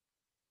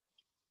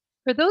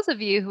For those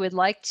of you who would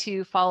like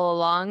to follow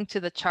along to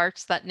the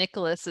charts that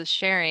Nicholas is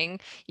sharing,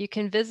 you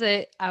can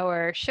visit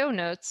our show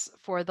notes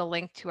for the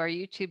link to our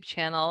YouTube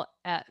channel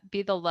at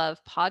Be the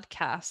Love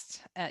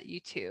Podcast at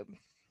YouTube.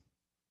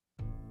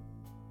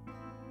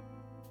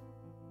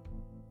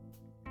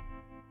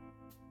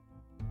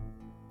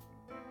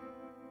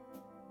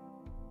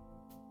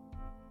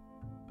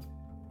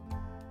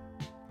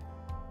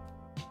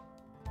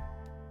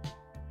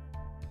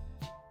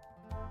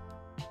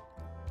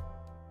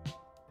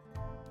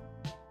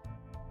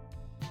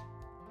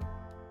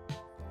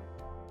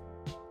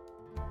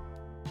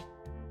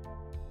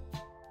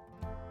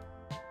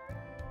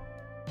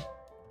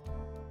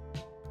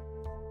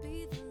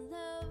 Be the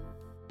love,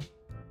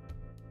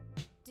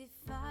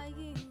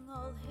 defying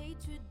all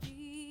hatred.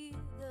 Be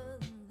the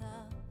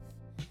love,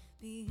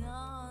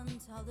 beyond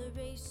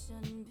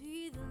toleration.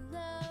 Be the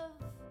love,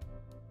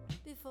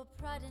 before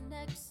pride and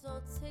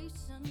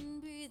exaltation.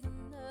 Be the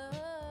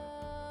love,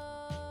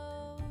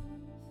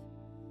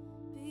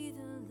 be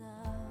the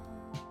love.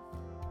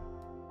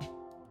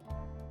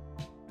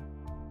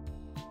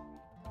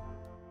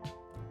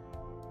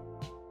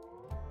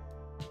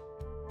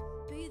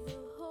 Be the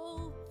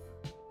hope.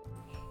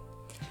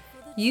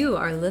 You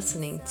are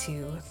listening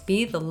to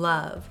Be the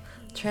Love,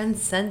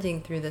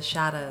 transcending through the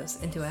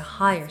shadows into a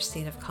higher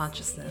state of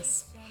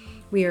consciousness.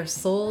 We are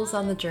souls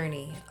on the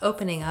journey,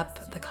 opening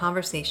up the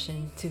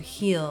conversation to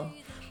heal,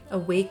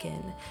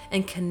 awaken,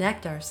 and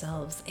connect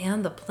ourselves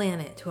and the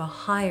planet to a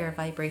higher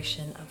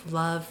vibration of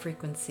love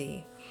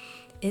frequency.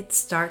 It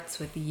starts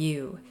with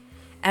you.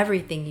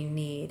 Everything you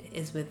need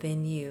is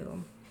within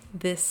you.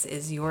 This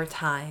is your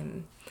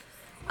time.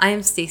 I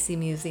am Stacy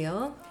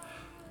Musial.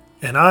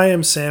 And I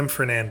am Sam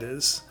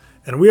Fernandez,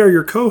 and we are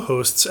your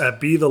co-hosts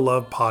at Be the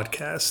Love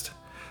Podcast.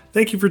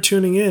 Thank you for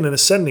tuning in and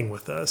ascending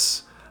with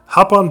us.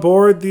 Hop on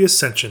board the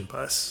Ascension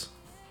Bus.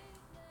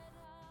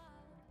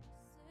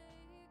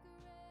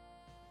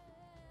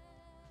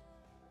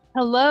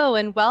 Hello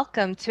and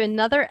welcome to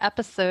another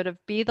episode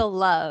of Be the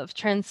Love,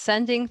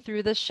 transcending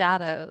through the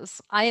shadows.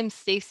 I am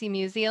Stacy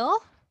Musial.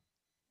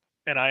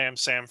 And I am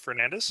Sam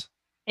Fernandez.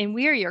 And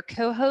we are your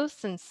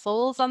co-hosts and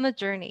souls on the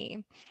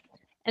journey.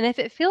 And if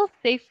it feels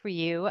safe for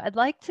you, I'd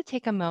like to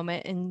take a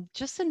moment and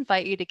just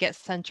invite you to get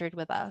centered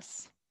with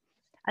us.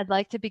 I'd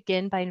like to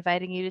begin by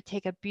inviting you to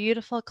take a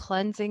beautiful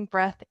cleansing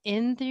breath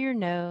in through your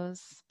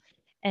nose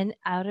and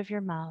out of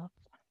your mouth,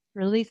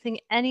 releasing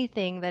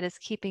anything that is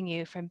keeping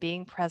you from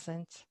being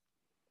present.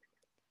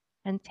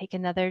 And take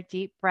another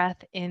deep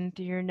breath in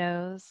through your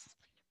nose,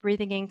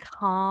 breathing in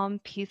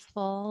calm,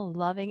 peaceful,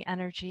 loving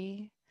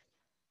energy,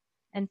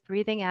 and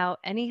breathing out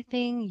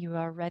anything you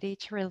are ready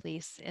to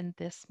release in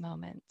this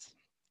moment.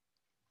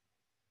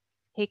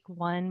 Take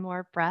one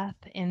more breath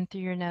in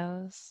through your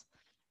nose,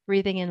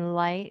 breathing in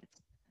light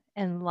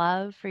and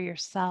love for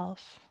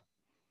yourself,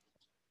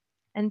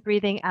 and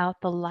breathing out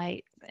the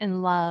light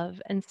and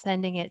love and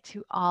sending it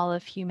to all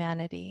of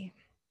humanity.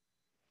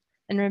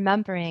 And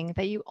remembering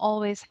that you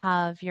always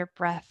have your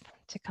breath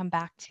to come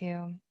back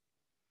to.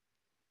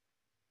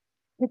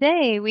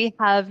 Today we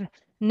have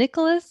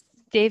Nicholas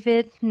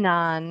David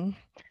Nahn.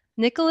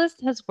 Nicholas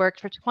has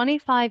worked for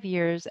 25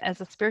 years as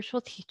a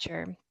spiritual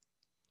teacher.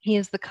 He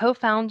is the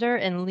co-founder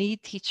and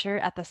lead teacher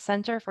at the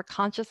Center for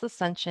Conscious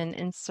Ascension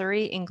in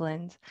Surrey,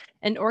 England,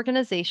 an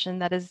organization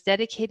that is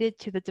dedicated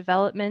to the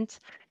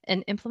development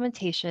and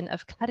implementation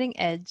of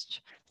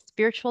cutting-edge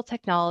spiritual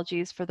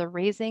technologies for the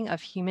raising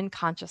of human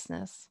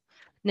consciousness.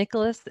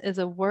 Nicholas is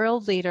a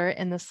world leader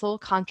in the soul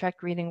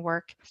contract reading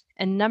work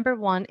and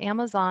 #1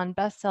 Amazon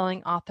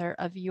best-selling author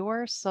of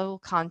Your Soul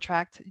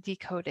Contract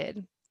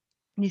Decoded,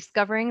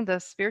 Discovering the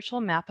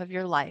Spiritual Map of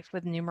Your Life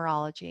with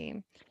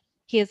Numerology.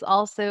 He has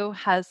also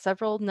has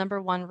several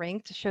 #1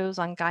 ranked shows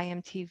on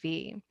Gaiam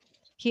TV.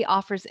 He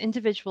offers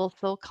individual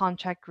soul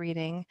contract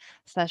reading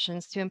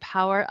sessions to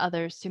empower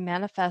others to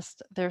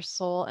manifest their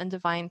soul and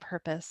divine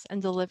purpose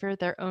and deliver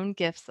their own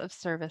gifts of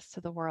service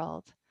to the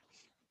world.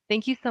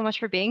 Thank you so much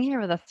for being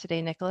here with us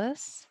today,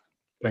 Nicholas.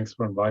 Thanks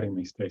for inviting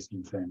me, Stacey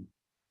and Sam.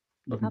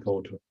 Looking Ab-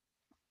 forward to it.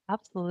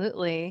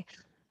 Absolutely.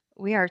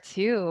 We are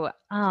too.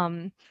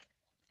 And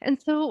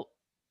so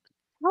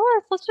tell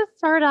us, let's just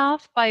start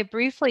off by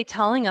briefly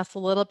telling us a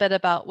little bit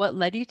about what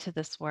led you to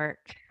this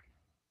work.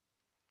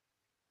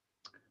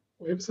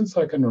 Well, ever since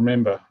I can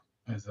remember,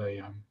 as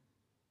a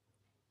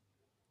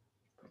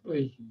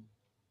probably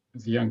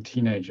as a young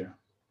teenager,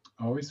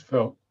 I always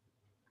felt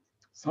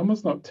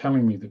someone's not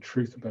telling me the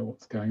truth about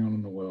what's going on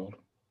in the world.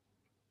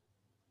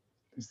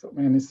 There's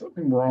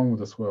something wrong with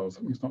this world.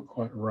 Something's not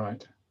quite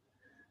right.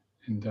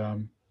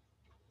 And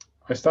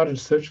I started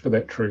to search for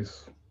that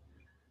truth,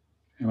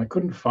 and I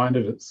couldn't find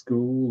it at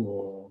school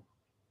or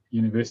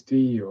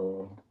university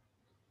or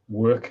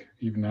work,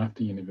 even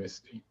after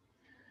university.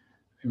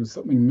 There was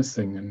something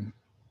missing, and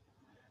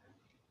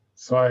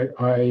so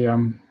I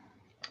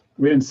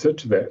went in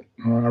search of that.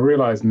 I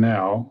realize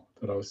now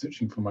that I was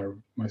searching for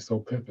my soul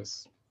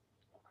purpose,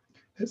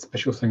 that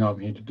special thing I'm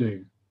here to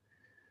do.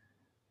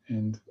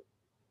 And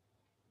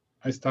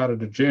I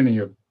started a journey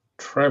of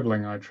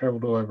traveling. I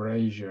traveled all over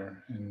Asia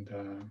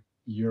and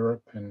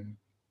Europe and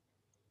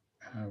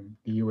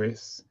the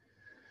US.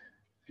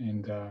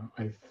 And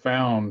I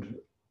found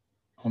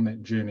on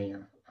that journey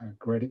a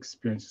great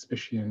experience,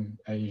 especially in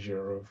Asia,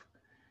 of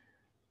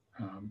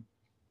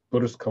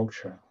Buddhist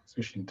culture,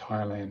 especially in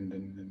Thailand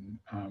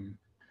and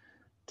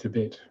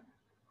Tibet.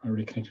 I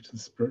really connected to the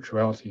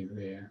spirituality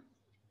there.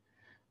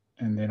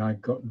 And then I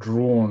got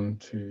drawn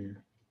to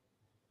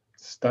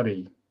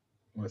study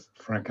with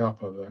Frank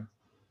Upper, the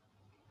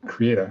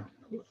creator,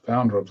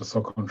 founder of the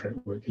soul contract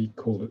work. He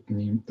called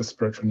it the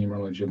spiritual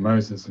numerology of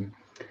Moses. And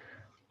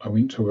I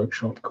went to a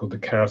workshop called the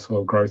Carousel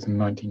of Growth in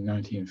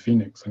 1990 in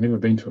Phoenix. I'd never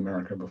been to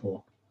America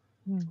before.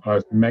 I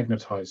was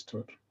magnetized to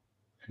it.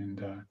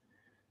 And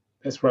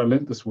that's where I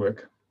learned this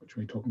work, which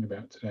we're talking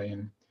about today.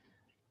 And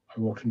I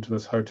walked into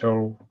this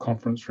hotel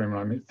conference room and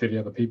I met 30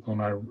 other people,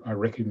 and I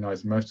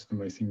recognized most of them.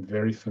 They seemed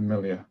very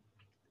familiar.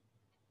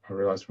 I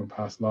realized from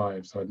past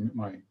lives. I'd met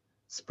my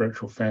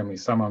spiritual family.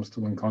 Some I'm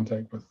still in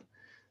contact with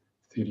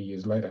 30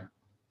 years later.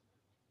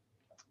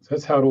 So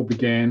that's how it all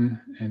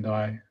began. And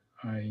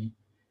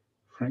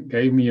Frank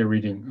gave me a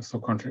reading, a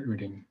soul contract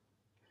reading.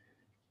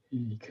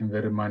 He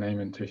converted my name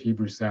into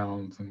Hebrew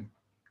sounds and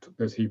took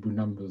those Hebrew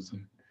numbers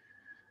and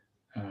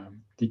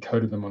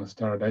decoded them on a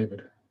Star of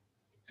David.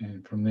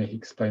 And from there, he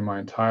explained my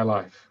entire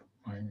life,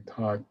 my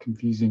entire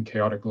confusing,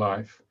 chaotic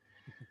life,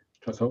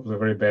 which I thought was a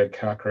very bad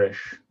car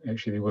crash.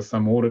 Actually, there was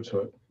some order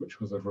to it,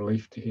 which was a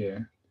relief to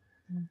hear.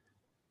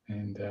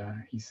 And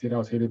he said I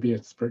was here to be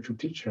a spiritual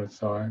teacher.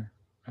 So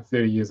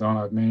 30 years on,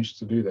 I've managed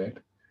to do that,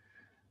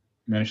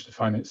 managed to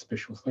find that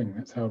special thing.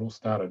 That's how it all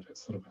started.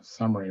 It's sort of a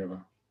summary of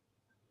a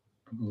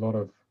lot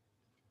of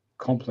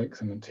complex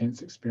and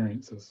intense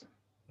experiences.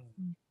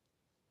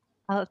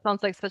 Oh, it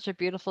sounds like such a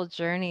beautiful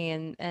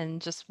journey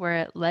and just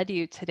where it led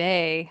you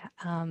today.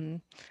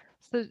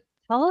 So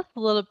tell us a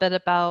little bit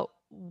about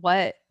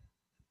what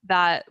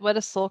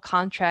a soul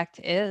contract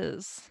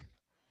is.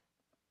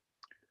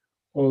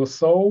 Well, the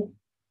soul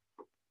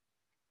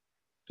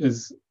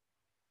is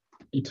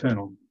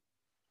eternal,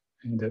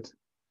 and it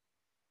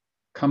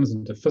comes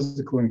into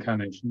physical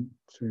incarnation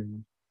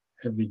to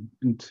have the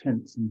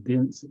intense and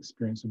dense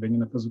experience of being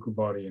in a physical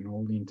body and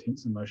all the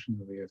intense emotions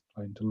of the earth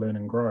plane to learn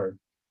and grow.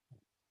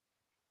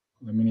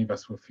 Although many of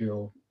us will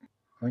feel,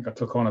 I think I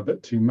took on a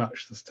bit too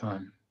much this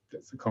time.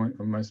 That's the comment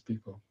from most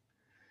people.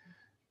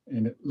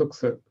 And it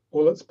looks at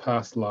all its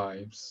past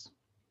lives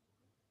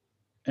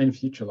and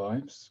future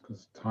lives,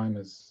 because time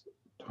is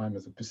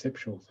a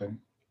perceptual thing.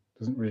 It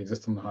doesn't really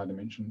exist in the higher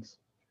dimensions.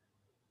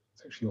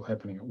 It's actually all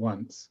happening at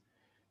once.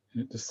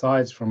 And it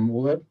decides from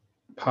all that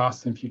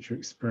past and future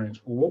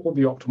experience, well, what will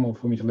be optimal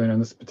for me to learn in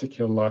this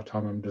particular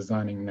lifetime I'm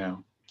designing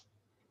now?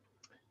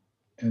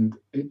 And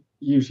it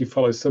usually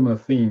follows similar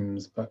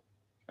themes, but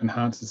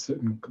enhances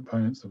certain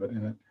components of it.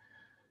 And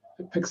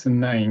it picks a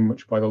name,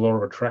 which by the law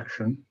of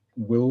attraction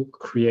will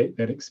create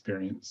that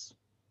experience.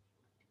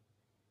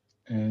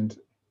 And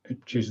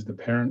it chooses the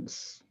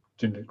parents,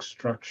 genetic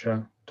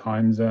structure,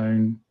 time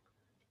zone,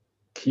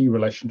 key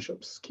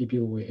relationships, key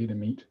people we're here to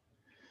meet.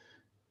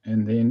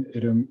 And then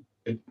it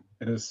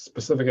is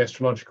specific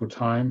astrological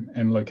time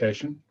and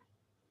location.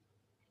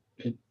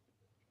 It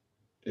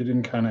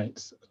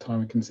incarnates a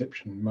time of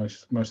conception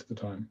most of the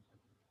time.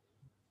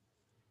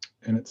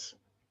 And it's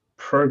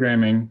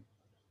programming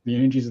the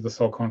energies of the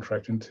soul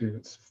contract into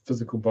its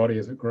physical body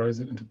as it grows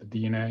it into the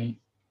DNA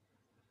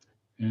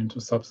and into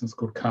a substance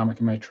called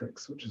karmic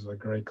matrix, which is a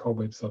grey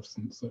cobweb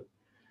substance that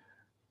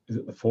is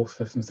at the 4th,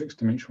 5th, and 6th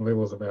dimensional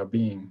levels of our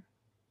being.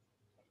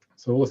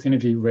 So all this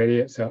energy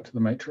radiates out to the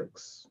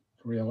matrix,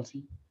 to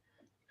reality,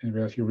 and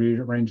reality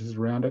rearranges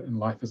around it, and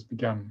life has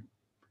begun.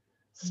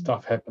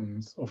 Stuff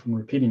happens, often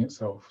repeating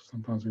itself.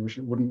 Sometimes we wish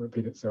it wouldn't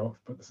repeat itself,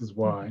 but this is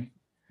why.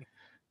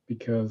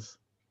 Because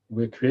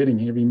we're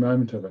creating every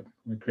moment of it.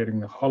 We're creating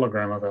the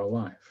hologram of our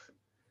life.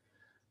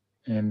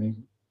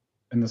 And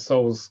the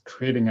soul's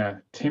creating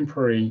a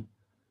temporary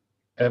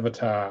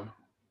avatar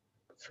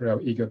through our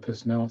ego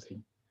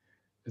personality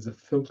as a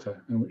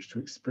filter in which to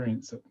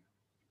experience it.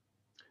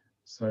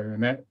 So,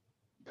 and that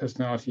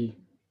personality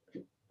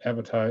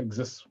avatar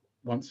exists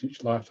once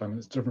each lifetime, and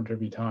it's different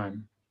every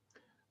time.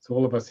 So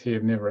all of us here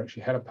have never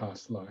actually had a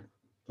past life.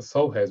 The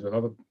soul has with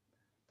other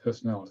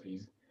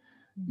personalities.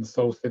 And the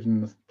soul set in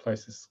this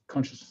place, this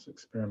consciousness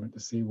experiment to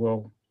see,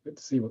 well,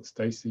 let's see what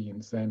Stacey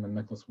and Sam and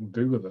Nicholas will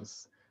do with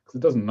this, because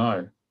it doesn't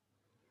know.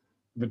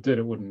 If it did,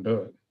 it wouldn't do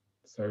it.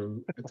 So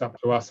it's up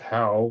to us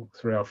how,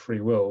 through our free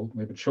will,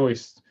 we have a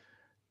choice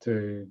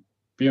to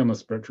be on the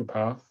spiritual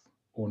path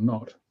or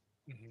not.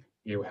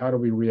 How do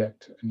we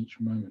react in each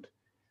moment?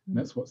 And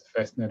that's what's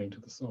fascinating to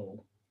the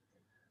soul.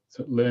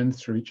 So it learns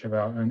through each of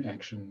our own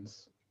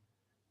actions.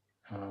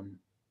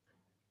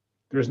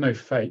 There is no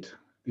fate.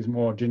 There's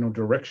more general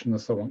direction the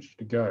soul wants you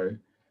to go.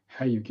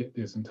 How you get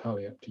there is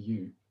entirely up to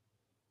you.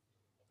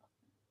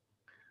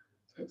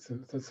 So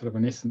that's sort of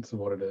an essence of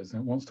what it is.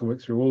 And it wants to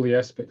work through all the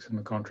aspects in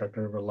the contract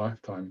over a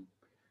lifetime,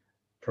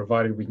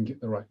 provided we can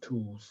get the right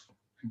tools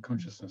and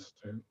consciousness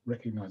to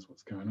recognize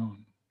what's going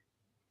on.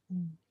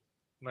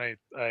 I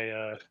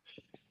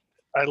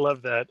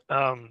love that.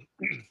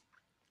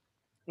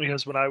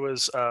 because when I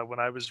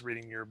was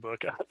reading your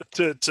book,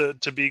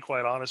 to be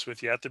quite honest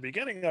with you, at the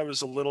beginning I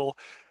was a little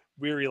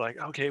weary, like,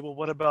 okay, well,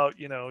 what about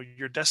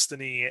your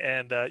destiny,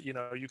 and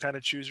you kind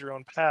of choose your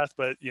own path,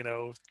 but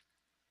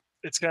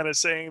it's kind of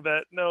saying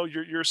that no,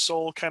 your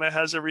soul kind of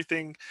has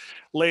everything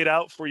laid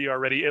out for you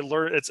already.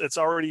 It's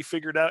already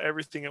figured out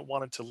everything it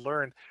wanted to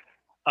learn.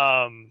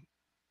 Um,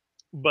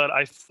 but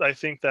I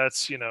think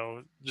that's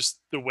just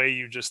the way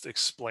you just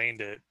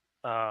explained it.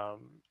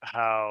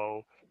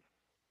 How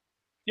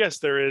yes,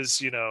 there is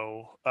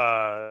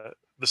the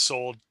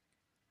soul,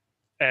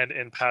 and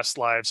in past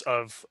lives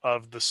of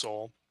the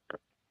soul,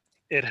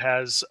 it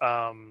has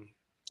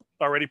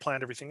already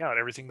planned everything out,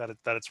 everything that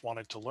it's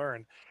wanted to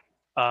learn.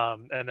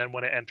 And then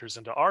when it enters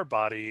into our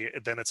body,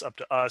 then it's up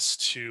to us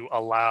to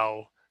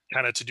allow,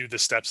 kind of, to do the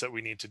steps that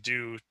we need to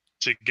do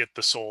to get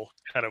the soul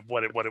kind of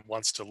what it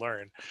wants to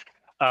learn.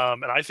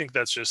 And I think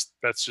that's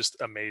just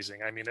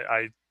amazing. I mean,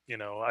 I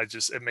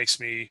just, it makes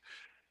me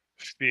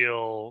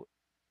feel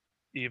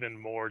even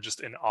more just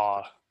in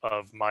awe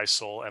of my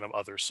soul and of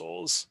other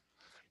souls.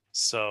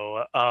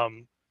 So,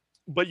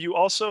 but you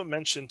also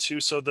mentioned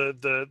too, so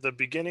the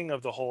beginning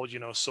of the whole,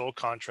 soul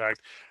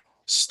contract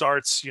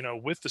starts,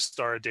 with the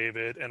Star of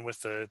David and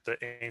with the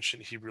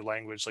ancient Hebrew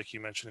language, like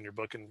you mentioned in your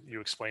book and you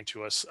explained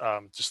to us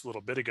just a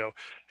little bit ago.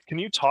 Can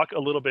you talk a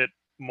little bit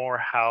more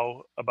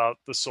how about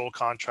the soul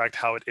contract,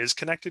 how it is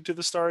connected to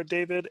the Star of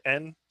David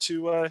and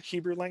to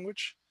Hebrew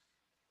language?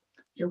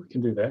 Yeah, we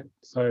can do that.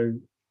 So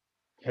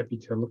happy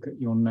to look at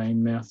your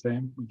name now,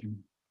 Sam. We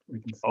can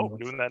see Oh,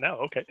 what's. doing that now.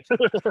 Okay.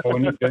 Oh,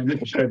 I need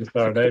to show the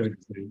Star of David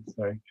to you.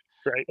 So,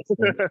 Right.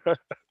 so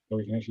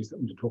we can actually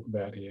something to talk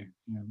about here.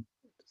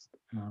 Just,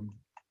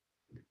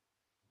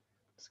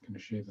 just going to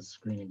share the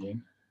screen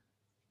again.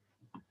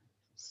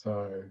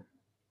 So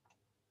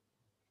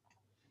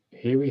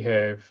here we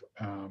have,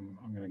 I'm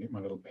going to get my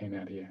little pen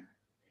out here.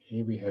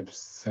 Here we have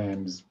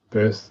Sam's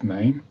birth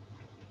name,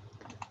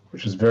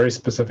 which is very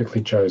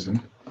specifically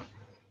chosen.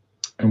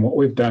 And what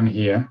we've done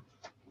here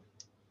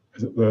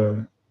is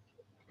that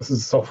this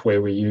is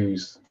software we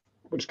use,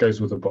 which goes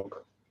with the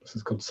book. This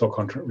is called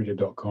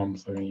soulcontractreader.com.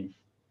 So any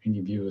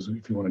viewers,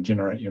 if you want to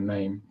generate your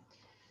name,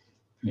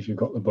 and if you've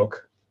got the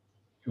book,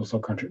 your soul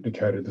contract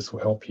decoder, this will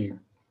help you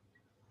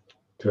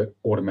do it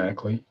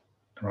automatically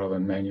rather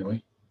than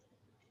manually.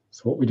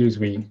 So what we do is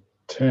we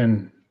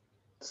turn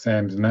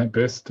Sam's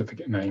birth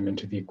certificate name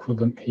into the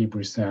equivalent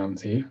Hebrew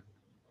sounds here.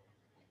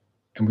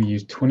 And we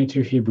use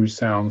 22 Hebrew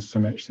sounds to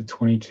match the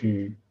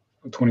 22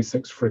 or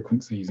 26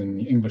 frequencies in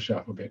the English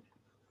alphabet.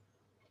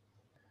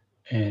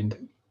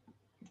 And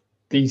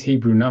these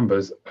Hebrew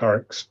numbers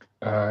are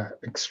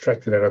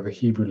extracted out of the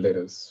Hebrew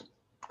letters,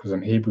 because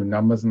in Hebrew,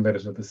 numbers and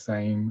letters are the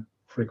same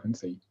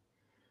frequency.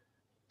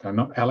 They're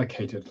not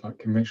allocated like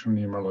conventional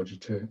numerology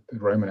to the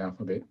Roman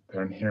alphabet.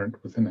 They're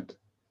inherent within it.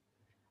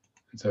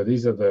 And so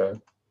these are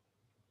the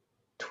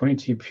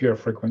 22 pure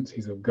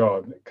frequencies of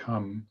God that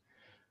come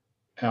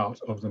out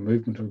of the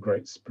movement of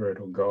Great Spirit,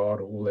 or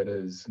God, or all that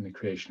is in the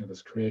creation of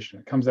this creation.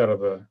 It comes out of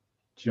the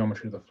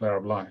geometry of the flower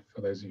of life,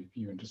 for those of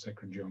you into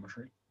sacred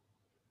geometry.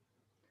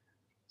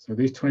 So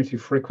these 22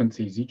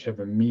 frequencies each have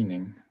a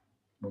meaning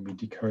when we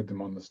decode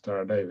them on the Star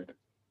of David.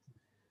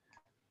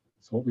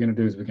 So what we're going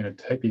to do is we're going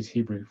to take these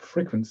Hebrew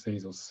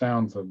frequencies or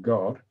sounds of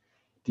God,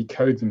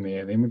 decode them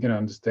there, then we're going to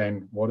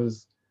understand what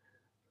is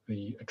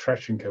the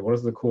attraction code, what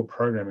is the core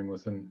programming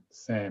within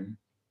Sam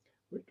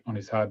on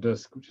his hard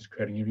disk, which is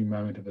creating every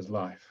moment of his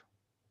life.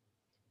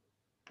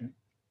 Okay.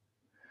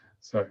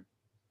 So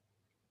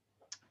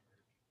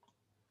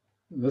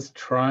this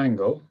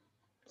triangle,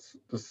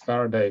 the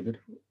Star of David,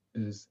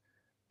 is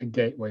a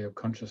gateway of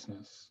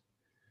consciousness.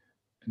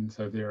 And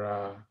so there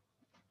are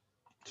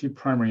two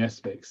primary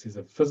aspects. There's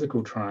a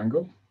physical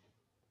triangle,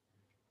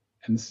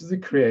 and this is the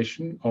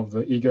creation of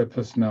the ego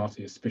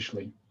personality,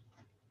 especially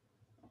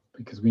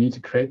because we need to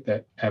create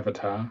that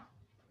avatar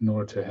in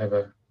order to have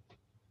a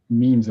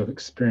means of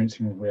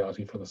experiencing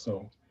reality for the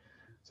soul.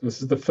 So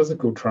this is the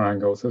physical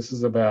triangle. So this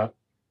is about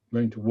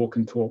learning to walk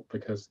and talk,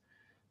 because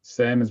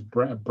Sam is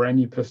a brand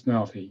new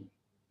personality.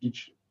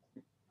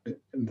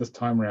 This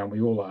time around,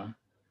 we all are.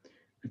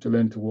 We have to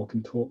learn to walk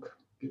and talk,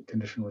 get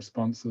conditioned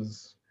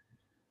responses,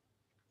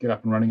 get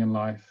up and running in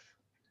life,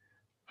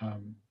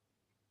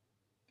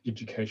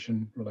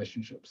 education,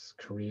 relationships,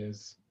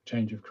 careers,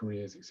 change of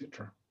careers,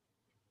 etc.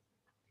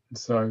 And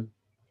so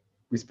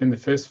we spend the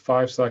first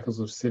 5 cycles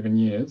of 7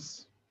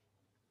 years,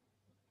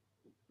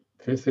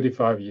 first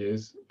 35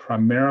 years,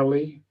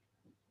 primarily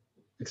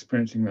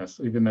experiencing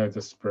this, even though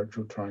the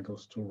spiritual triangle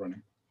is still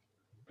running,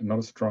 but not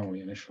as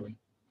strongly initially.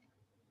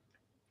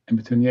 And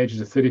between the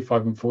ages of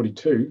 35 and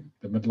 42,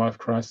 the midlife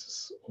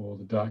crisis or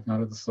the dark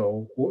night of the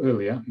soul, or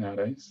earlier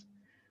nowadays,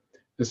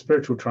 the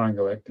spiritual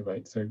triangle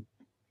activates. So,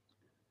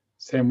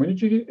 Sam, when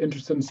did you get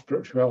interested in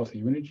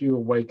spirituality? When did you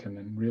awaken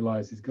and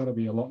realize there's got to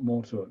be a lot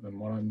more to it than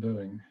what I'm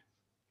doing?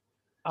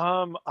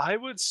 I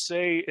would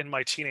say in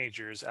my teenage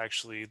years,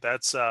 actually.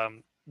 That's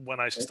when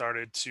I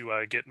started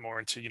to get more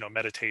into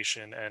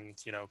meditation and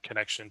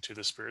connection to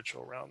the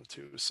spiritual realm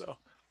too. So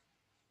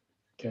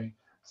Okay,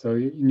 So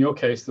in your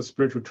case, the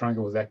spiritual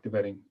triangle was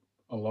activating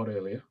a lot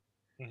earlier.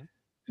 Mhm.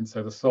 And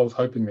so the soul's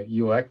hoping that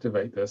you'll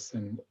activate this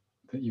and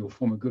that you'll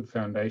form a good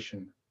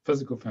foundation,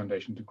 physical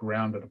foundation to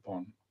ground it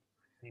upon.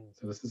 Mm.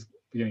 So this is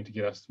beginning to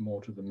get us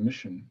more to the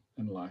mission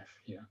in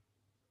life here.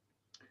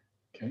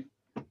 Okay,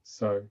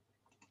 so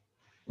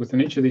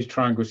within each of these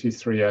triangles,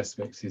 these three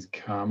aspects is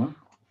karma,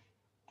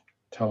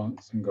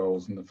 talents and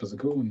goals in the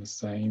physical, and the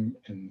same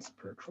in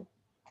spiritual.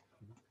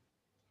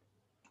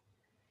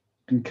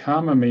 And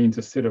karma means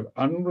a set of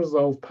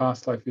unresolved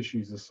past life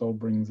issues the soul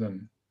brings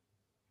in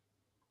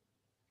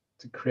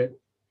to create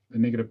the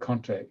negative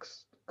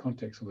context or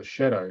the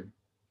shadow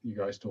you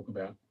guys talk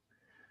about,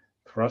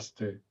 for us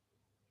to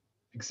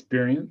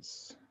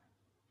experience,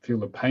 feel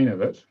the pain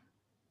of it,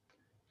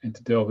 and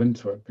to delve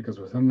into it, because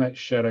within that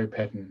shadow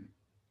pattern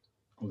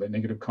or that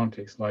negative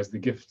context lies the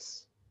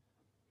gifts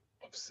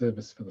of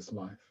service for this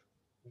life.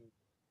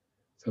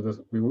 So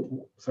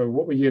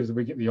what we get is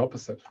we get the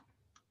opposite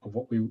of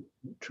what we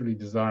truly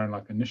desire in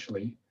life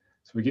initially.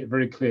 So we get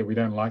very clear we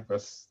don't like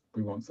this,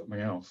 we want something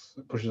else.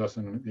 It pushes us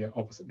in the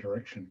opposite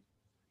direction.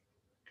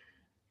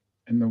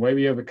 And the way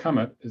we overcome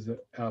it is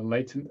that our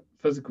latent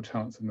physical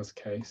talents, in this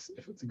case,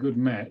 if it's a good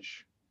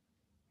match,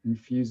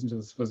 infuse into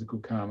this physical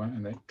karma,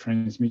 and that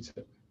transmutes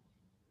it.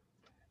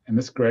 And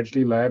this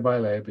gradually, layer by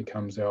layer,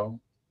 becomes the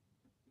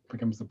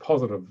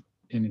positive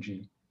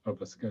energy of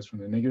us. It goes from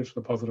the negative to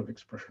the positive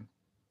expression.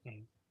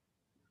 Mhm.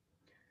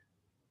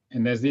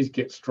 And as these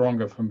get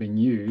stronger from being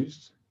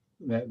used,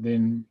 that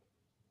then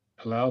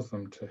allows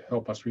them to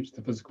help us reach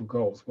the physical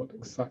goals, what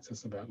excites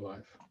us about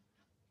life,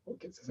 what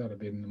gets us out of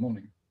bed in the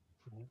morning.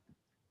 Mhm.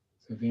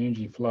 So the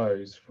energy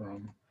flows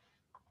from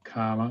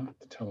karma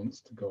to talents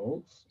to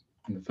goals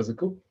in the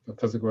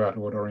physical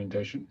outward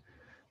orientation,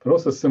 but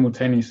also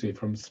simultaneously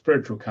from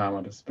spiritual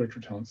karma to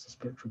spiritual talents to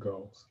spiritual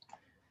goals.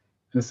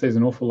 And this says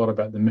an awful lot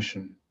about the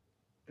mission,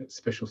 that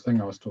special thing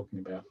I was talking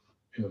about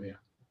earlier,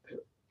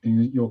 that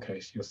in your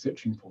case, you're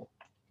searching for.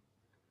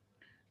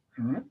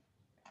 All right.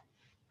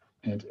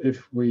 And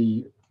if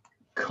we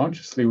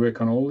consciously work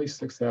on all these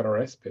 6 outer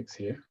aspects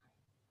here,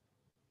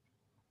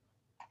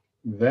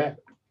 that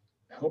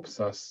helps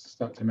us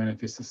start to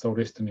manifest the soul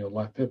destiny or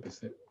life purpose,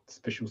 that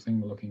special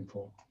thing we're looking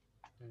for,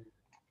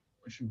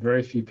 which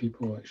very few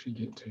people actually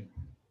get to.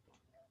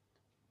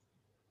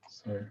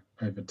 So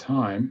over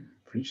time,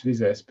 for each of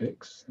these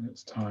aspects, and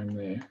it's time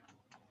there,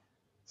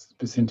 it's the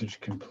percentage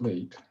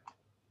complete.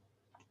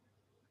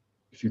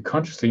 If you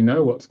consciously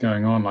know what's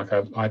going on, like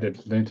I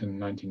did, learnt in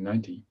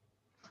 1990,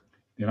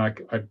 then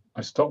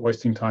I stopped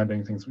wasting time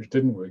doing things which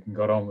didn't work and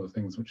got on with the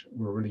things which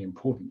were really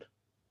important.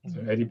 So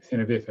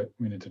 80% of effort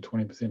went into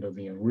 20% of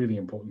the really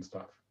important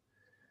stuff.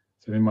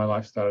 So then my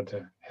life started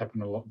to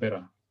happen a lot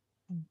better.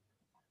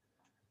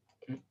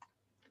 Okay.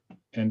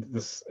 And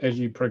this, as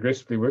you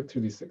progressively work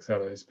through these 6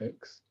 outer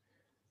aspects,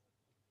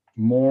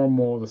 more and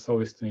more the soul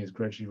destiny is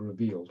gradually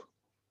revealed.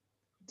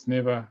 It's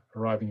never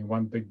arriving in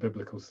one big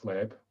biblical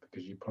slab,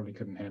 because you probably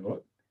couldn't handle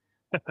it.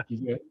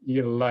 You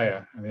get a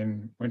layer, and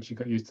then once you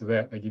got used to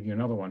that, they give you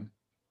another one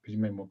because you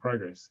made more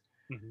progress.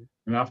 Mhm.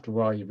 And after a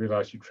while, you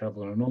realize you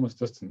travel an enormous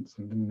distance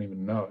and didn't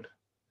even know it.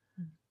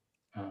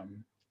 I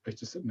used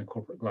to sit in a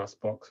corporate glass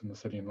box in the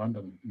city in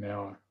London.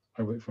 Now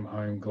I work from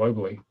home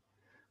globally.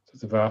 So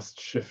it's a vast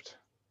shift,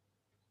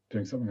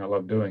 doing something I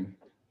love doing,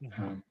 which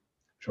I'm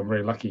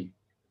very lucky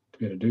to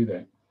be able to do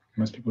that.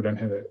 Most people don't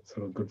have that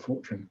sort of good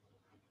fortune.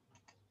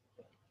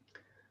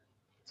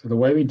 So the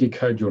way we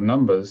decode your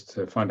numbers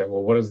to find out,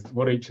 well,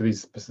 what each of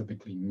these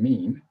specifically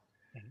mean,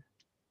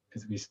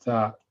 is we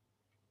start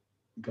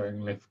going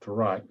left to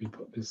right. We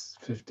put this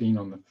 15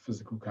 on the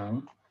physical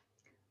karma,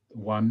 the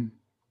 1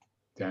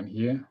 down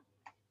here,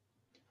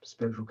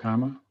 spiritual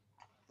karma,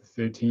 the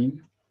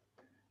 13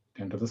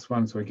 down to this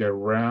one. So we go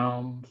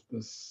round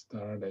this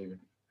Star of David,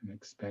 an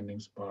expanding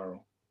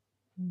spiral.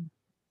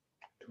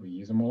 Do we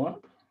use them all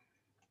up?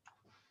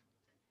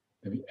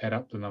 Then we add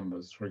up the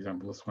numbers. For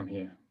example, this one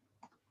here.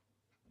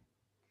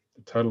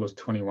 The total is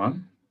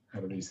 21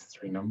 out of these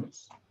 3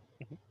 numbers.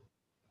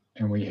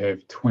 And we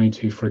have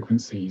 22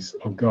 frequencies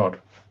of God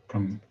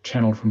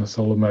channeled from the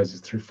soul of Moses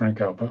through Frank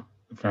Alper,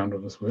 the founder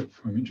of this work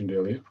I mentioned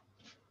earlier.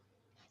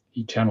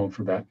 He channeled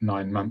for about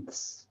 9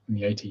 months in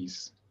the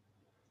 80s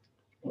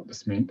what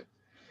this meant.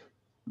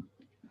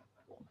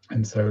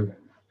 And so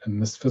in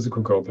this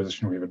physical goal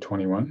position, we have a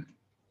 21.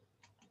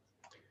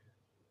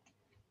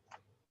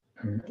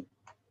 And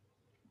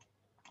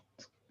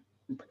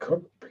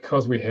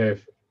because we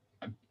have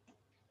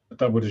a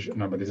double digit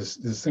number, there's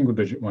a single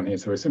digit one here.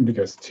 So it simply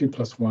goes 2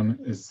 plus 1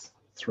 is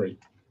 3.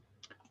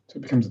 So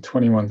it becomes a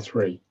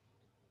 21-3.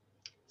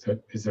 So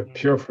it's a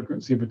pure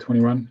frequency of a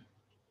 21,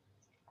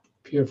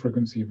 pure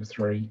frequency of a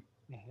 3.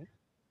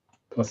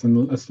 Plus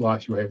in this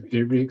life, you have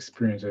every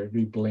experience,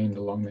 every blend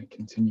along that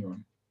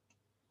continuum.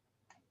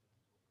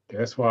 Okay,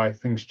 that's why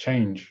things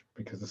change,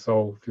 because the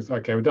soul feels,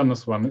 okay, we've done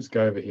this one, let's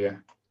go over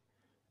here.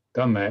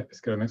 Done that, let's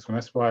go to the next one.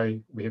 That's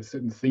why we have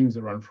certain themes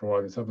that run for a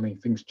while, and suddenly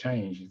things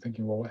change. You're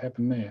thinking, well, what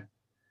happened there?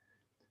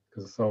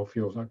 Because the soul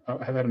feels like, oh,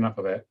 I've had enough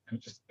of that, and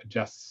it just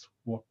adjusts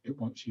what it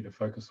wants you to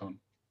focus on.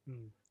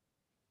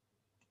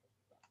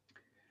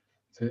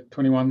 So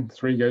 21,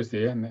 3 goes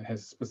there, and that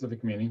has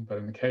specific meaning. But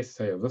in the case,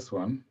 say, of this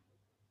one,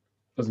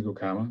 physical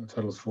karma, the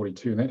total is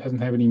 42, and that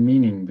doesn't have any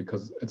meaning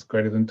because it's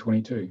greater than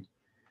 22.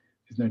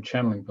 There's no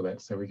channeling for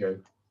that. So we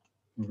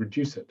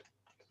reduce it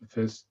to the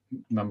first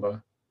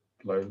number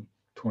below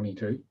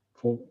 22.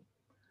 4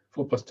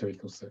 plus 2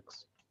 equals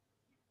 6.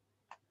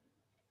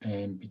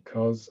 And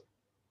because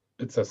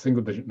it's a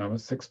single digit number,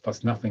 6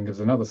 plus nothing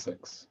gives another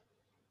 6.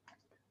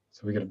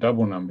 So we get a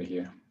double number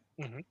here.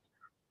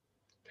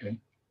 Okay.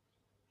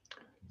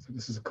 So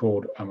this is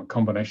called a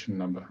combination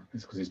number.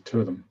 It's because there's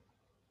 2 of them.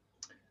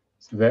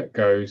 So that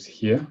goes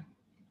here.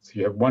 So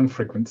you have one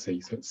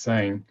frequency. So it's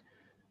saying,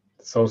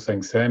 the soul's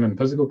saying, Sam, in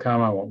physical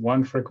karma, I want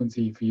one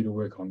frequency for you to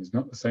work on. There's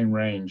not the same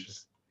range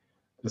as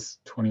this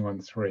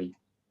 21.3, which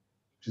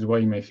is why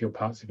you may feel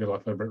parts of your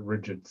life are a bit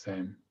rigid,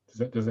 Sam.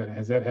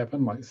 Has that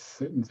happened? Like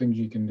certain things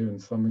you can do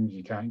and some things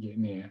you can't get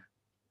near?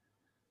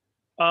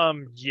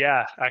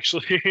 Yeah,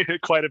 actually,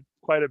 quite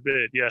a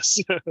bit, yes.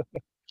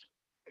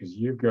 Because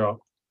you've got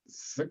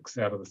 6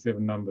 out of the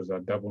 7 numbers are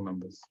double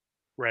numbers.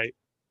 Right.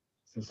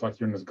 So it's like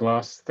you're in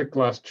this thick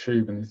glass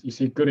tube, and you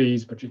see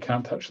goodies, but you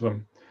can't touch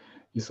them.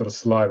 You sort of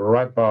slide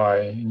right by,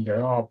 and you go,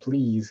 "Oh,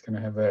 please, can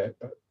I have that?"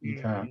 But you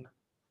can't.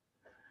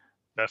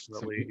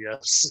 Definitely, so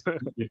yes.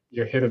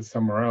 You're headed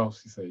somewhere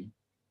else, you see.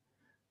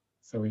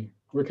 So we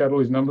work out all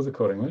these numbers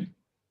accordingly.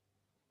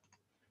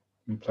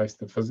 We place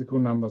the physical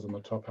numbers on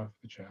the top half of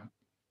the chart,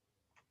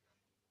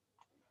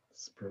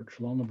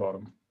 spiritual on the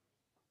bottom.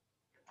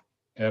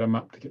 Add them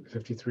up to get the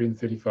 53 and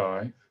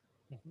 35, and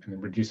then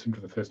reduce them to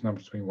the first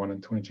number between 1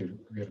 and 22.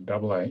 We get a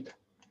double 8.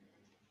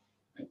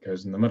 That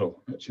goes in the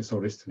middle. That's your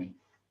soul destiny.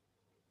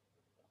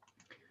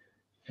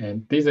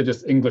 And these are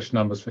just English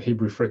numbers for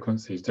Hebrew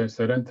frequencies.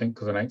 So don't think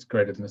because an 8's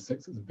greater than a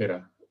 6, it's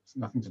better. It's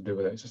nothing to do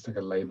with it. It's just like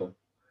a label.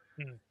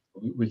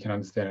 We can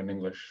understand in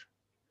English.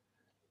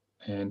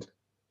 And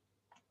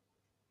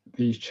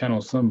these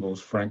channel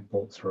symbols Frank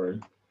brought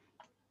through,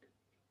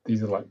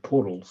 these are like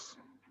portals,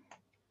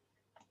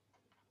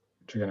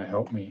 which are going to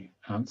help me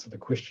answer the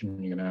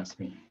question you're going to ask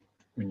me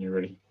when you're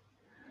ready.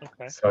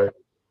 Okay. So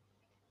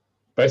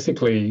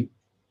basically,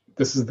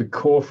 this is the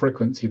core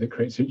frequency that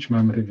creates each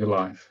moment of your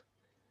life.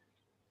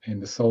 And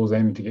the soul's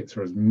aiming to get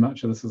through as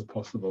much of this as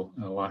possible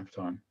in a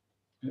lifetime.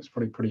 And it's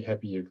probably pretty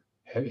happy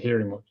you're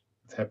hearing what's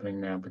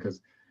happening now,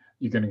 because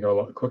you're going to go a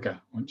lot quicker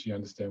once you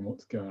understand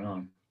what's going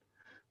on.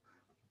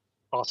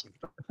 Awesome.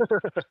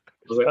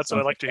 That's what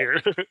I like to hear.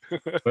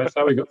 That's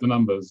how we got the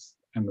numbers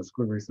and the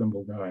squiggly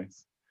symbol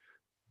guys.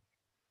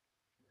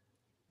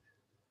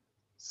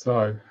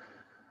 So,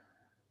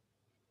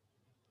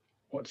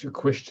 what's your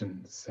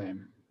question,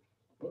 Sam?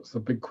 What's the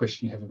big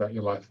question you have about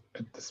your life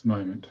at this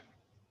moment?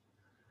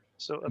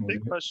 So a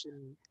big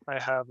question I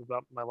have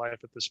about my life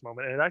at this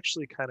moment, and it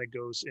actually kind of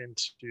goes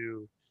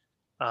into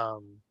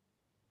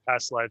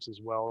past lives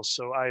as well.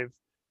 So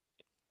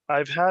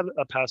I've had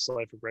a past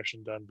life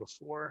regression done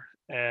before,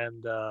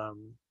 and I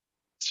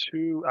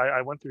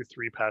went through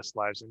 3 past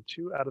lives, and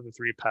 2 out of the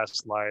 3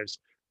 past lives,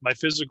 my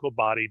physical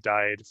body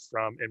died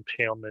from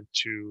impalement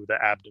to the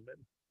abdomen.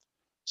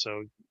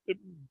 So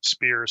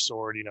spear,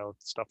 sword,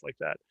 stuff like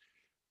that.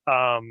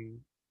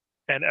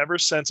 And ever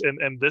since,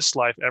 in this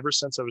life, ever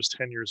since I was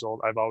 10 years old,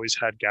 I've always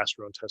had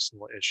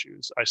gastrointestinal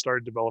issues. I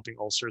started developing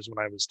ulcers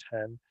when I was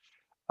 10.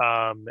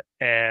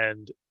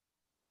 And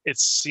it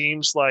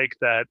seems like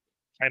that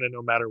kind of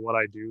no matter what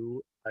I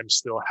do, I'm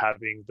still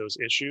having those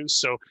issues.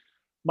 So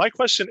my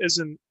question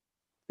isn't,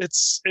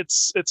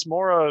 it's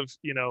more of,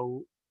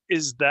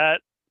 is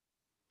that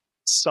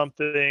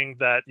something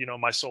that,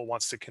 my soul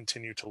wants to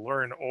continue to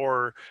learn,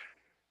 or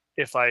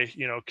if I,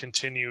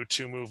 continue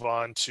to move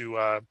on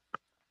to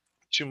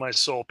my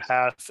soul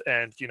path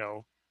and,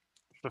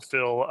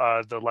 fulfill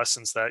the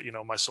lessons that,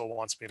 my soul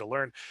wants me to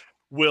learn,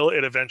 will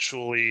it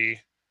eventually,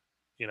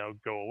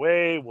 go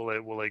away?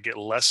 Will it get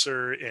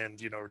lesser in,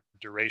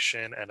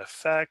 duration and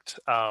effect?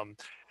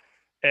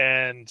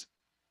 And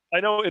I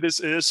know it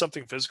is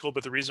something physical,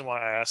 but the reason why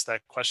I asked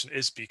that question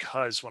is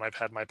because when I've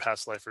had my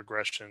past life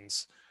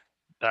regressions,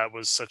 that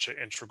was such an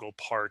integral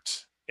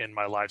part in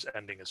my life's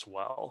ending as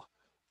well.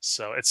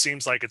 So it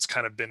seems like it's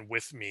kind of been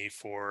with me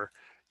for,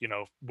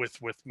 with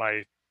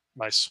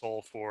my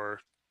soul for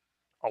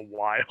a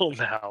while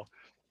now.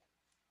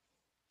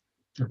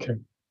 Okay,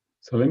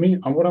 so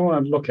what I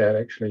want to look at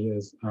actually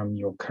is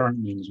your current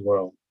name as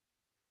well.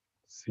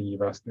 See,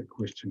 you've asked that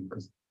question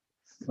because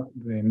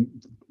then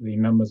the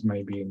numbers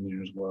may be in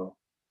there as well.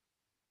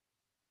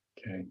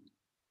 Okay.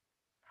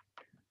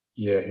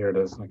 Yeah, here it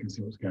is. I can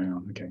see what's going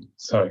on. Okay,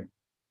 so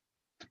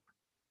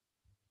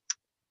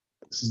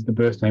this is the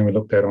birth name we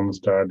looked at on the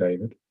Star of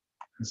David.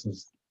 This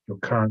is your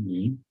current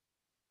name.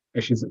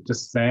 Actually, is it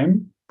just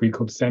Sam? Were you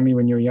called Sammy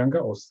when you were younger,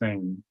 or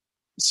Sam?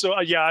 So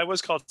yeah, I was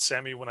called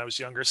Sammy when I was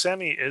younger.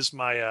 Sammy is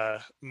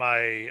my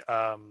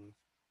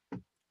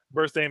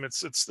birth name.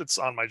 It's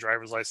on my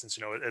driver's license.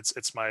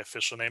 It's my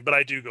official name, but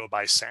I do go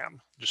by Sam.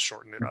 Just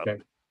shorten it up.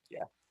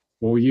 Yeah.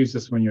 Well, we'll use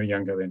this when you're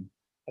younger then.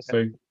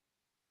 Okay. So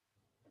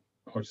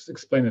I'll just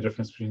explain the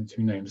difference between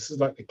 2 names. This is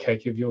like the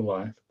cake of your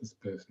life, this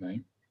birth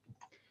name,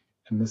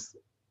 and this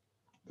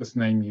this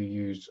name you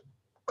used,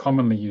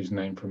 commonly used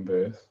name from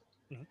birth.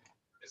 Mhm.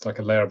 It's like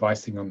a layer of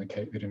icing on the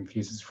cake that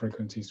infuses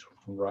frequencies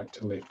from right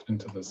to left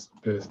into this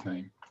birth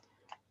name.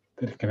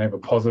 That it can have a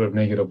positive,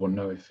 negative, or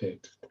no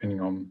effect, depending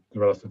on the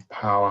relative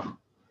power,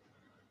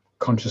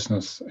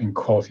 consciousness, and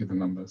quality of the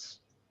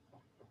numbers.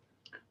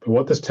 But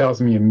what this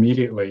tells me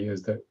immediately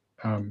is that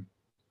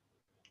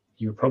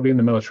you were probably in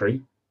the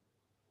military,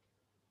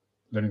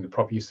 learning the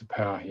proper use of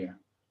power here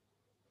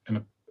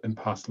in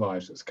past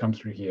lives. It's come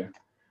through here.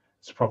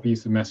 It's proper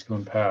use of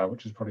masculine power,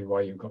 which is probably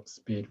why you got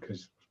spared,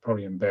 because it's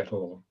probably in battle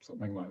or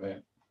something like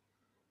that.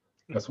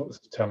 That's what this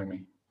is telling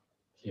me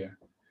here.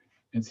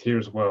 It's here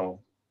as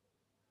well.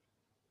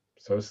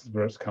 So this is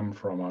where it's come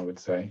from, I would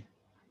say.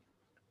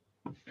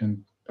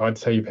 And I'd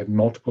say you've had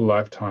multiple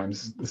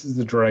lifetimes. This is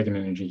the dragon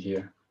energy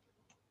here.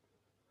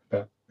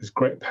 But there's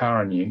great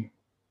power in you,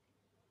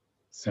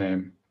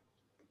 Sam,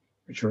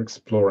 which you're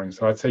exploring.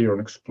 So I'd say you're an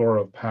explorer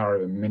of power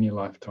over many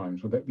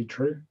lifetimes. Would that be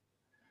true?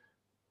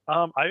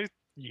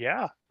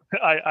 Yeah,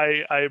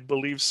 I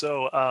believe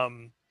so.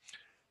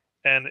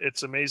 And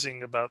it's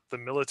amazing about the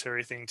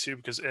military thing too,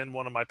 because in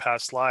one of my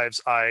past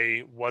lives,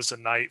 I was a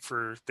knight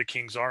for the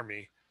King's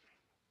Army,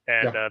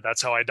 and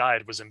that's how I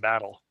died, was in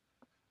battle.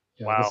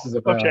 Yeah, Wow. this is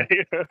about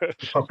Okay.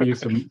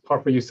 the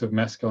proper use of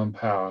masculine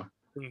power.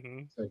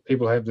 Mhm. So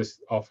people have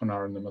this often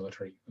are in the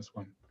military. This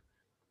one.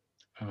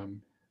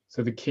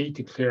 So the key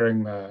to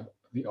clearing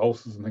the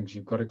ulcers and things,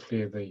 you've got to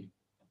clear the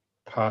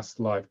past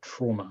life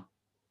trauma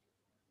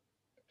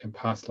and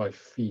past life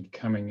feed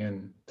coming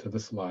in to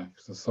this life.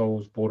 So the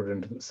soul's brought it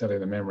into the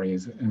cellular memory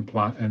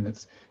and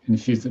it's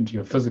infused into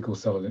your physical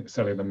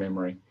cellular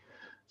memory.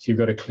 So you've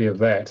got to clear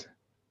that,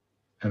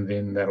 and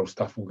then that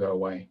stuff will go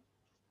away.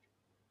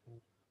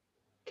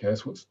 Okay,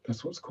 that's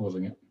what's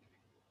causing it,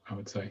 I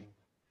would say.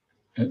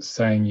 And it's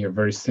saying you're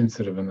very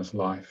sensitive in this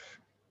life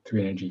to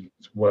energy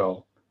as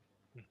well.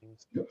 Mhm.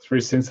 So you've got this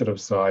very sensitive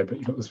side, but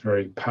you've got this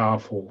very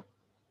powerful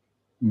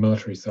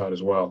military side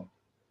as well.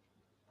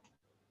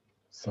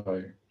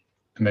 So,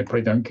 and they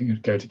probably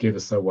don't go together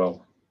so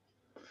well.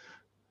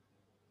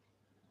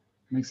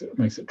 Makes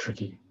it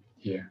tricky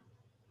here.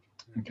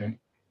 Okay.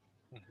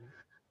 Mhm.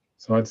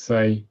 So I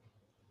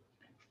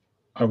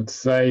would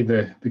say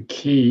the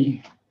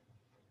key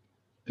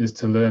is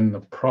to learn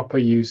the proper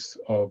use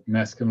of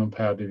masculine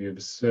power to be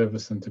of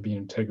service and to be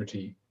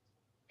integrity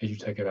as you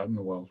take it out in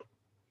the world.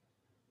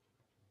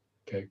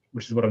 Okay,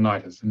 which is what a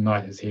knight is. A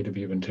knight is here to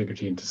be of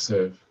integrity and to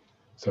serve.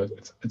 So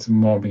it's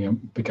more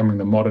becoming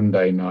the modern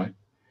day knight,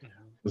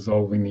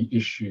 resolving the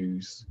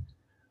issues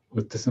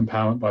with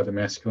disempowerment by the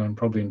masculine,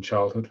 probably in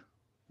childhood.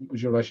 What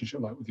was your relationship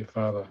like with your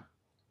father?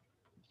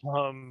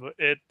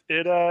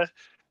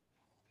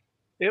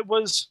 It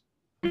was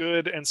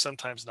good and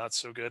sometimes not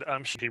so good.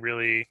 He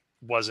really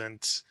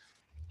wasn't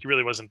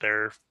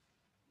there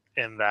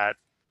in that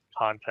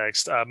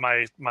context.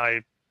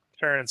 My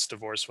parents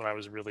divorced when I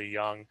was really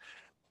young,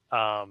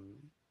 um,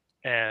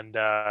 and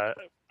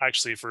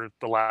actually for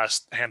the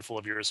last handful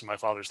of years of my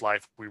father's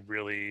life, we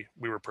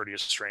were pretty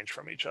estranged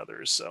from each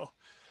other. So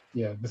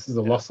Yeah, this is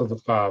the yeah. loss of the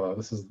father.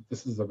 This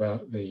is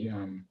about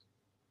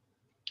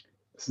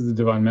this is the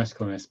divine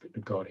masculine aspect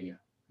of God here,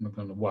 not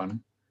the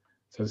one.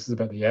 So this is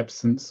about the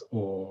absence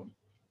of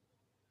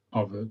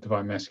the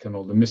divine masculine,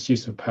 or the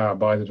misuse of power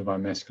by the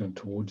divine masculine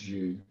towards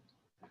you.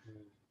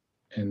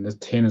 And the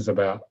 10 is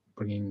about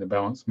bringing the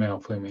balanced male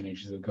flame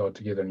energies of God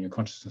together in your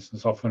consciousness.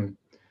 This often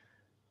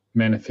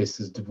manifests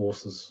as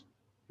divorces,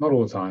 not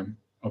all the time,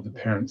 of the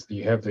parents.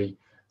 You have the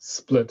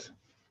split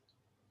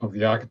of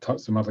the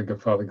archetypes of Mother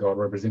God, Father God,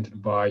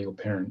 represented by your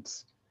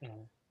parents.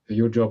 Mhm.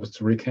 Your job is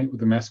to reconnect with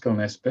the masculine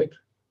aspect,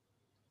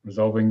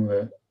 resolving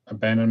the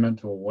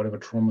abandonment or whatever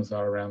traumas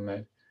are around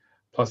that,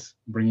 plus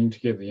bringing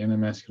together the inner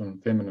masculine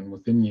and feminine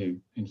within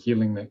you and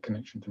healing that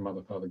connection to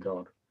Mother, Father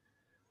God.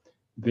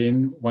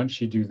 Then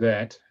once you do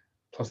that,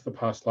 plus the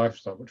past life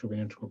stuff, which will be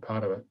an integral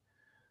part of it,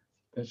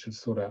 that should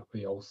sort out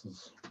the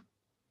ulcers.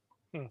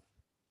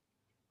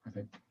 I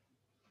think.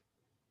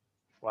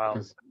 Wow.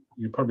 Because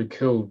you're probably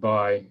killed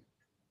by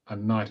a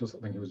knight or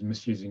something who was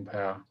misusing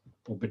power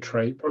or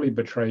probably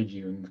betrayed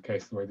you in the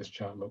case of the way this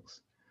chart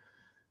looks.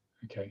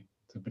 Okay,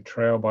 it's a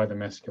betrayal by the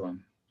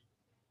masculine.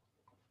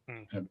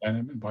 And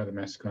abandonment by the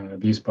masculine and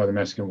abuse by the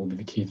masculine will be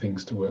the key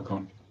things to work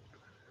on.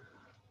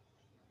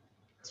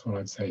 That's what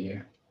I'd say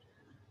here.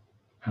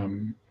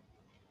 And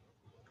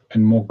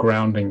more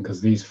grounding,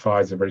 because these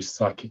fires are very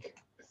psychic,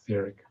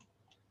 etheric.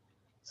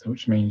 So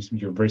which means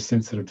you're very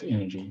sensitive to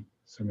energy.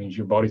 So it means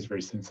your body's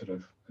very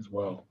sensitive as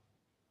well.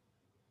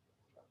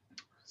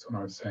 That's what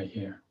I would say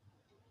here.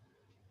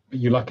 But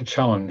you like a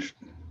challenge,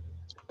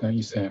 don't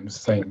you, Sam?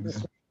 Saying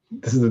this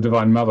is the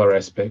divine mother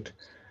aspect.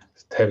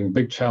 It's having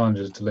big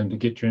challenges to learn to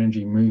get your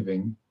energy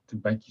moving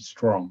to make you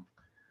strong.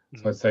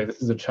 So I'd say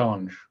this is a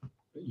challenge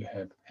that you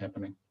have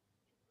happening.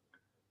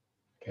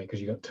 Okay,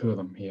 because you got two of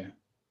them here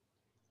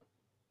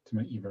to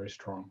make you very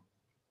strong.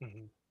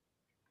 Mm-hmm.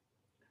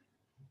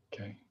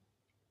 Okay.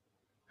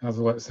 How's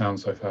all that sound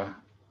so far?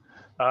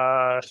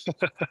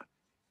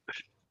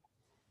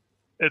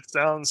 It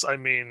sounds, I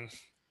mean,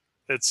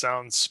 it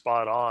sounds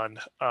spot on.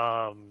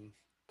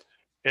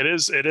 It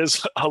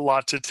is a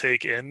lot to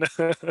take in.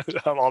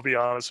 I'll be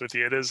honest with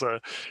you. It is a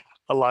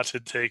lot to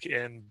take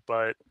in,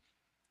 but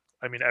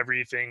I mean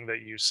everything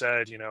that you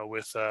said,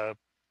 with the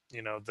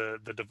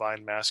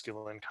divine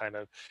masculine kind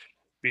of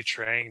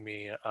betraying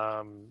me,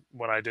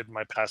 when I did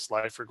my past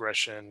life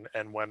regression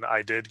and when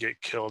I did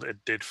get killed, it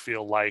did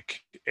feel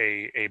like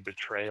a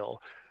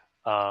betrayal.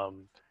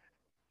 Um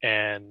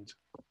and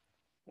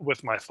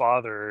with my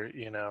father,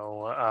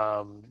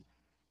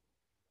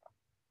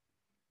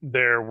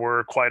 there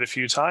were quite a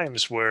few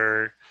times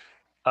where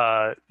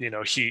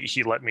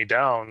he let me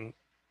down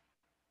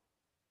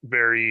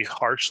very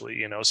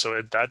harshly,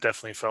 so that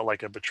definitely felt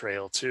like a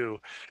betrayal too.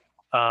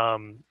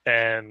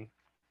 And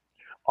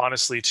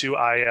honestly too,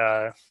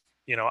 I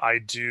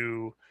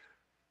do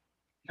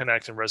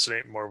connect and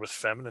resonate more with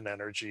feminine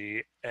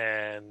energy,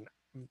 and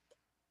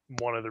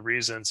one of the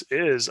reasons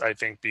is, I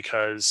think,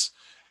 because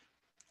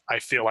I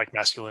feel like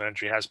masculine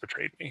energy has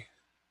betrayed me.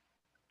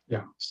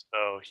 Yeah.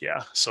 So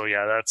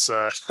yeah, that's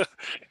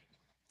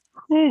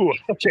ooh,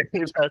 okay,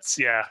 that's,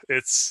 yeah,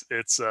 it's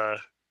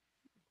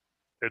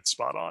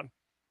spot on.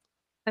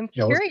 I'm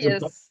Yeah.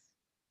 curious.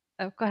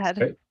 Oh, go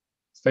ahead.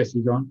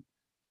 Stacey, go on.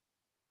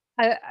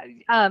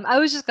 I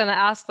was just going to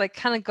ask, like,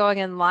 kind of going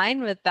in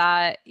line with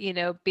that,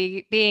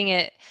 being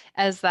it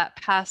as that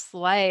past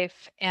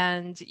life,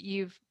 and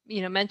you've,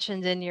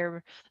 mentioned in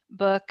your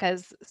book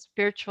as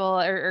spiritual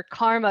or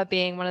karma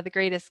being one of the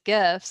greatest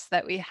gifts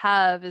that we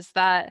have, is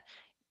that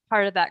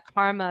part of that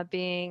karma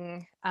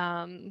being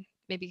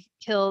maybe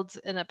killed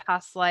in a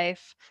past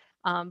life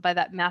by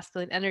that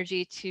masculine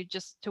energy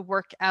to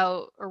work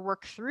out or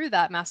work through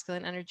that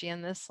masculine energy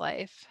in this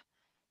life.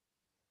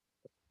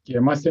 Yeah,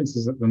 my sense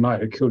is that the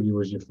night who killed you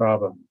was your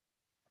father.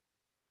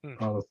 Hmm.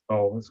 Father's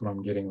soul. That's what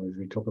I'm getting with.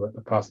 We talk about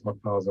the past life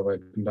files have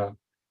opened up.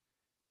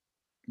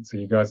 So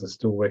you guys are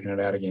still working it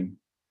out again.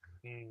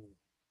 Mm.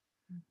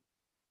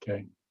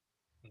 Okay.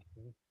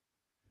 Mhm.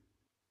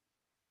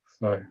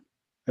 So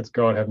that's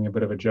God having a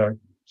bit of a joke.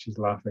 She's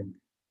laughing.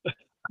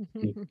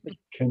 Can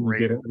you Great.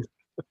 get it?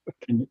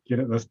 Can you get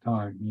it this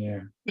time?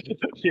 Yeah.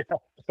 Yeah.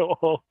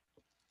 Oh,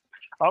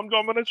 I'm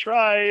gonna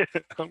try.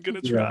 I'm gonna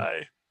Yeah.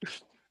 try.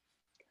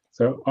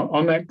 So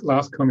on that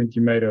last comment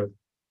you made of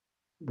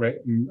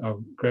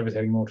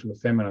gravitating more to the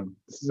feminine,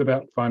 this is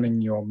about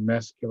finding your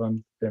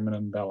masculine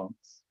feminine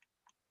balance.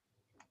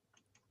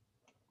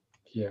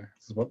 Yeah,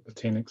 this is what the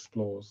 10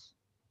 explores.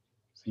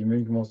 So you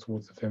move more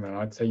towards the feminine.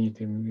 I'd say you need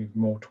to move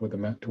more towards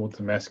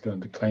the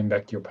masculine to claim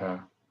back your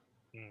power.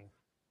 Mm.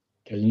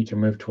 Okay, you need to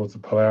move towards the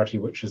polarity,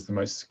 which is the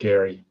most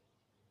scary,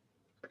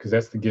 because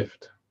that's the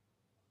gift.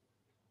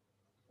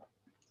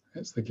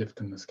 That's the gift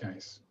in this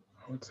case,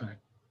 I would say.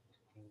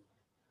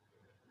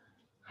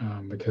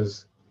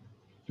 Because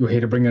you're here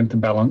to bring into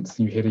balance,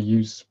 and you're here to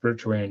use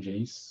spiritual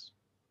energies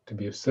to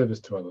be of service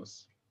to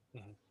others.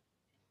 Mhm.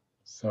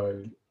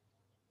 So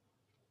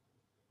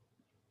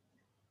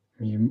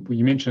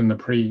you mentioned the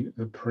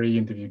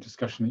pre-interview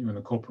discussion that you're in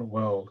the corporate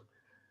world.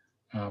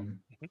 Mhm.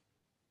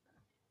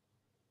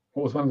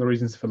 What was one of the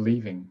reasons for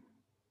leaving?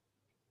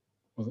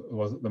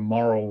 Was it the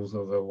morals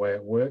of the way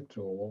it worked,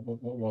 or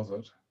what was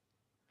it?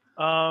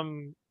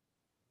 Um,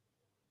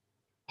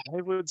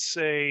 I would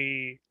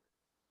say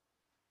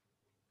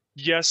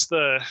yes.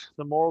 The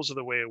morals of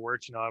the way it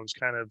worked. I was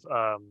kind of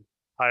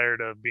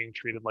tired of being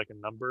treated like a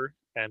number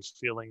and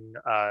feeling,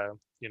 that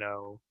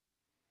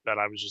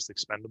I was just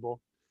expendable.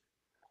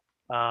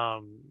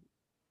 Um,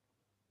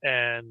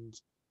 and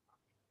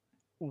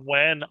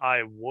when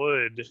I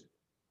would,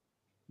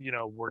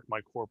 work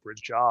my corporate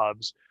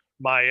jobs,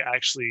 my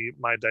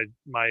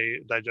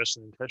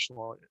digestion and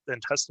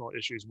intestinal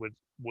issues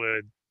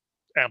would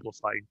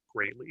amplify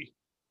greatly.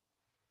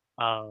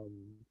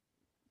 Um,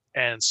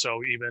 and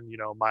so even,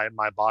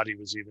 my body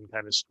was even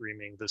kind of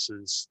screaming, this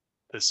is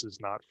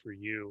not for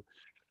you.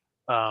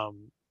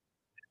 Um,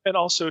 and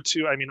also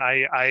too, I mean,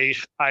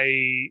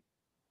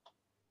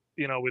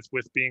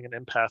 with being an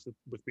empath,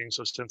 with being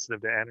so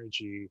sensitive to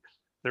energy,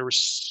 there were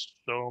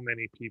so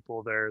many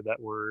people there that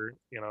were,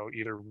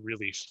 either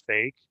really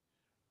fake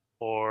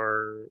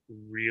or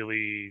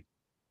really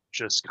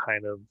just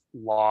kind of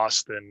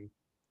lost and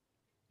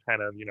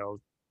kind of,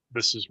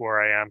 this is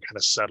where I am, kind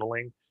of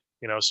settling,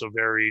 so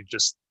very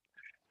just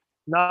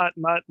not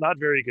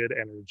very good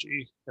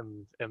energy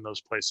in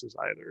those places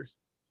either.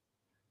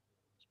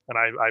 And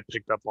I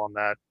picked up on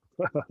that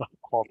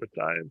all the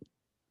time.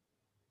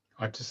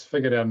 I just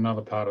figured out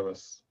another part of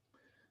this.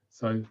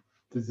 So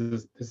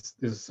there's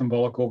a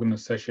symbolic organ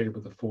associated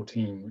with the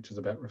 14, which is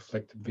about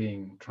reflective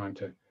being, trying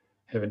to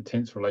have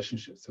intense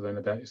relationships to learn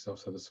about yourself.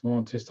 So the small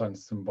intestine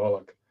is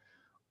symbolic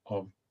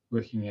of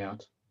working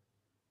out,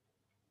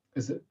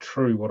 is it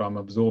true what I'm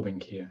absorbing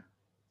here?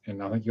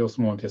 And I think your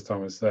small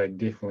intestine would say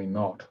definitely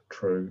not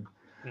true,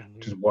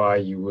 which is why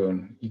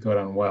you got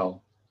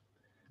unwell,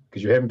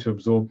 because you're having to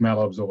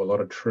malabsorb a lot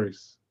of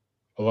truth,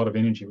 a lot of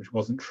energy which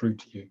wasn't true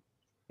to you.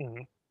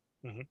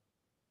 Mm-hmm. Mm-hmm.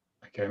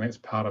 Okay, and that's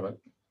part of it.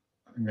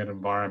 I think that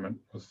environment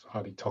was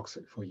highly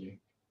toxic for you,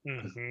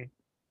 because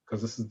Mm-hmm.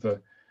 this is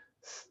the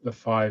The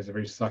fives are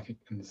very psychic,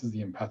 and this is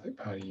the empathic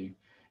part of you.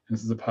 And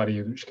this is the part of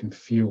you which can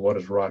feel what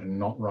is right and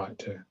not right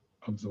to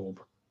absorb.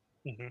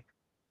 Mm-hmm.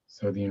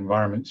 So the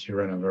environments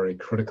you're in are very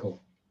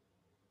critical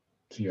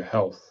to your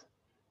health.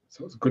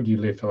 So it's good you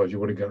left, otherwise you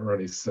would have got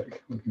really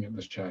sick looking at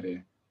this chart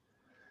here.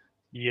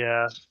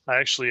 Yeah,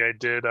 I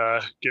did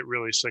get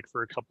really sick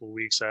for a couple of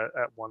weeks at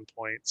one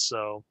point.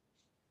 So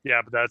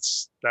yeah, but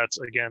that's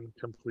again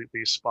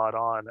completely spot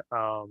on.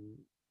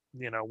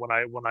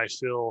 When I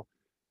feel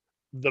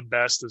the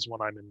best is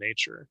when I'm in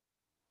nature.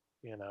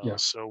 Yeah,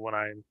 So when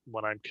I'm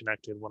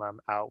connected, when I'm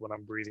out, when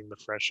I'm breathing the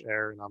fresh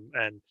air,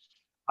 and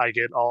I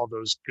get all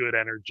those good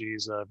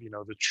energies of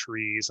the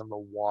trees and the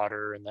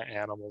water and the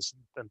animals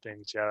and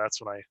things. Yeah, that's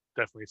when I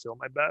definitely feel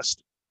my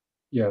best.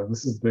 yeah.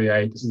 This is the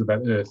eight. This is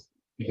about Earth.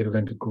 You head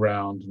into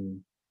ground and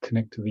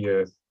connect to the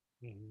Earth.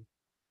 Hmm.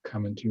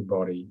 Come into your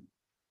body.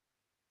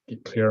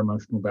 Get clear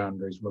emotional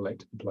boundaries. Relate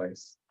to the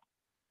place.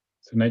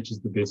 So nature's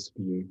the best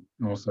for you,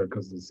 and also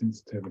because of the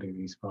sensitivity of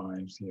these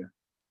fives here.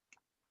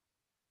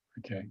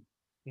 Okay.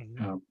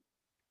 Hmm. Um,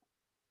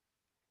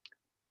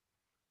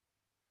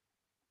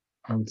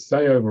 I would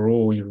say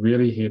overall, you're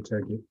really here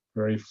to get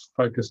very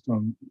focused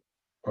on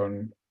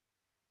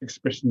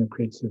expressing your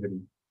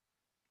creativity.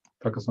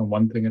 Focus on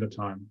one thing at a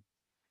time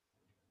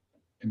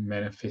and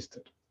manifest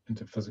it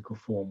into physical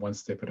form, one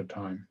step at a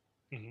time,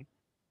 Hmm.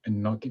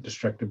 and not get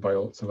distracted by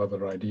lots of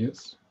other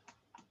ideas.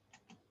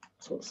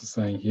 That's what it's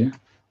saying here.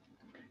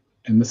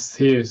 And this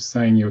here is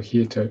saying you're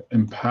here to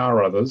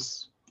empower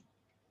others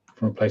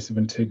from a place of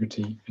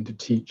integrity and to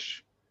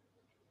teach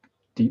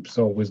deep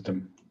soul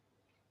wisdom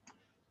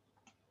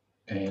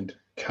and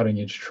cutting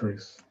edge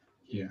truth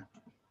here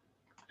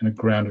in a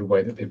grounded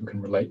way that people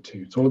can relate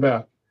to. It's all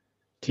about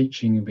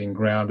teaching and being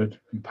grounded,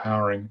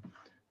 empowering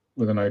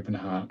with an open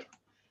heart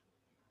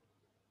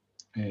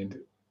and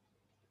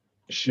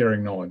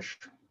sharing knowledge.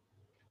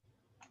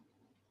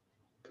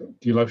 Do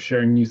you love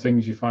sharing new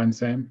things you find,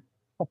 Sam?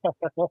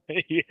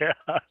 Yeah,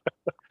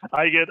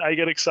 I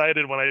get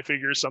excited when I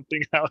figure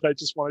something out. I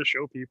just want to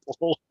show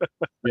people.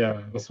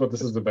 Yeah, that's what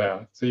this is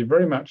about. So you're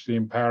very much the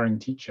empowering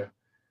teacher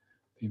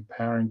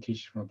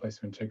from a place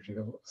of integrity.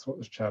 That's what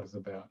this chart is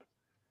about.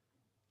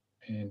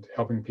 And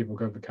helping people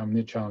go overcome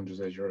their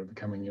challenges as you're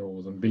overcoming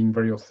yours and being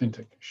very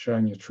authentic,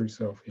 showing your true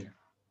self here.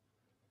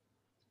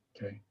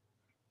 Okay.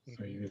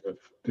 So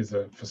there's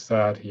a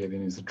facade here, then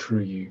there's a true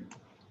you.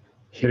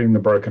 Healing the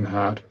broken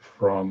heart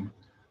from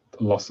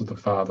the loss of the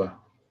father,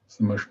 it's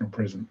emotional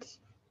presence.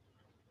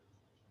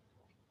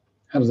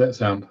 How does that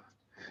sound?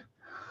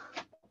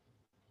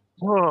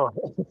 Oh,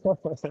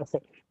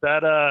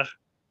 that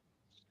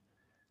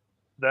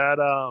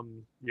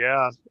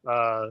yeah,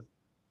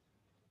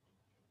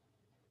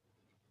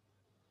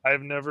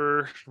 I've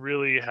never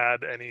really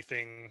had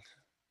anything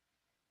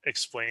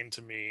explained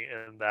to me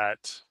in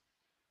that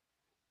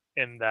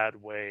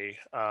way.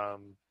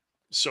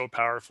 So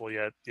powerful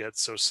yet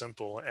so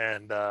simple.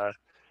 And I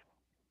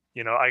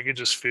could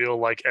just feel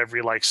like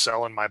every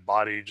cell in my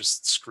body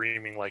just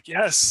screaming like,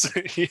 yes,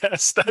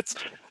 yes,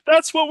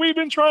 that's what we've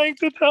been trying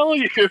to tell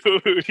you.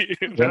 you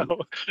Yeah. know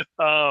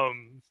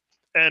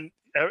and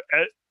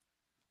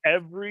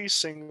every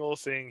single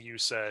thing you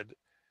said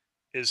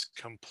is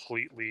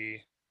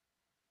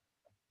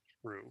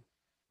true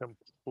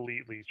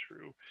completely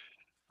true.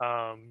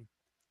 um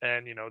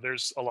and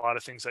there's a lot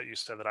of things that you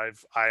said that I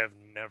have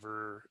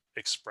never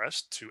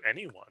expressed to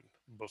anyone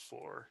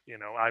before.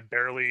 I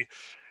barely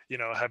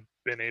have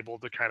been able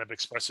to kind of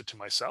express it to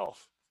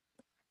myself.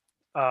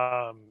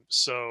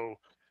 So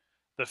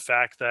the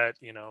fact that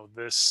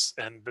this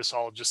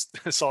all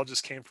just this all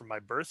just came from my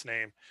birth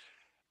name.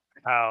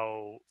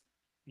 How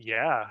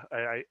Yeah,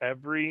 I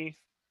every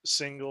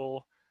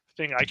single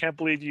thing. I can't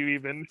believe you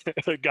even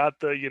got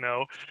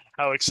the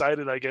how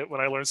excited I get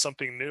when I learn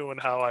something new and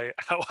how I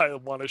how I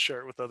want to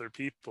share it with other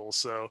people.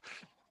 So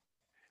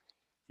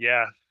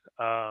yeah,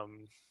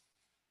 um,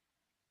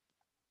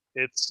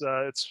 it's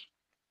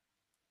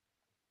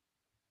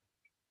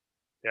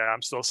yeah.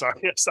 I'm still sorry.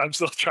 Yes, I'm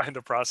still trying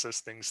to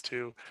process things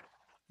too,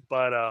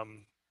 but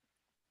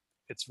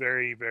it's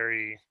very,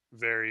 very,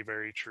 very,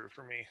 very true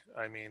for me.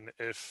 I mean,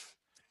 if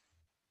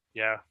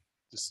yeah,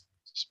 just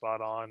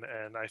spot on,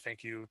 and I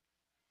thank you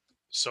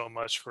so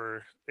much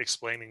for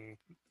explaining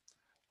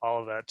all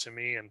of that to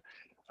me. And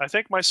I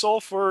thank my soul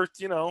for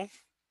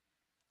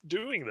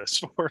doing this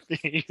for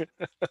me.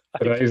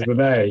 Today's the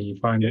day you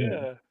find it.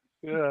 Yeah,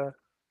 yeah.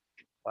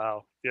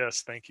 Wow.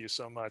 Yes, thank you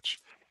so much.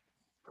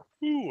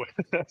 Ooh.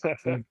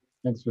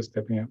 Thanks for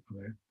stepping up for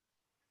that.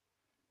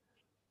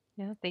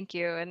 Yeah, thank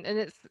you. And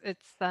it's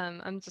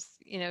I'm just,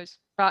 it's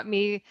brought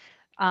me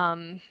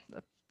um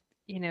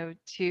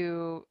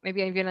to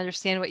maybe even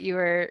understand what you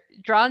were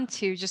drawn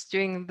to just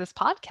doing this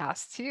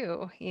podcast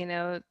too,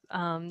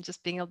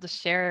 just being able to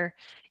share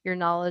your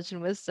knowledge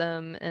and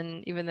wisdom.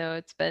 And even though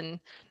it's been,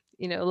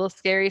 a little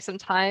scary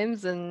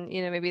sometimes and,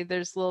 maybe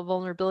there's a little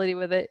vulnerability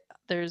with it,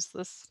 there's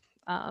this,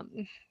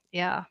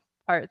 yeah,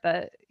 part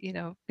that,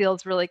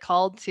 feels really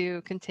called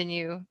to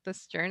continue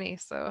this journey.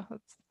 So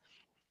it's,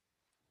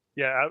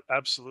 Yeah,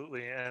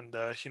 absolutely. And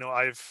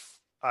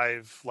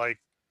I've like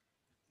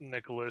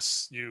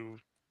Nicholas, you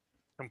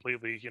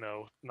completely,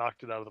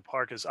 knocked it out of the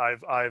park. Is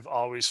I've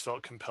always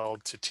felt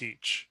compelled to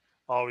teach.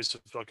 Always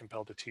felt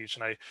compelled to teach,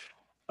 and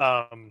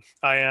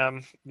I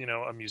am,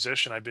 a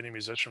musician. I've been a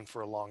musician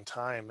for a long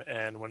time,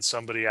 and when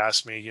somebody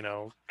asks me,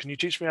 can you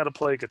teach me how to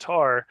play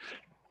guitar?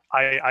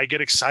 I get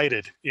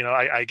excited.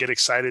 I get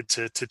excited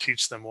to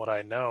teach them what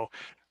I know.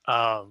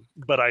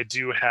 But I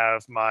do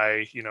have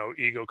my,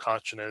 ego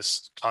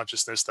consciousness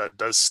that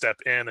does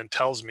step in and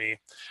tells me,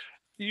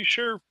 you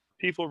sure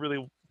people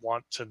really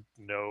want to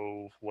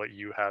know what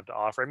you have to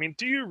offer? I mean,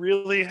 do you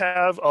really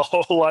have a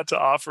whole lot to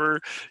offer,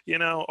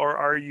 or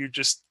are you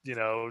just,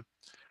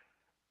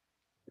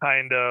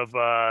 kind of,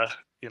 are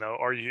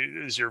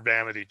you, is your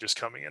vanity just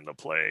coming into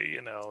play,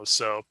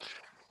 So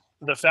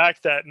the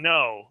fact that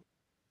no,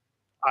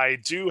 I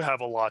do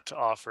have a lot to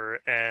offer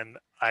and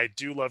I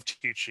do love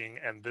teaching,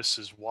 and this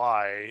is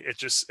why,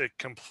 it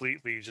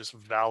completely just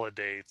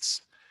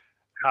validates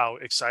how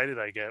excited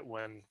I get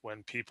when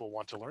people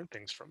want to learn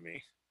things from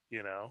me,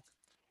 you know?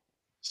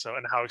 So,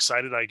 and how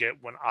excited I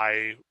get when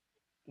I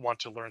want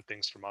to learn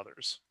things from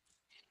others.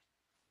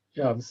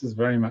 Yeah, this is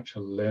very much a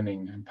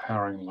learning,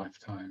 empowering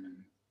lifetime. And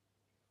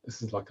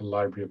this is like a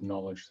library of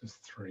knowledge. There's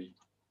 3.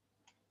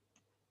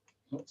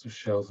 Lots of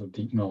shells of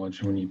deep knowledge.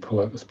 And when you pull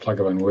out this plug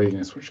of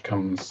unworthiness, which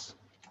comes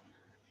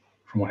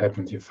from what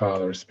happened to your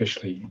father,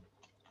 especially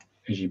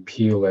as you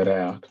peel that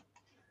out,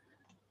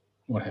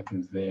 what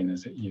happens then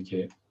is that you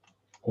get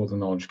all the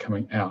knowledge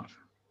coming out.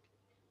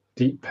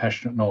 Deep,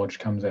 passionate knowledge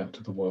comes out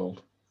to the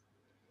world.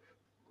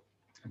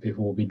 And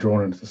people will be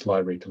drawn into this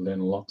library to learn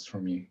lots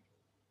from you.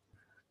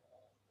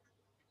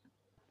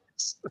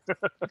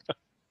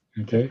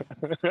 Okay?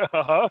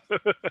 Uh-huh.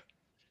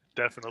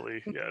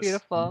 Definitely, yes.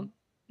 Beautiful.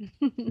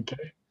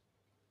 Okay.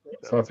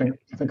 So I think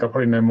I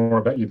probably know more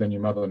about you than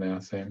your mother now,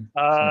 Sam.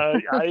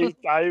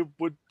 I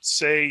would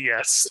say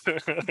yes.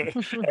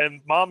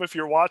 And Mom, if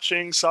you're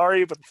watching,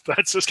 sorry, but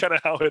that's just kind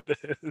of how it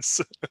is.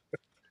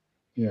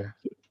 Yeah.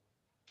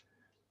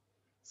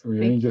 So we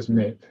only just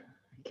met.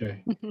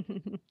 Okay.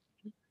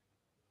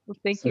 Well,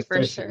 thank So you for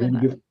Stacey, sharing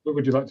that. where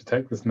would you like to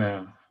take this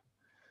now?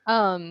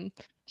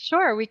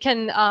 Sure, we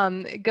can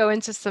go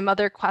into some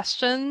other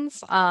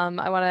questions.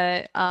 I want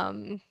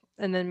to,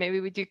 and then maybe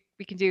we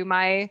can do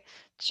my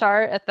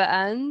chart at the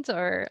end,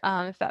 or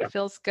if that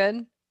feels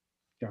good.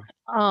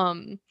 Yeah.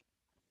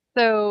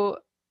 So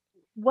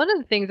one of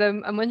the things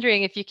I'm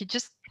wondering if you could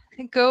just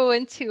go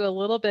into a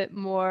little bit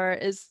more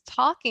is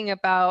talking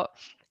about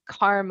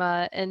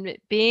karma and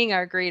it being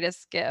our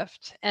greatest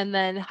gift, and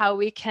then how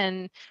we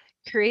can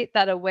create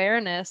that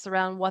awareness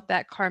around what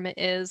that karma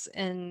is,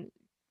 and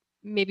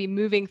maybe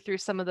moving through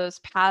some of those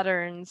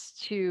patterns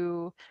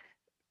to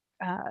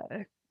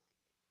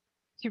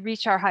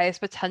reach our highest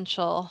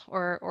potential,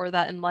 or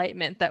that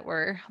enlightenment that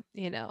we're,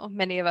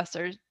 many of us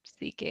are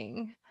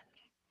seeking.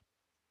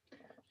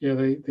 Yeah,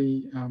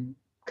 the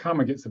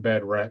karma gets a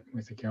bad rap.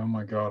 We think, oh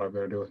my God, I've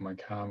got to deal with my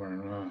karma,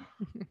 and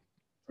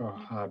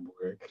hard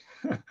work.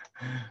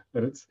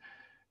 But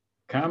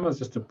karma is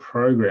just a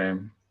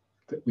program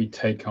that we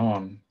take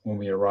on when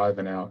we arrive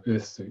in our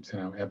earth suits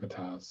and our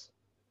avatars.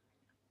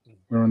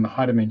 Where in the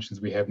high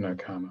dimensions we have no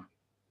karma.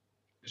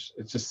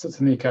 It just sits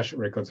in the Akashic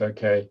records.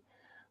 Okay,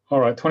 all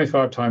right,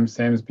 25 times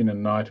Sam's been a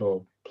knight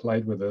or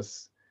played with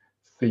this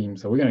theme,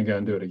 so we're going to go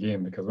and do it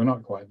again because we're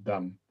not quite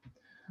done.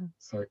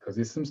 So, because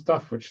there's some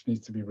stuff which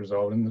needs to be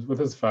resolved, and with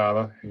his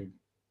father who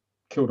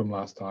killed him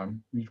last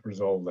time, we need to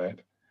resolve that,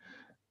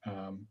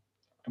 and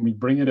we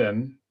bring it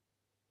in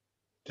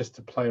just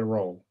to play a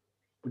role.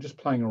 We're just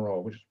playing a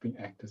role. We're just being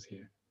actors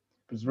here,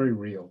 but it's very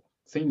real.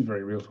 It seems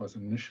very real to us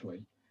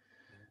initially.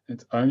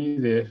 It's only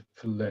there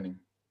for learning.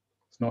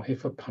 It's not here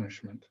for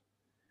punishment.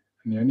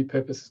 And the only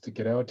purpose is to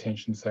get our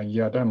attention, saying,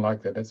 yeah, I don't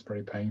like that. That's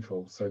very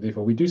painful. So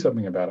therefore, we do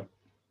something about it.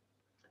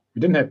 We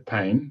didn't have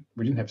pain.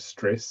 We didn't have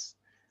stress.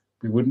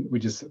 We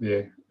just sit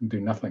there and do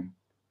nothing.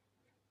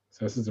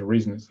 So this is the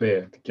reason it's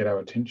there, to get our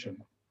attention.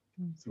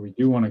 So we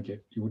do want to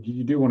get,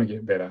 you do want to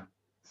get better,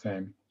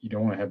 Sam. You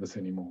don't want to have this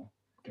anymore.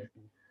 Okay.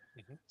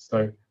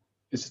 So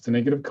it's just a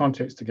negative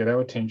context to get our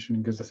attention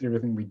and gives us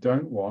everything we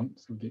don't want.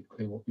 So we get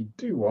clear what we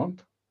do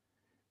want.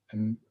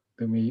 And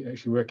then we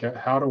actually work out,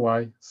 how do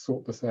I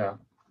sort this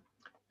out?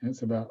 And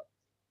it's about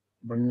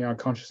bringing our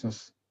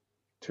consciousness,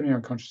 turning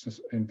our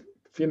consciousness and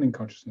feeling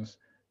consciousness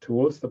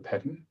towards the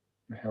pattern,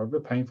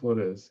 however painful it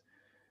is,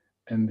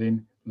 and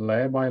then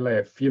layer by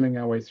layer, feeling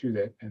our way through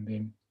that, and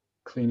then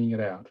cleaning it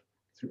out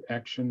through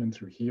action and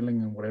through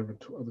healing and whatever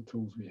other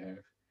tools we have.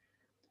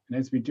 And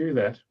as we do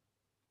that,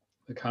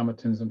 the karma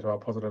turns into our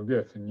positive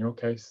gift. In your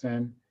case,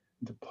 Sam,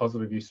 into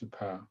positive use of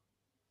power,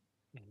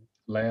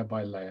 layer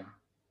by layer,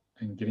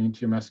 and getting into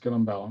your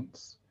masculine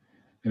balance.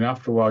 And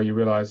after a while, you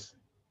realize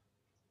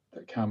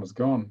that karma's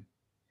gone.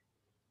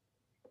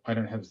 I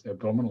don't have this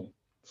abdominal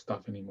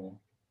stuff anymore.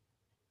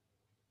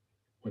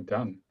 We're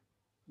done.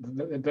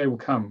 That day will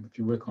come if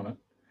you work on it.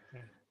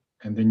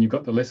 And then you've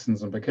got the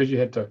lessons, and because you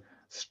had to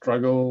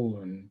struggle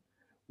and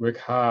work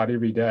hard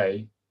every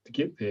day to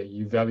get there,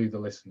 you value the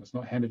lesson. It's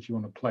not handed to you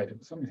on a plate.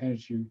 If something's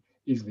handed to you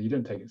easily. You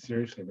didn't take it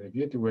seriously. But if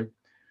you had to work,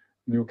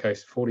 in your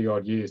case, 40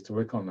 odd years to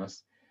work on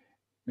this,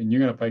 I mean,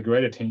 you're going to pay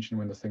great attention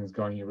when this thing's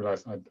going. You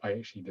realize I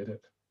actually did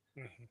it.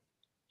 Mhm.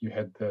 You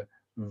had the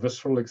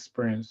visceral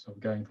experience of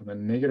going from the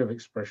negative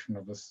expression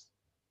of this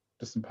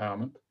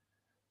disempowerment,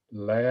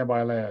 layer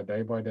by layer,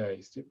 day by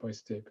day, step by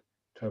step,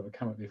 to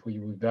overcome it. Therefore,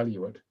 you will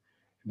value it.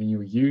 And then you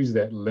will use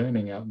that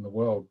learning out in the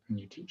world in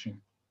your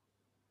teaching,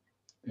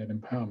 that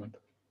empowerment.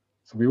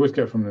 So we always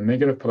go from the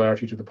negative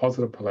polarity to the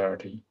positive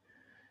polarity.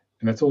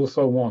 And that's all the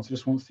soul wants. It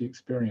just wants the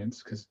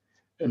experience, because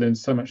it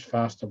learns so much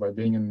faster by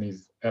being in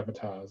these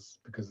avatars,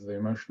 because the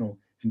emotional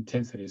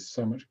intensity is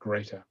so much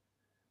greater.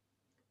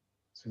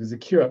 So there's a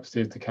queue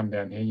upstairs to come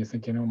down here. You're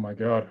thinking, oh my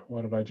God,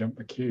 why did I jump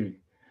the queue?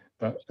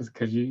 But it's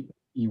because you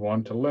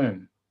want to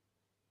learn.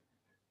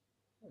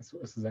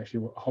 This is actually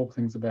what the whole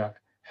thing's about.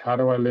 How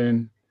do I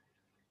learn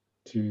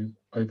to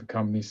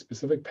overcome these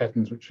specific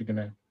patterns, which are going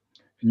to,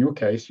 in your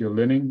case, you're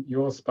learning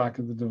your spark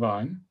of the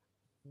divine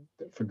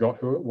that forgot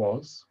who it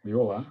was. We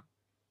all are.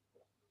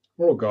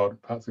 We're all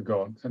God, parts of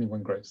God. There's only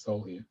one great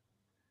soul here,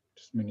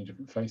 just many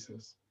different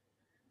faces,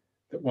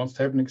 that wants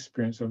to have an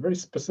experience, a very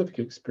specific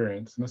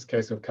experience, in this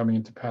case of coming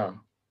into power.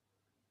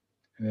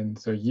 And then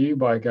so you,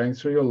 by going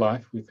through your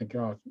life, we think,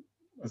 oh,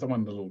 it's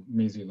one little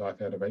measly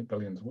life out of 8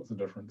 billion, what's the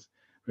difference?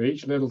 But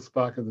each little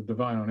spark of the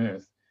divine on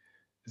earth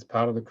is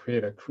part of the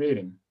creator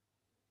creating.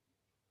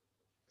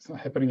 It's not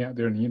happening out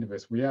there in the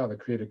universe. We are the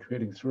creator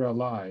creating through our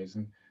lives.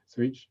 And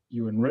so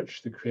you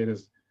enrich the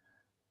creator's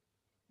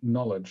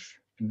knowledge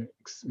and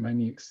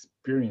mainly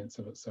experience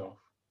of itself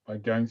by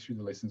going through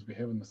the lessons we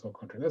have in the soul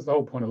contract. That's the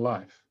whole point of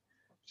life.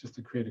 It's just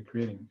the creator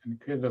creating. And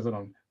the creator does it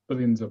on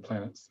billions of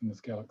planets in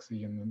this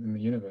galaxy and in the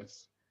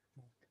universe.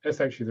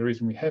 That's actually the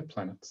reason we have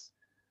planets.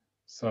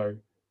 So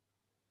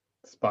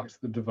sparks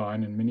of the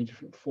divine in many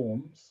different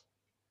forms.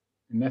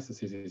 And NASA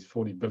says there's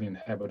 40 billion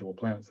habitable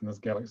planets in this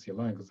galaxy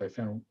alone, because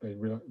they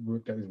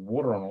worked out there's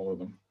water on all of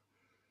them.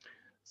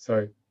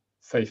 So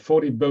say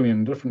 40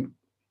 billion different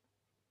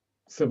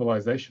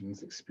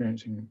civilizations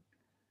experiencing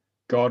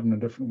God in a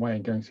different way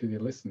and going through their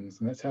lessons.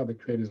 And that's how the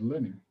creator's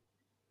learning.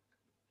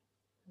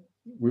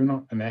 We're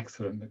not an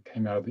accident that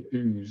came out of the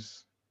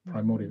ooze,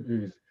 primordial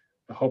ooze.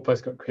 The whole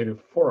place got created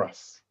for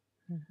us,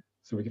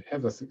 so we could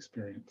have this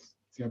experience.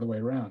 It's the other way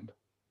around.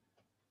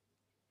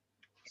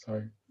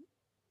 So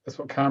that's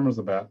what karma is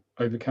about,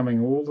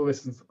 overcoming all the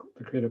lessons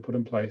the creator put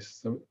in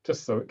place,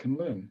 just so it can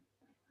learn.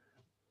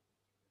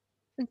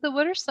 And so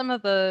what are some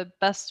of the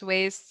best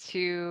ways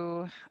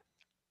to,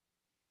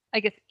 I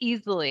guess,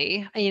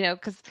 easily,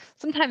 because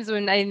sometimes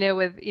when I know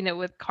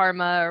with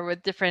karma or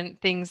with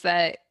different things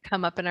that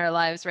come up in our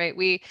lives, right?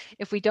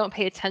 If we don't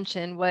pay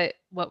attention,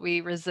 what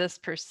we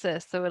resist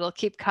persists. So it'll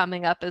keep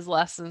coming up as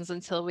lessons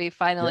until we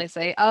finally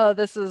say, oh,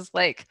 this is,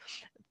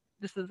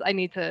 I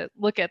need to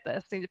look at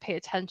this, I need to pay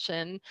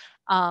attention.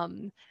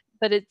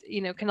 But it,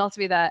 can also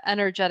be that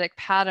energetic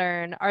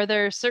pattern. Are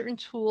there certain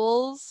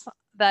tools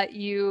that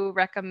you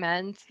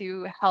recommend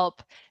to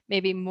help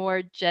maybe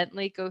more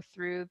gently go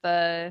through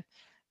the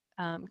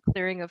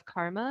clearing of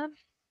karma?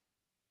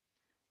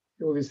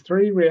 Well, there's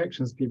 3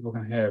 reactions people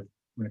can have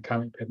when a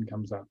karmic pattern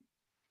comes up.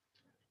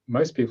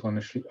 Most people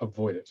initially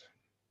avoid it.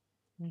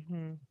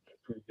 Mm-hmm.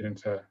 We get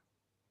into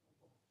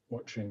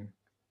watching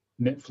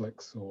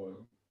Netflix or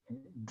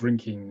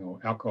drinking or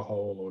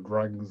alcohol or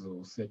drugs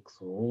or sex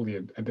or all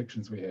the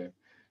addictions we have,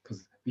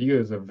 because the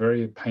egos are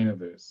very pain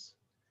averse.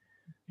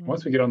 Mm-hmm.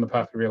 Once we get on the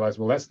path, we realize,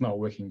 well, that's not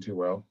working too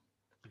well.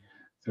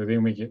 So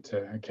then we get to,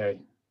 okay,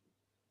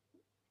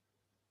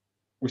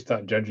 we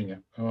start judging it.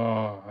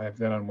 Oh, I have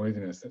that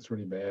unworthiness. That's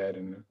really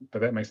bad.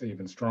 But that makes it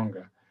even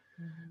stronger.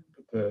 Mm-hmm.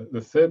 But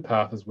the third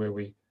path is where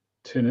we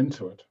turn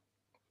into it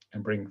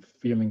and bring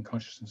feeling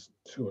consciousness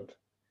to it.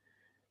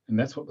 And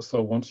that's what the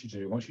soul wants you to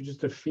do. It wants you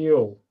just to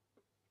feel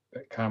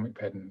that karmic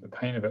pattern, the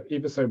pain of it,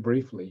 ever so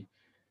briefly.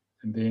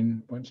 And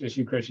then as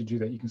you gradually do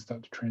that, you can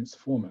start to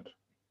transform it.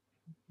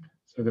 Mm-hmm.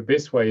 So the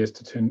best way is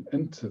to turn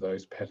into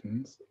those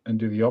patterns and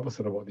do the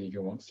opposite of what the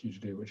ego wants you to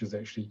do, which is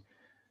actually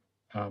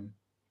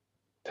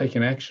take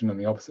an action in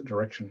the opposite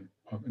direction.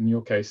 In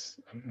your case,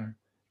 I don't know,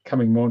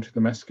 coming more into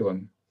the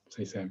masculine,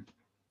 say Sam.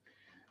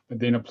 But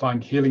then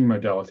applying healing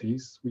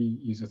modalities, we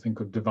use a thing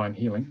called divine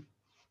healing,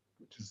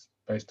 which is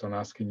based on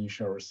asking you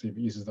shall receive.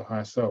 It uses the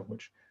higher self,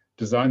 which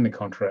designed the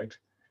contract,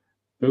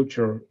 built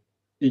your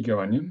ego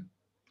onion,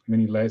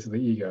 many layers of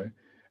the ego.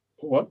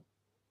 What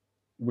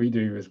we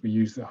do is we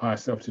use the higher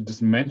self to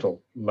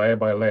dismantle layer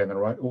by layer in the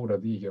right order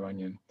the ego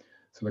onion.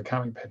 So the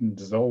karmic pattern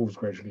dissolves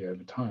gradually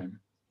over time.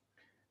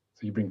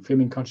 So you bring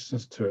feeling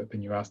consciousness to it,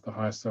 then you ask the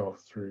higher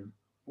self through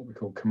what we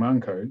call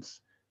command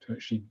codes to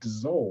actually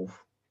dissolve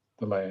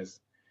the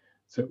layers.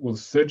 So it will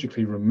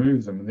surgically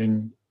remove them, and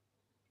then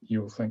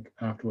you'll think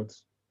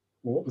afterwards,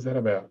 well, what was that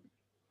about?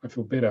 I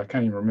feel better. I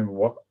can't even remember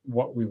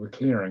what we were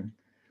clearing,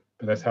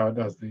 but that's how it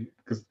does.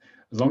 Because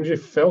as long as you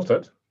felt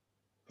it,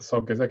 the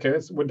soul goes, okay,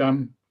 we're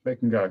done, they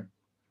can go.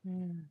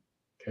 Mm.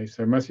 Okay,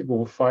 so most people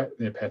will fight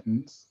their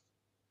patterns,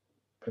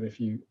 but if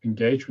you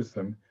engage with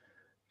them,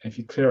 if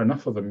you clear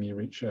enough of them, you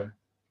reach a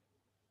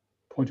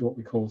point to what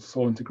we call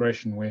soul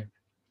integration, where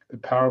the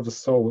power of the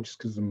soul, which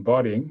is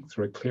embodying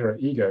through a clearer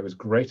ego, is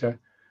greater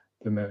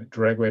than the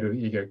drag weight of the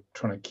ego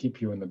trying to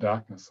keep you in the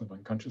darkness of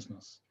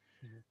unconsciousness.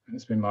 And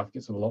it's when life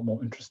gets a lot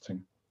more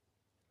interesting,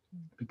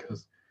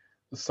 because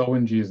the soul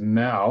energy is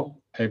now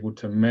able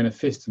to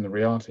manifest in the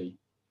reality,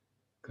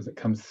 because it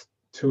comes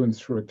to and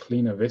through a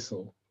cleaner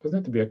vessel. It doesn't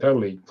have to be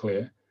totally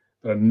clear,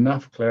 but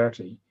enough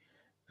clarity,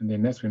 and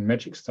then that's when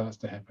magic starts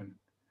to happen.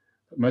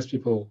 But most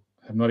people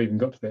have not even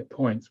got to that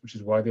point, which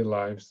is why their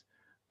lives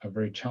are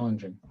very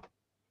challenging,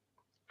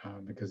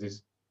 because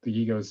the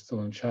ego is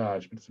still in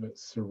charge, but it's about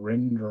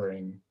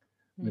surrendering,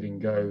 letting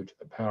go to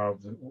the power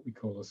of what we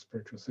call the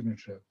spiritual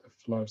signature, the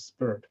flow of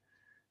spirit,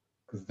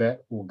 because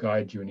that will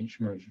guide you in each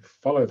move. You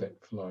follow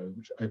that flow,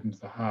 which opens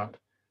the heart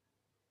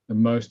the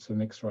most to the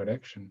next right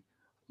action.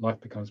 Life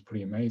becomes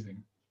pretty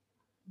amazing,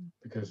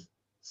 because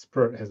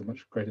spirit has a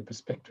much greater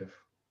perspective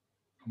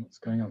on what's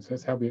going on. So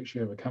that's how we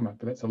actually overcome it.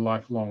 But that's a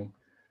lifelong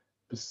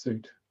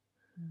pursuit.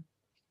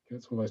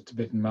 That's what those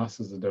Tibetan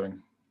masters are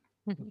doing.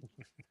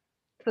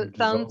 So it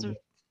sounds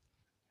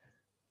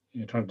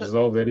Trying to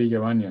dissolve that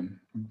ego onion,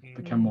 and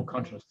become more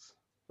conscious.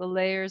 the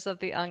layers of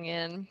the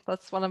onion.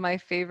 That's one of my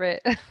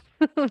favorite.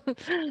 A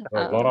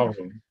lot of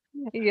them.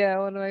 Yeah,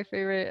 one of my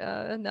favorite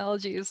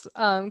analogies.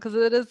 Because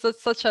it is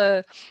such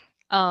a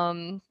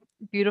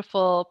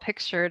beautiful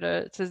picture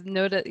to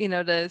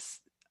notice,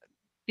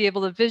 to be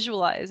able to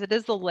visualize. It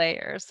is the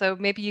layer. So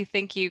maybe you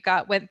think you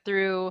went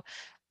through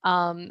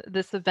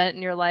this event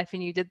in your life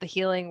and you did the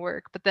healing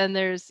work, but then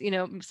there's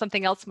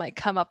something else might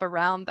come up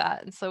around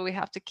that, and so we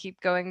have to keep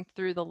going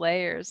through the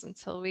layers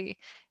until we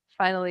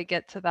finally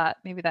get to that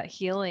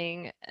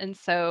healing. And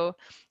so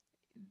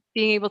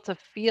being able to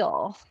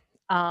feel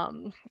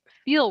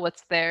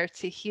what's there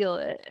to heal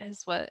it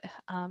is what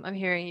I'm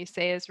hearing you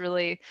say is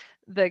really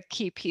the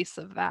key piece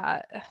of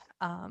that.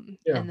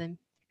 Yeah. And then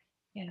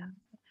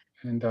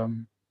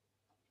And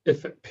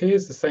if it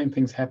appears the same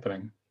thing's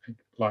happening,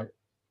 like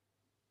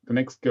the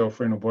next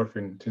girlfriend or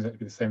boyfriend turns out to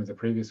be the same as the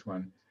previous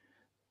one,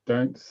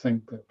 don't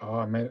think that,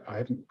 I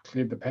haven't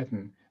cleared the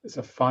pattern. It's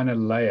a finer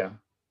layer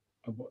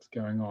of what's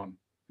going on,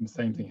 and the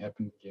same thing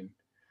happens again.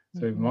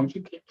 So as long as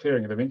you keep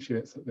clearing it,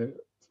 eventually the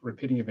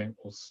repeating event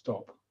will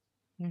stop.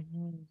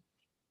 Then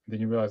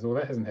you realize,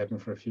 that hasn't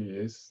happened for a few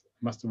years. I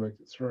must have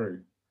worked it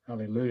through.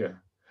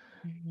 Hallelujah.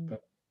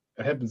 But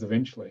it happens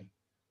eventually.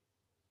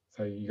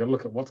 So you got to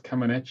look at what's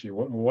coming at you.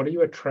 What are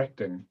you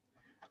attracting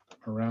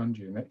around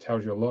you? And that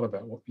tells you a lot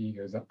about what the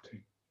ego is up to.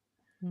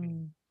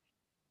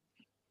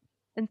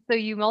 And so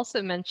you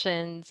also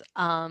mentioned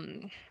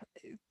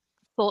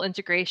soul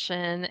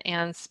integration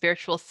and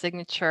spiritual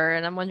signature,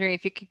 and I'm wondering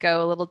if you could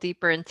go a little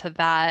deeper into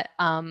that.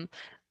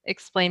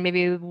 Explain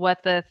maybe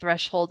what the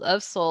threshold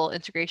of soul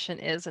integration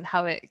is and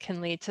how it can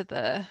lead to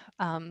the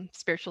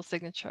spiritual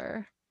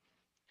signature.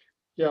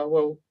 Yeah,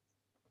 well,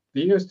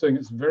 the ego is doing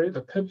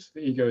the purpose of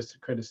the ego is to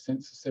create a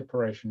sense of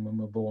separation when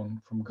we're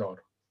born from God.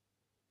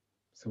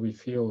 So we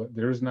feel that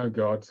there is no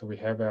God, so we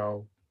have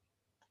our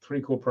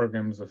 3 core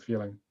programs of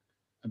feeling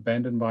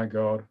abandoned by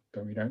God,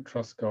 but we don't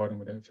trust God, and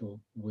we don't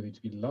feel worthy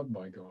to be loved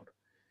by God.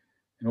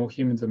 And all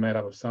humans are made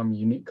up of some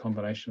unique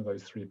combination of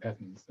those 3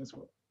 patterns. That's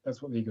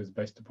what the ego is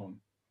based upon.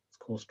 Its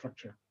core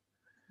structure.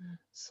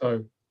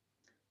 So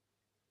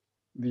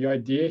the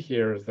idea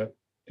here is that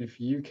if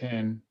you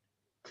can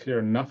clear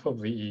enough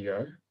of the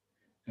ego,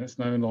 and it's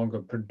no longer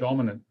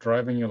predominant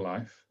driving your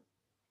life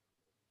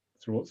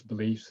through its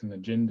beliefs and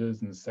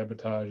agendas and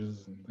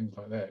sabotages and things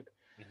like that,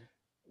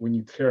 when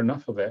you clear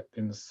enough of that,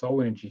 then the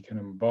soul energy can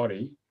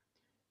embody,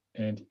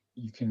 and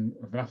you can,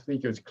 if enough of the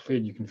ego is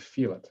cleared, you can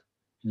feel it.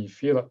 And you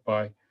feel it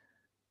by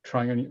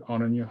trying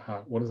on in your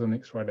heart, what is the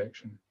next right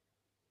action?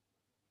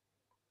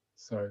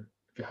 So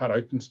if your heart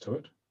opens to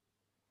it,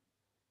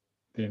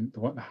 then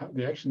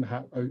the action the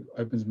heart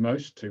opens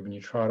most to when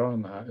you try it on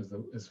in the heart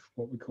is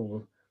what we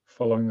call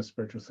following the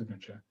spiritual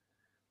signature.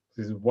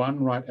 There's one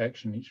right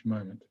action each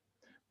moment.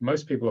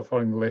 Most people are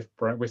following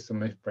the Western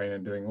left brain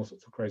and doing all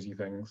sorts of crazy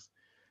things,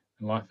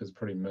 and life is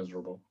pretty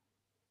miserable.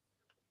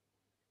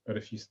 But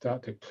if you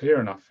start to clear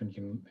enough and you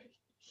can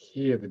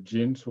hear the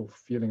gentle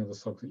feeling of the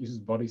soul that uses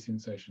body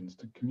sensations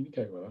to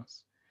communicate with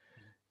us,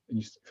 and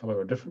you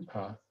follow a different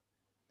path,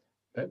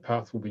 that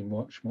path will be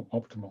much more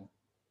optimal.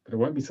 But it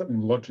won't be something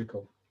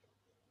logical.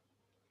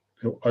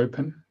 It'll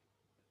open,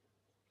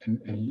 and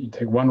you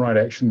take one right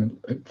action,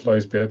 it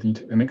flows better, then you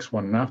take the next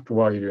one, and after a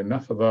while you do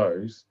enough of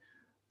those,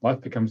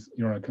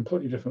 you're on a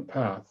completely different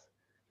path,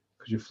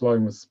 because you're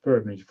flowing with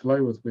spirit, and if you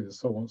flow with where the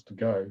soul wants to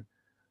go,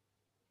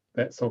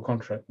 that soul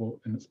contract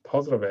will, in its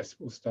positive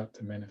aspect, will start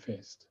to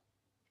manifest.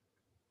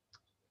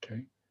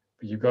 Okay,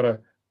 but you've got to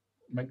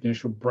make the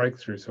initial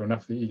breakthrough, so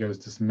enough of the ego is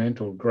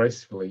dismantled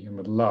gracefully and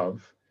with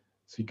love,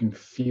 so you can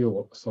feel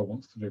what the soul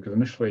wants to do, because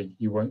initially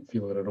you won't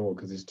feel it at all,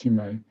 because there's too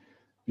many.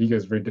 The ego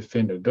is very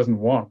defended. It doesn't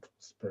want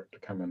spirit to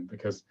come in,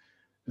 because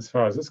as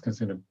far as it's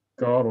concerned, if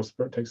God or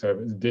spirit takes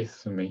over, it's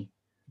death to me.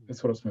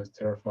 That's what it's most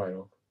terrified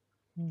of.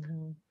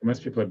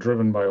 Most people are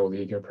driven by all the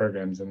ego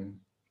programs and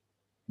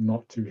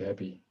not too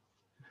happy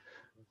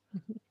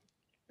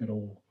at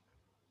all.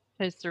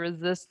 tries to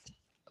resist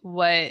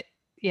what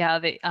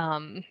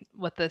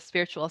what the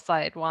spiritual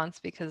side wants,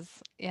 because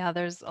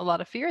there's a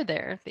lot of fear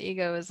there. The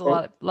ego is a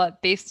Well,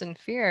 lot based in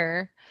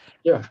fear.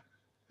 yeah,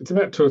 it's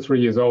about 2 or 3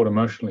 years old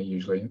emotionally.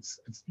 Usually, it's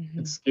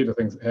Mhm. scared of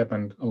things that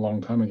happened a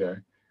long time ago.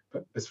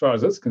 But as far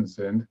as it's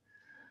concerned,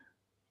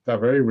 they're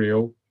very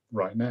real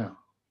right now.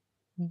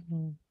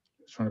 Mhm.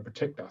 It's trying to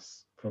protect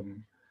us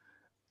from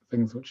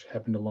things which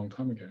happened a long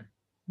time ago.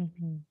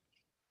 Mhm.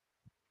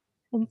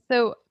 And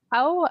so,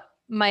 how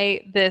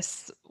might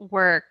this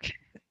work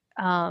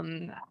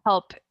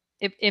help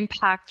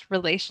impact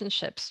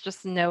relationships?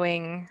 Just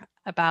knowing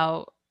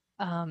about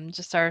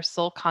just our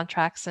soul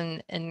contracts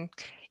and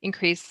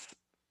increase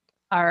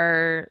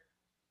the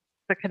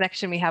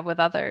connection we have with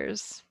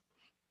others.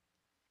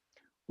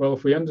 Well,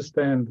 if we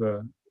understand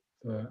the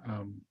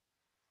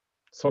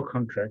soul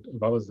contract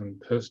of others in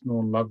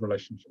personal love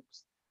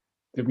relationships,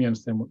 then we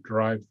understand what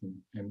drives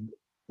them and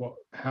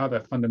how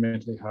they're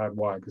fundamentally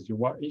hardwired. Because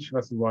each of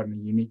us is wired in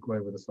a unique way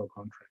with a soul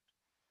contract.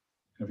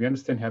 And if we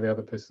understand how the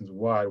other person's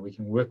wired, we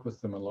can work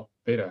with them a lot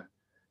better.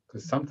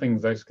 Because some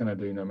things they're just going to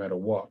do no matter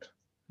what,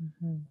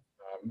 and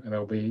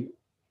they'll be,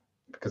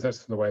 because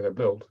that's the way they're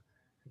built,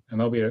 and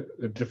they'll be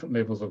at different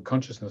levels of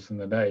consciousness in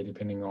the day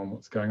depending on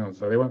what's going on.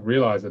 So they won't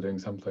realize they're doing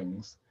some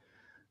things.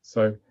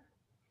 So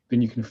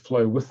then you can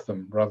flow with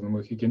them rather than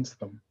work against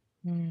them.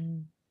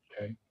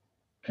 Okay.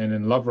 And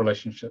in love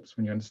relationships,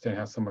 when you understand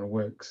how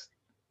someone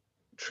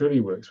truly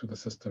works with the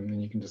system, then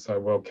you can decide,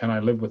 well, can I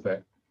live with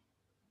that?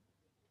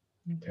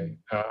 Okay.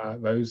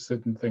 Those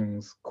certain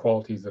things,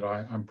 qualities that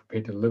I'm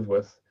prepared to live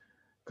with,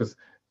 because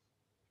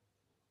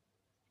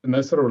in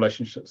those sort of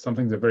relationships, some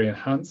things are very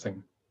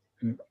enhancing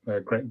and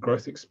they're great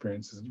growth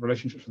experiences.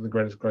 Relationships are the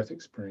greatest growth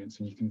experience.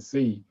 And you can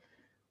see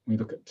when you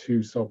look at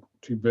two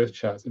birth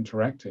charts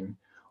interacting,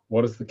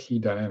 what is the key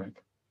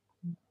dynamic?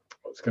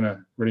 What's going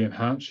to really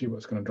enhance you?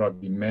 What's going to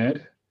drive you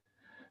mad?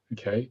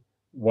 Okay.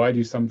 Why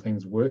do some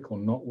things work or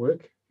not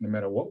work? No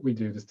matter what we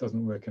do, this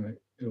doesn't work, and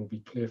it'll be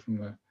clear from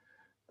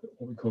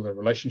what we call the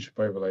relationship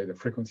overlay. The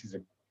frequencies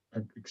are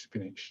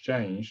being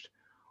exchanged.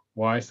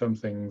 Why some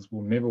things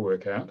will never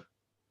work out,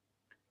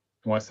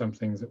 and why some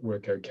things that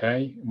work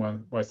okay,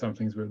 and why some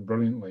things work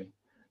brilliantly.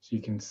 So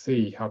you can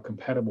see how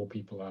compatible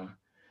people are,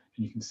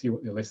 and you can see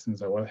what their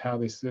lessons are, how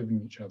they're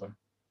serving each other.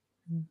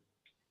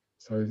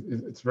 So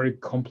it's very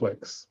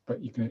complex,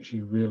 but you can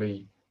actually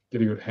really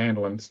get a good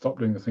handle and stop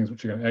doing the things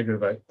which are going to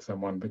aggravate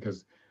someone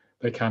because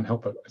they can't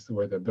help it. It's the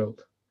way they're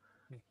built.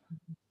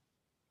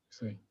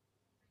 See,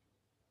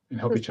 and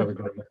help each other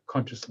grow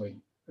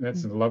consciously. And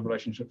that's in love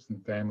relationships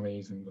and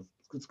families, and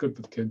it's good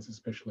with kids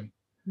especially.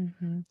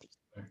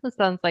 It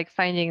sounds like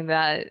finding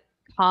that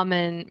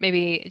common,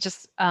 maybe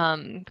just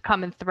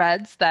common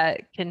threads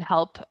that can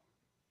help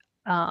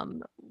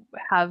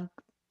have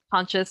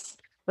conscious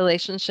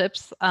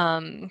relationships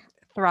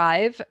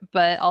thrive,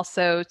 but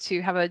also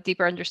to have a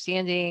deeper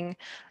understanding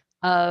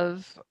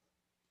of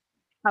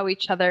how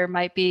each other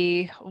might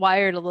be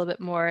wired a little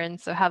bit more,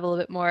 and so have a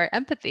little bit more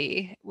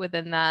empathy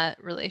within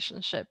that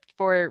relationship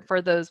for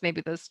those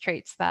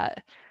traits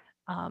that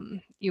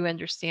you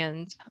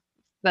understand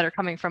that are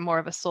coming from more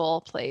of a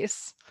soul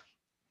place,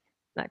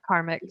 that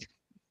karmic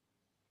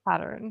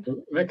pattern.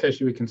 In that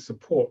case, we can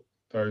support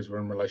those we're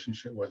in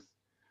relationship with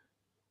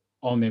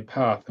on their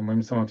path, and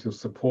when someone feels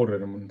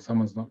supported and when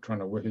someone's not trying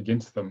to work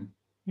against them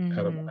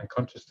out of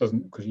unconscious,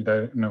 doesn't, because you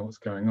don't know what's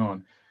going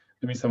on,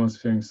 that means someone's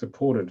feeling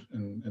supported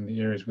in the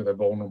areas where they're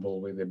vulnerable,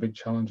 where their big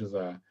challenges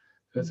are.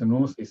 That's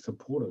enormously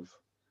supportive,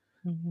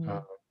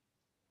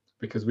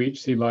 because we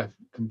each see life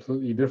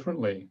completely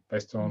differently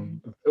based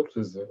on the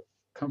filters that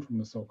come from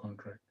the soul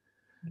contract.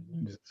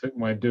 There's a certain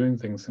way of doing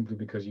things simply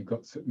because you've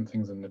got certain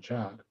things in the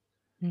chart.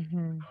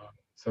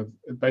 So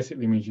it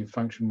basically means you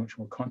function much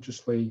more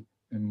consciously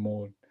and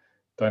more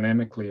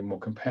dynamically and more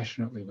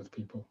compassionately with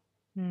people.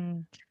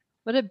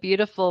 What a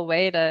beautiful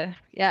way to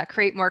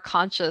create more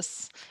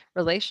conscious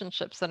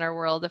relationships in our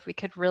world. If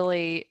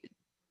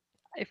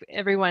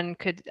everyone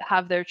could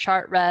have their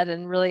chart read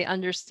and really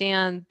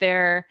understand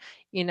their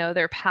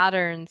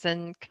patterns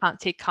and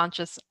take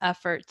conscious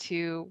effort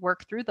to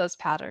work through those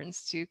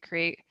patterns to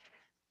create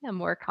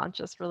more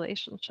conscious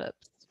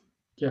relationships.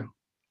 Yeah.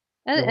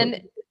 And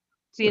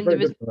the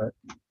individual,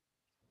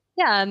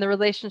 and the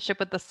relationship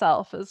with the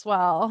self as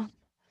well.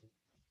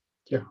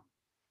 Yeah.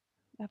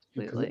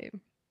 Absolutely.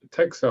 It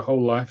takes a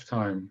whole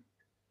lifetime.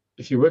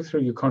 If you work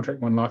through your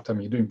contract one lifetime,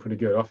 you're doing pretty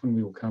good. Often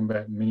we will come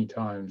back many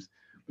times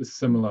with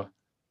similar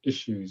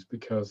issues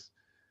because,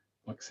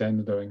 like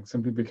Sandra doing,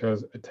 simply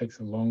because it takes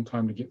a long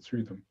time to get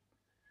through them.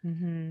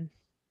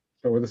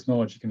 But with this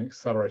knowledge, you can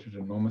accelerate it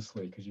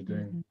enormously because you're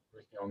working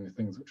on the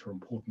things which are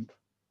important.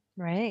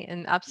 Right.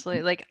 And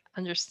absolutely, like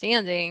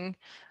understanding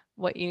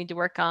what you need to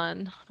work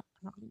on,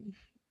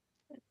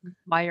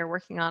 why you're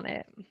working on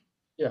it.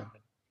 Yeah.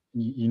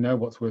 You know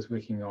what's worth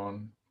working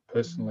on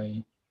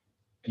personally,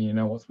 and you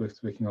know what's worth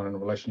working on in a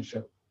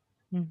relationship.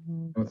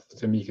 With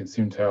them, you can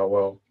soon tell,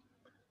 well,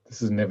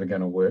 this is never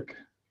going to work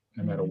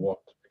no matter what,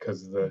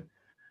 because the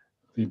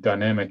the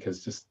dynamic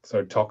is just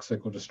so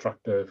toxic or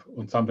destructive,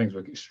 and some things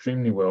work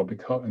extremely well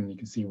because, and you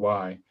can see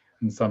why,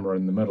 and some are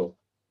in the middle.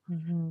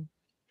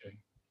 Okay.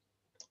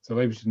 So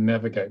maybe we should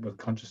navigate with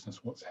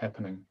consciousness what's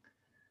happening,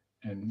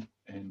 and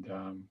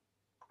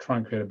try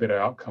and create a better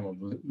outcome of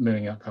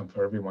learning outcome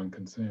for everyone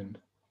concerned.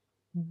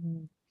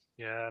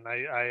 Yeah, and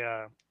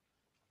I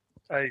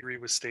agree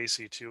with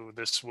Stacy too.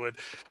 This would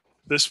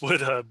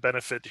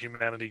benefit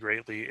humanity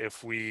greatly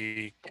if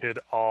we could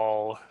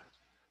all,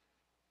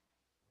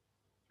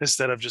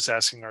 instead of just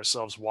asking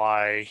ourselves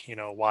why,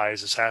 why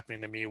is this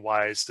happening to me?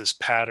 Why is this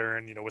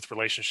pattern, with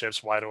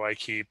relationships? Why do I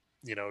keep,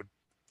 being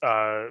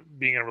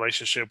in a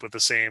relationship with the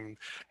same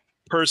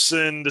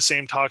person, the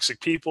same toxic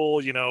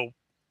people,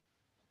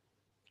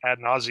 ad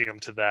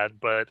nauseum to that,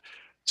 but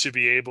to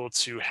be able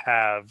to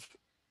have,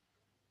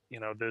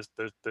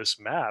 this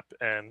map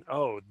and,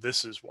 oh,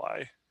 this is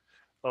why.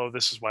 Oh,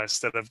 this is why,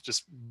 instead of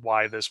just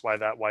why this, why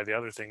that, why the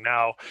other thing.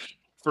 Now,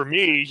 for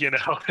me,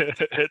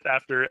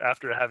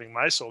 after having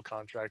my soul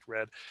contract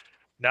read,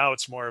 now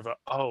it's more of a,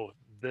 oh,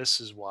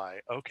 this is why.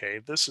 Okay,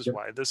 this is Yep.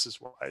 why. This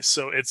is why.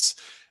 So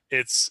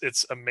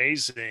it's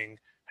amazing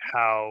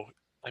how,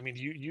 I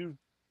mean,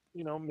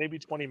 maybe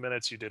 20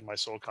 minutes you did my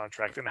soul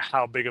contract, and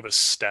how big of a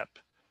step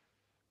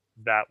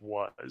that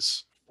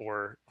was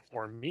for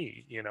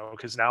me,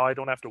 because now I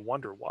don't have to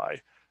wonder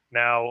why.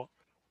 Now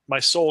my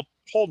soul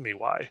told me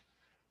why.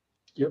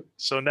 Yep.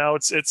 So now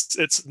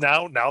it's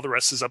now the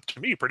rest is up to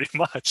me pretty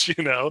much,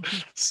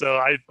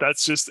 So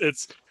that's just,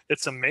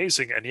 it's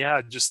amazing. And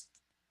yeah, just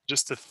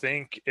to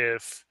think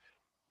if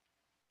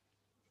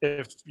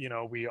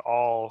we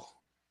all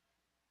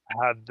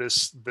had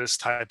this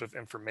type of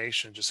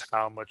information, just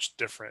how much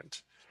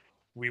different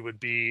we would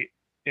be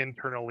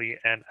internally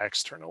and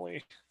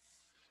externally.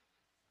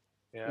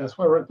 Yeah. That's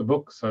why I wrote the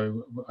book,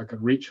 so I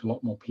could reach a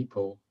lot more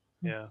people.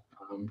 Yeah.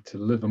 To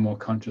live a more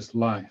conscious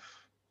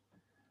life.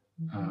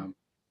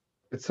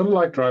 It's sort of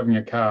like driving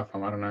a car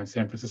from, I don't know,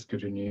 San Francisco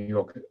to New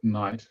York at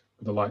night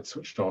with the lights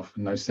switched off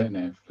and no sat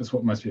nav. That's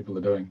what most people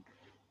are doing.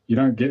 You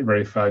don't get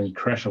very far and you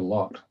crash a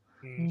lot.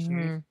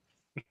 Okay.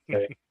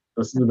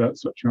 This is about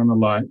switching on the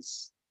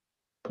lights,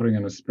 putting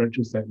in a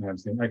spiritual sat nav,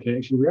 saying, okay,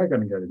 actually, we are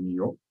going to go to New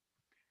York,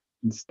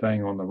 and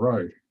staying on the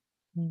road,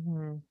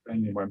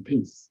 staying in one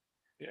piece.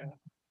 Yeah.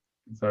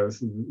 So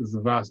this is a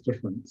vast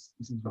difference.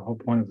 This is the whole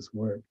point of this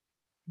work,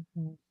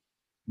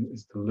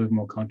 is to live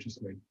more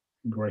consciously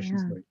and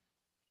graciously.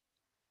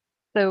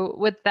 So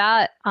with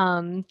that,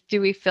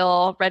 do we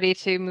feel ready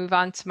to move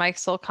on to my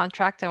soul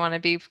contract? I want to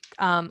be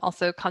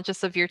also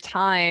conscious of your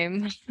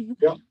time.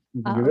 Yeah,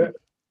 you can do that.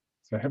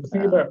 So have a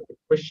think about the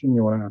question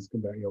you want to ask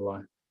about your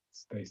life,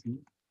 Stacy.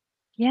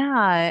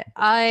 Yeah,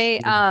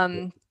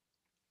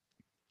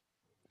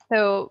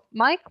 so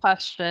my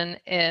question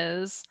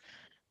is,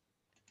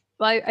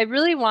 I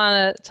really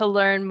want to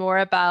learn more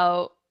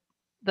about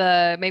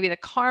maybe the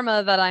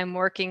karma that I'm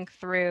working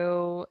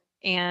through,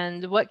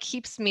 and what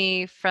keeps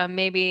me from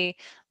maybe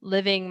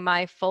living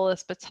my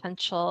fullest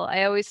potential.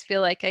 I always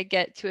feel like I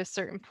get to a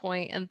certain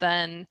point and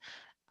then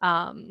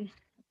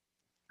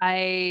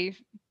I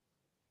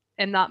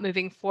am not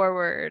moving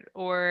forward,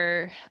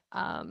 or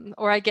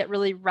I get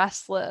really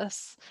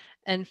restless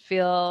and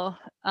feel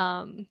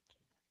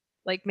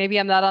like maybe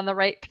I'm not on the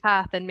right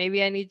path and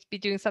maybe I need to be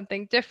doing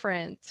something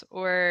different,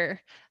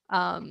 or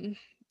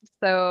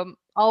so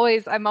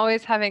I'm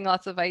always having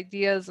lots of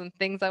ideas and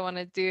things I want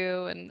to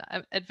do, and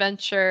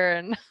adventure,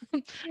 and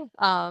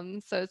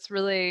so it's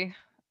really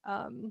so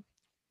I'm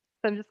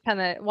just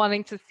kind of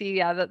wanting to see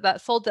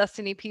that soul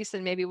destiny piece,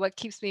 and maybe what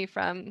keeps me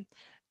from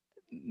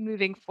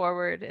moving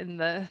forward in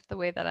the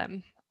way that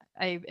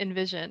I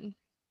envision.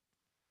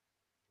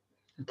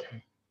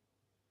 Okay.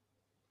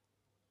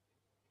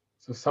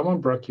 So someone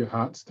broke your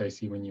heart,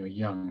 Stacy, when you were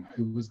young.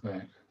 Who was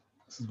that?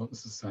 This is what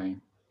this is saying.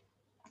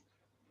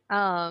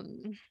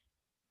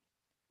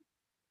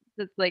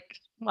 It's like,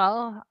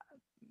 well,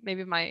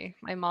 maybe my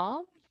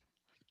mom.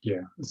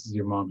 Yeah, this is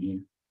your mom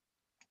here.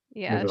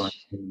 Yeah,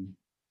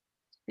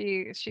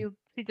 she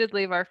did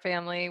leave our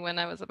family when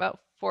I was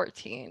about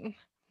 14.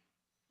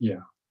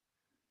 Yeah.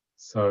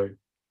 So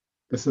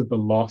this is the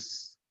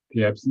loss,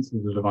 the absence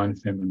of the divine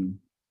feminine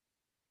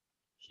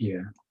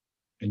here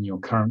in your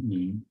current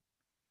being.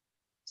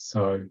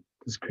 So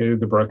this created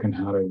the broken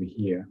heart over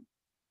here.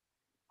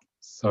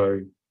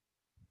 So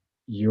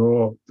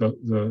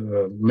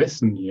the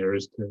lesson here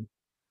is to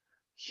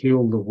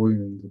heal the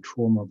wound, the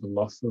trauma of the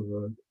loss of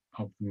the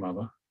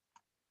mother,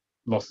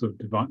 loss of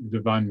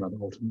divine mother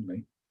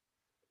ultimately,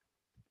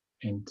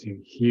 and to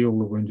heal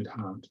the wounded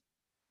heart,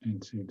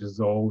 and to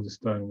dissolve the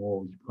stone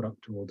wall you put up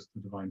towards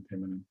the divine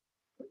feminine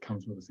that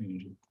comes with this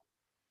energy.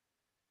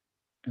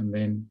 And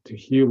then to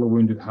heal the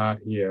wounded heart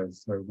here.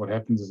 So what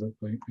happens is that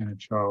the inner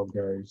child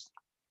goes,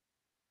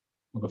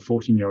 or the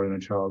 14-year-old inner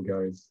child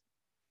goes,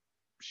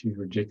 she's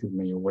rejected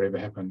me, or whatever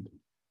happened,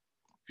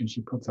 and she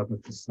puts up a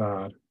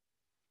facade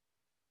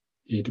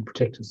here to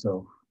protect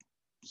herself.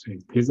 So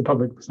here's the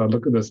public facade,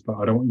 look at this, but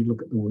I don't want you to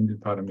look at the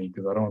wounded part of me,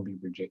 because I don't want to be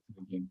rejected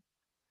again.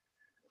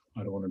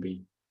 I don't want to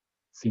be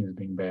seen as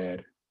being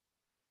bad.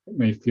 It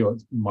may feel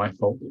it's my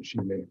fault that she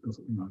left or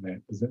something like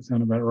that. Does that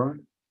sound about right?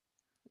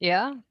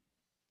 Yeah.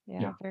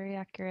 Yeah. Very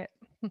accurate.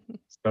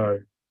 So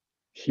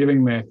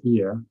healing that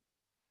here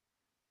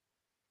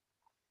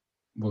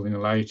will then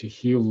allow you to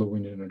heal the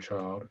wounded inner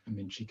child, and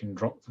then she can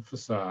drop the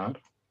facade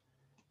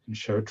and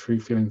show true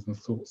feelings and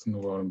thoughts in the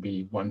world and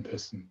be one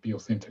person, be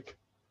authentic.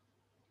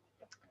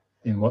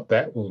 And what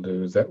that will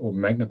do is that will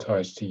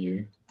magnetize to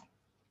you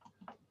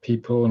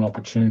people and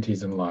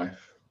opportunities in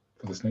life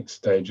for this next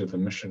stage of the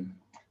mission.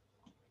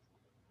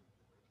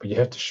 But you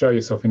have to show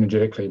yourself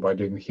energetically by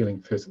doing the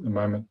healing first. At the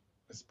moment,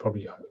 it's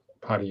probably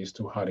part of you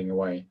still hiding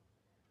away.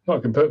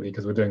 Not completely,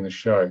 because we're doing the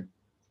show,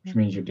 which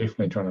means you're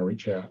definitely trying to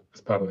reach out as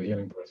part of the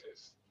healing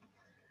process.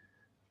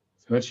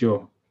 So that's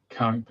your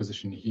current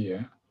position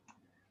here.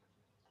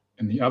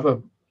 And the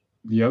other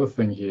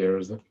thing here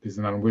is that there's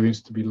an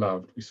unwillingness to be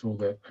loved. We saw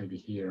that over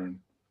here in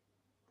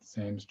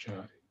Sam's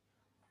chart.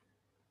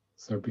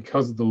 So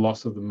because of the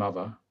loss of the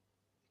mother,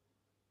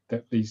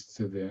 that leads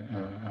to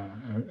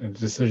a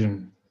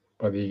decision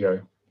by the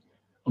ego,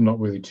 I'm not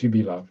worthy to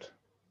be loved.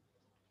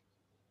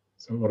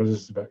 So what is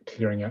this about?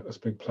 Clearing out this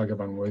big plug of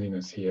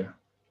unworthiness here.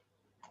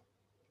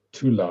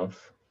 To love,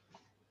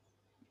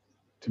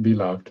 to be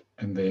loved,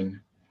 and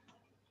then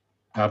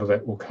out of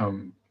that will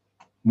come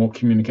more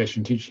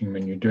communication teaching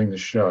when you're doing the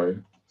show.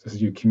 This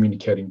is you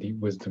communicating deep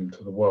wisdom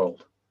to the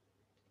world.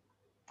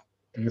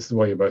 Okay, this is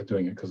why you're both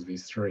doing it, because of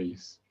these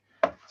threes.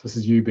 So this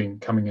is you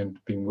coming in,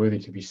 being worthy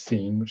to be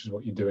seen, which is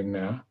what you're doing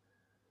now,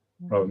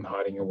 rather than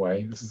hiding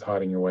away. This is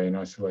hiding away in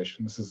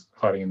isolation. This is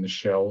hiding in the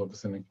shell of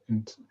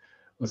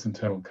this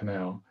internal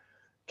canal,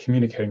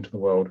 communicating to the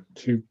world,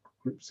 two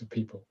groups of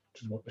people,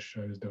 which is what the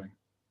show is doing.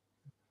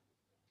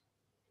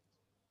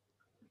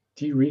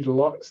 Do you read a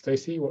lot,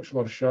 Stacey? Watch a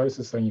lot of shows?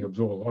 This saying you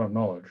absorb a lot of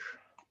knowledge.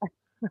 I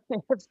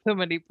have so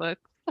many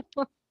books.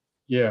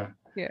 Yeah.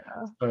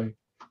 So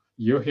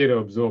you're here to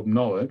absorb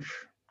knowledge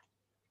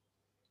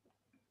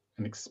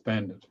and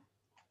expand it.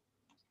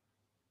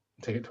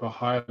 Take it to a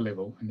higher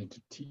level and need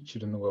to teach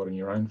it in the world in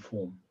your own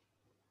form.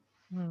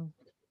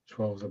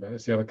 12 is about,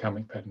 it's the other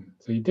karmic pattern.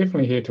 So you're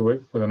definitely here to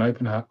work with an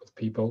open heart with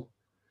people,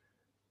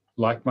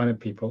 like-minded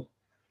people,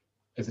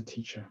 as a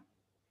teacher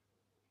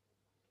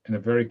in a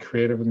very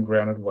creative and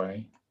grounded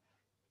way,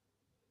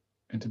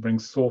 and to bring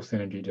source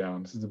energy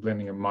down. This is the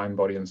blending of mind,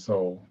 body, and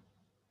soul.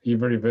 Are you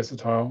very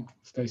versatile,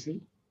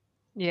 Stacey?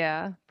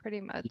 Yeah, pretty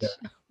much.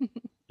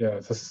 Yeah,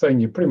 so it's saying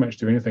you pretty much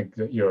do anything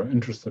that you're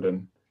interested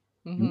in.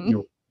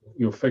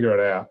 You'll figure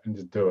it out and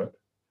just do it.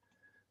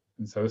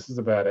 And so this is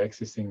about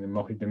accessing the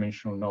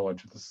multidimensional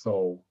knowledge of the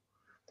soul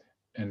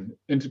and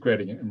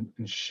integrating it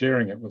and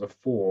sharing it with a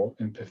four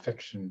in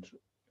perfection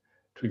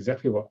to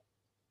exactly what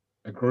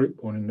a group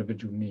or an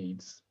individual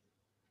needs.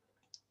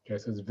 Okay,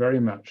 so it's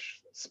very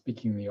much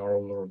speaking the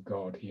oral law of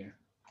God here.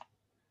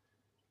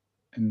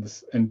 And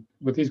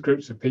with these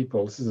groups of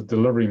people, this is a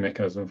delivery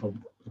mechanism for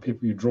the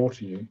people you draw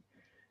to you.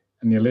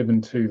 And the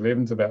 11-2,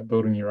 11's about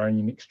building your own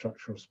unique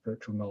structure of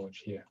spiritual knowledge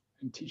here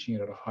and teaching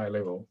it at a high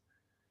level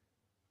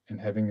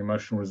and having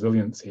emotional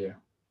resilience here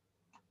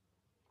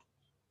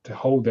to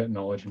hold that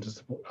knowledge and to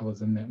support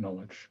others in that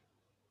knowledge.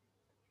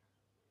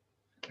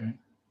 Okay.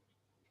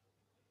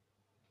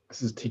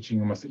 This is teaching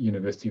almost at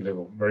university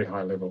level, very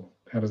high level.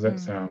 How does that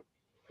sound?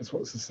 That's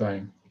what this is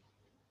saying.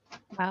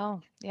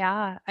 Wow.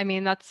 Yeah. I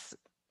mean,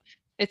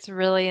 it's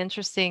really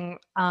interesting.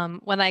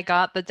 When I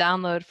got the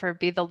download for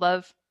Be the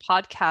Love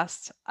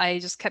podcast, I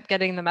just kept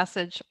getting the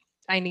message,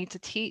 I need to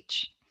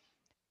teach.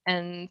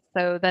 And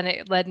so then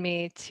it led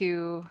me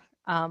to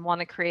want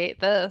to create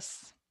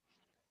this.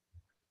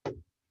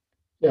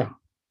 Yeah.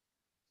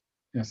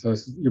 So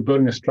you're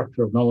building a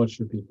structure of knowledge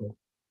for people.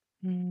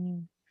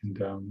 And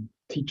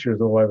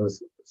teachers all over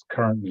this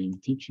currently,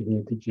 teacher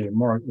here,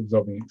 more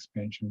absorbing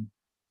expansion.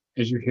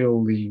 As you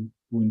heal the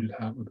wounded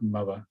heart with the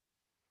mother,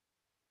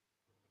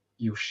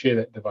 you'll share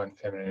that divine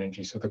feminine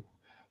energy. So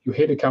you're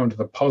here to come into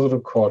the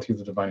positive quality of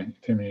the divine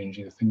feminine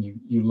energy, the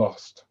thing you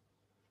lost.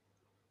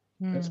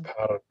 That's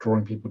part of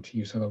drawing people to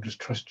you, so they'll just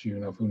trust you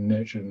and they'll feel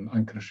nurtured and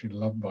unconditionally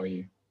loved by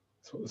you.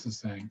 That's what this is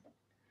saying.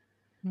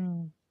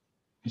 You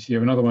see, you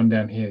have another one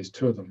down here. There's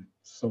two of them.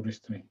 Soul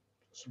destiny.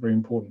 It's very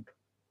important.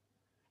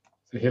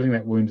 So healing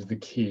that wound is the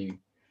key.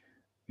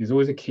 There's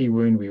always a key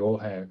wound we all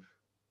have.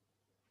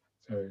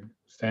 So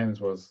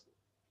Sam's was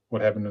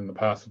what happened in the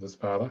past with his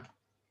father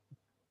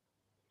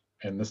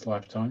and this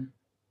lifetime.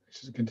 It's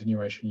just a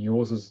continuation.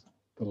 Yours is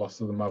the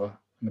loss of the mother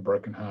and the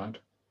broken heart.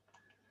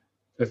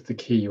 That's the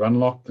key. You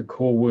unlock the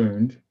core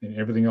wound and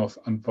everything else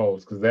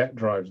unfolds, because that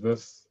drives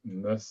this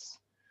and this.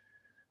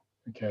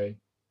 Okay.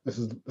 This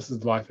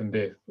is life and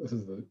death. This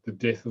is the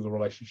death of the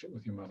relationship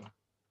with your mother.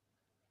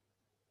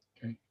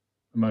 Okay.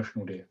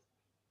 Emotional death.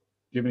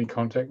 Do you have any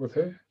contact with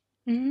her?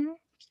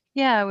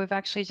 Yeah, we've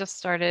actually just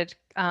started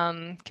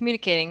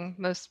communicating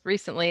most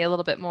recently a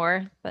little bit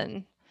more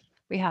than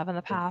we have in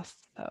the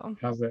past. So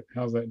how's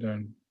that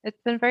doing? It's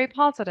been very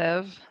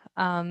positive.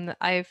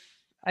 I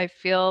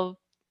feel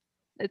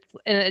it's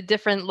in a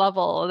different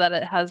level that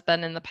it has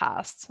been in the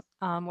past,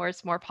 where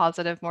it's more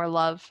positive, more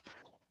love.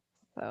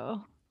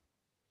 So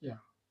yeah.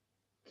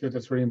 because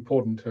that's really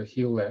important to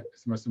heal that.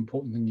 It's the most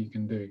important thing you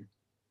can do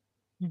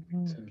in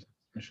Mhm. terms of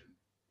mission.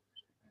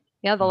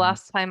 Yeah, the Mhm.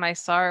 last time I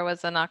saw her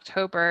was in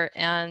October,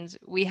 and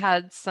we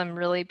had some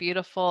really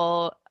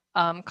beautiful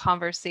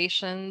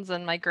conversations,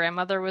 and my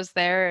grandmother was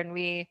there, and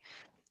we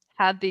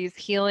had these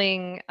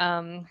healing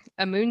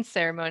a moon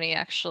ceremony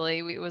actually.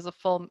 It was a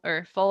full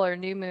or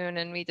new moon,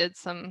 and we did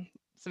some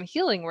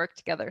healing work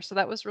together. So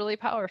that was really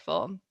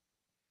powerful.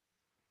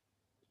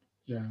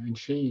 Yeah,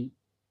 and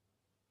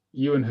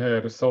you and her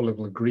at a soul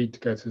level agreed to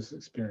go through this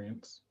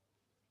experience.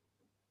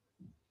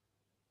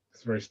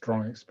 It's a very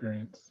strong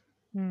experience.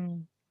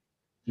 Hmm.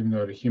 Even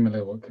though at a human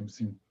level it can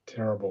seem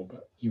terrible,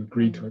 but you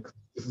agreed to it.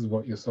 This is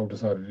what your soul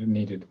decided it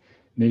needed.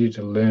 It needed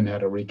to learn how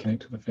to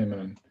reconnect to the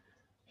feminine.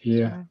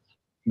 Here, Sure. in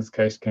this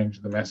case, came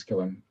to the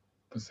masculine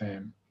for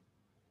Sam.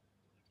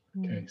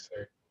 Hmm. Okay, so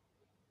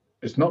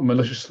it's not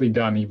maliciously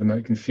done, even though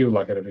it can feel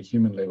like it at a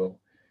human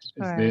level. It's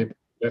Sure. there.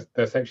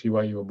 That's actually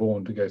why you were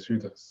born, to go through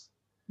this.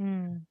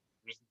 Hmm.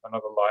 This isn't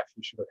another life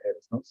you should have had.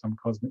 It's not some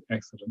cosmic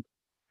accident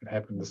that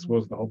happened. This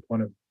was the whole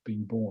point of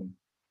being born,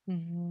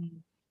 Mm-hmm.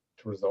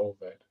 to resolve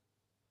that.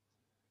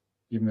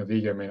 Even though the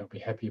ego may not be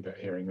happy about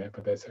hearing that,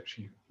 but that's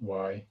actually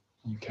why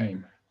you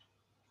came.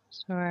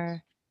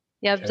 Sure.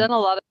 Yeah, I've Okay. done a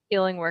lot of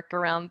healing work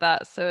around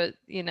that. So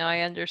I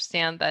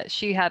understand that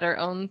she had her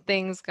own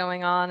things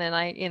going on,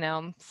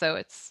 and so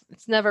it's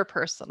never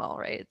personal,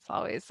 right? It's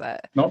always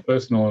Not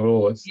personal at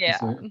all. yeah.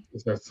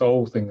 It's a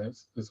soul thing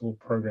that's all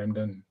programmed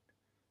in.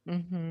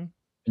 Mm-hmm.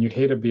 And you're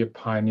here to be a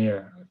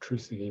pioneer, a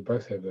truth seeker. You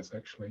both have this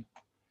actually.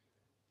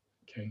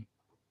 Okay.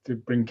 To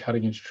bring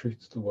cutting edge truth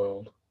to the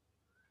world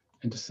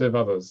and to serve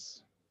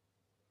others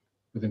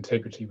with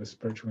integrity, with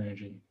spiritual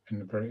energy,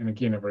 and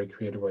again a very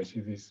creative way. See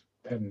these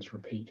patterns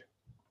repeat.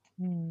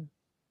 Mm.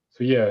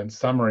 So yeah, in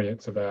summary,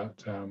 it's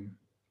about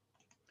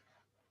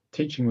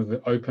teaching with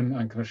the open,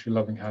 unconditionally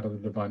loving heart of the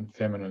divine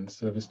feminine,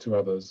 service to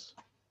others,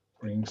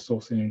 bringing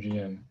source energy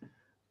in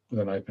with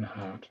an open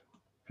heart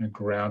in a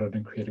grounded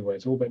and creative way.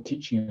 It's all about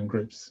teaching in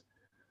groups.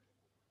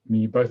 I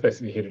mean, you're both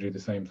basically here to do the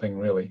same thing,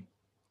 really,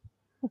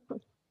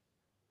 which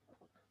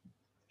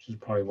is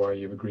probably why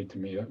you've agreed to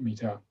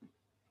meet up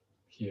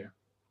here.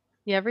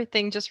 Yeah,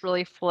 everything just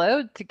really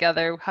flowed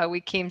together, how we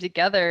came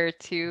together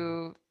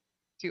to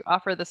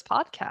offer this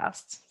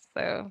podcast.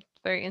 So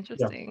it's very Yeah,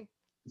 interesting.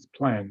 it's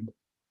planned.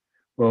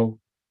 Well,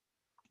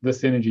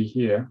 this energy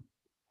here,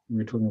 we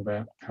were talking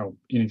about how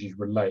energies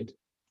relate.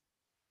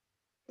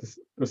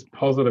 This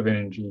positive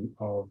energy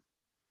of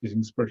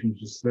using spiritual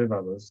to serve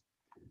others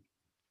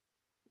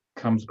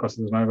comes across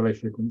as an overlay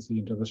frequency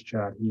into this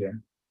chart here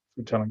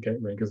for talent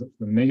gateway, because it's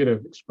the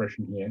negative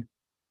expression here,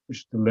 which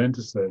is to learn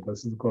to serve.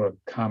 This is called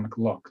a karmic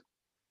lock.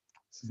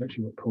 This is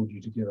actually what pulled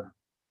you together.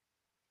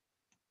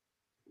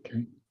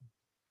 Okay.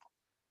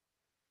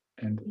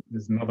 And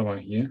there's another one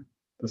here.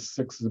 The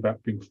 6 is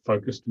about being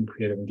focused and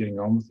creative and getting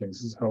on with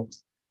things. This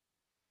helps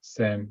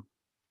Sam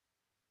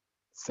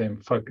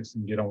focus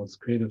and get on with his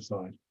creative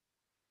side.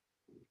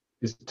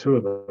 There's 2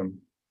 of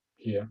them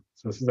here.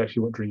 So this is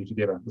actually what drew you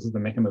together. This is the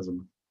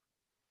mechanism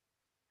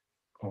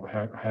of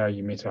how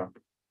you met up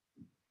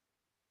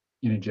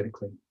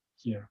energetically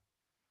here.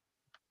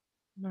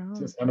 Does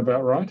that sound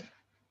about right?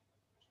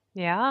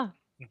 Yeah,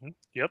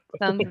 Yep.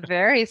 sounds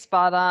very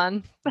spot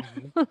on.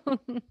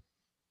 Mhm.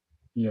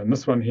 Yeah, and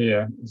this one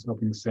here is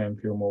helping Sam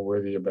feel more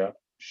worthy about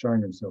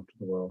showing himself to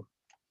the world.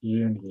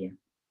 Here and here.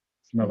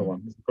 It's another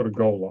one. It's got a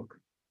goal lock.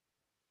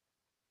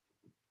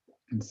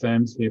 And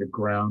Sam's here to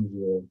ground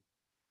your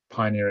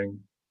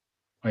pioneering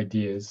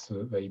ideas so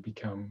that they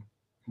become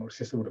more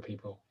accessible to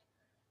people.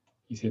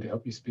 He's here to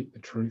help you speak the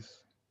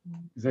truth.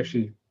 There's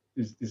actually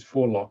there's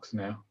 4 locks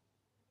now.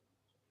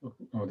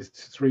 Oh, there's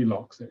 3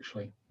 locks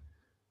actually.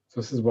 So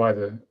this is why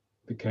the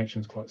connection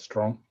is quite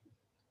strong.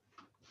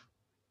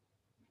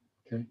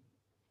 Okay.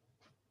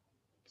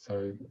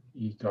 So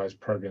you guys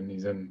program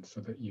these in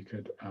so that you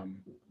could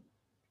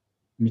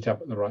meet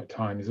up at the right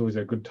time. There's always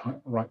a good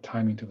time, right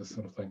timing to this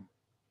sort of thing.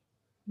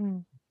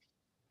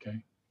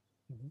 Okay.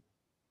 Mhm.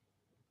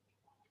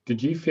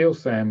 Did you feel,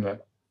 Sam,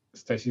 that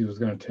Stacey was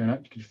going to turn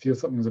up? Did you feel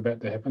something was about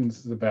to happen?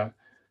 This is about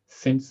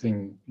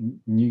sensing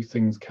new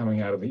things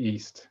coming out of the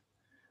east.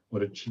 Or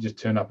did she just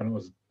turn up and it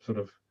was sort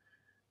of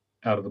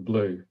out of the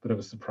blue, bit of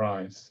a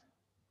surprise?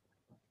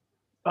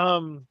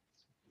 Um,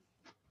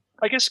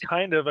 I guess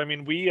kind of. I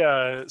mean, we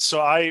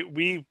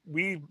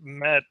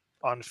met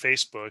on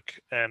Facebook,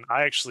 and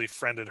I actually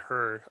friended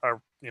her.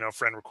 Our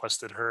friend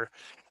requested her.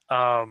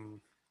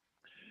 Um,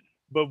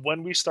 but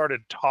when we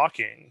started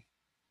talking,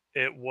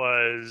 it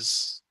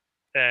was,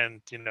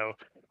 and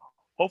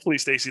hopefully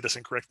Stacy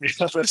doesn't correct me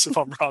on this if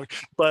I'm wrong,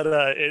 but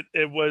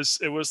it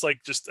was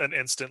like just an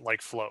instant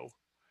like flow,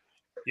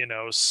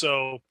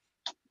 So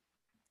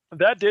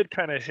that did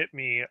kind of hit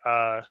me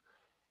a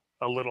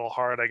little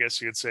hard, I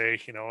guess you could say,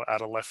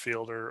 out of left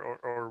field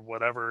or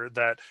whatever.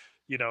 That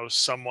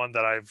someone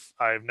that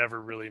I've never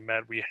really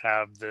met, we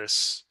have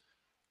this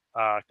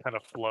kind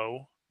of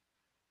flow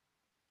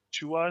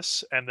to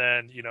us. And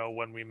then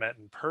when we met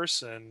in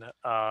person,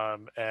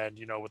 and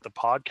with the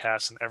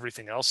podcast and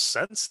everything else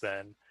since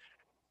then,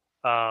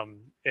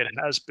 It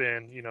has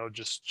been,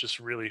 just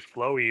really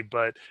flowy,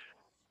 but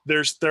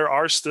there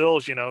are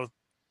still,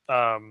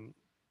 um,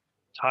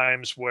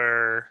 times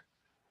where,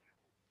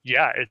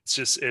 yeah,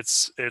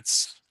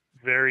 it's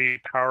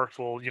very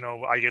powerful.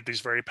 I get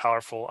these very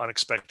powerful,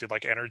 unexpected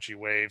like energy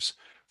waves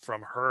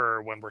from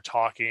her when we're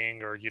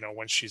talking, or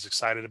when she's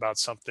excited about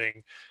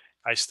something.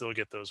 I still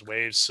get those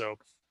waves. So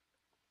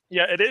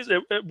yeah,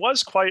 it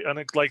was quite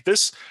like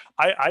this.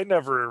 I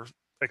never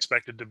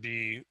expected to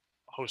be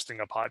hosting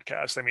a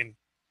podcast. I mean,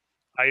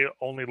 I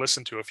only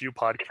listen to a few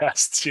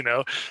podcasts,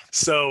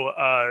 so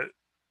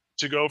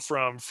to go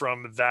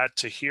from that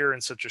to here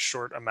in such a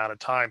short amount of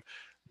time,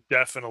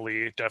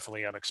 definitely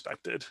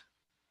unexpected.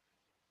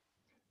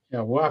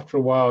 Yeah, well, after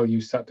a while, you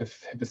start to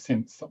have a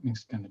sense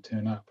something's going to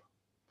turn up.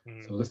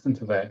 Mhm. So listen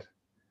to that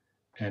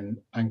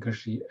and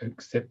unconsciously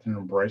accept and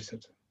embrace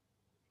it.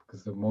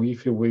 Because the more you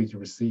feel worthy to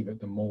receive it,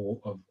 the more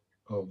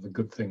of the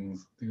good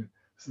things. This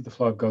is the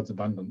flow of God's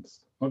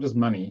abundance, not just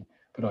money,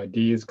 but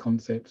ideas,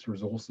 concepts,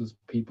 resources,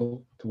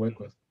 people to work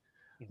with.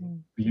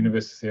 Mhm. The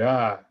universe say,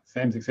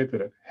 Sam's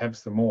accepted it, have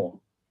some more.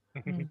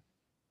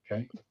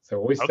 Okay, so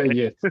always say Okay.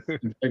 yes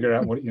and figure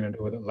out what you're going to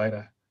do with it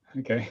later.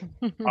 Okay,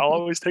 I'll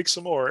always take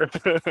some more.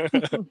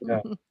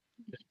 yeah,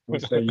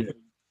 always say yes.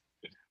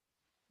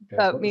 Okay,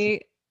 About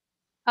me,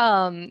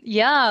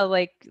 yeah,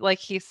 like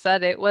he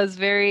said, it was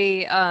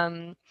very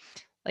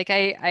like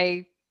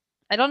I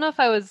don't know if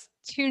I was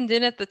tuned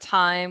in at the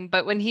time,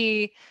 but when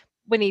he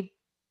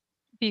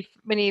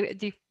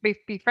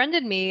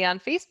befriended me on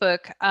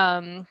Facebook,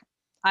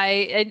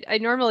 I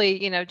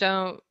normally,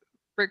 don't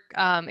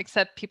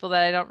accept people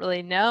that I don't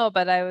really know,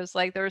 but I was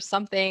like, there was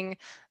something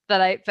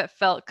that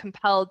felt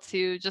compelled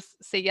to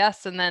just say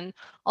yes, and then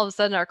all of a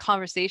sudden our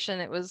conversation,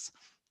 it was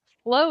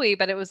flowy,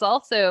 but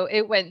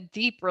it went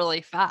deep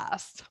really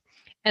fast.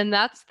 And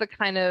that's the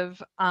kind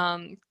of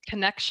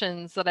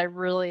connections that I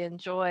really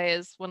enjoy,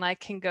 is when I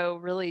can go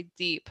really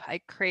deep.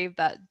 I crave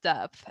that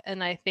depth.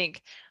 And I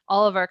think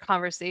all of our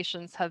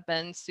conversations have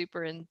been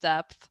super in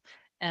depth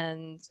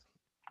and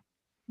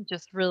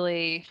just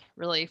really,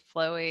 really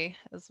flowy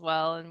as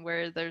well. And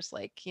where there's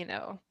like,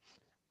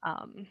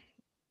 um,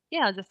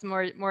 yeah, just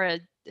more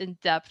in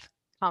depth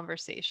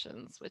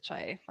conversations, which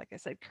like I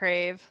said,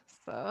 crave.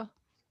 So,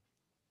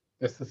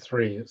 That's the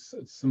three. It's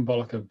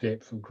symbolic of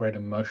depth, of great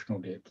emotional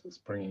depth. It's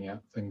bringing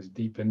out things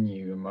deep in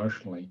you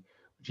emotionally,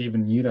 which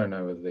even you don't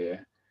know are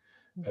there.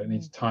 But it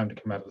needs time to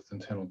come out of this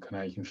internal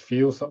canal. You can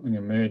feel something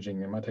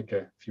emerging. It might take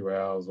a few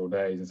hours or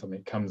days, and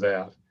something comes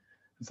out,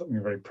 and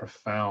something very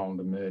profound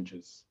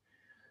emerges.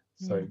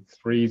 So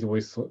threes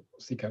always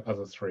seek out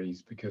other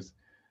threes, because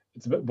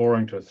it's a bit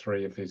boring to a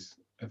three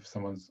if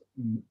someone's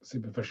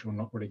superficial,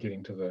 not really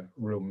getting to the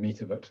real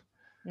meat of it.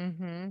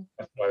 mm-hmm,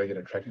 That's why they get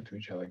attracted to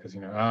each other, because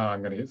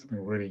I'm going to get something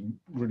really,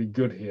 really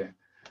good here,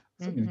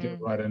 something to get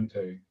right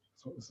into.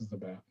 That's what this is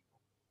about.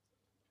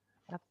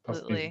 Plus,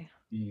 absolutely.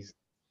 these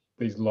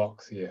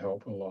locks here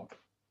help a lot.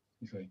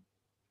 You see.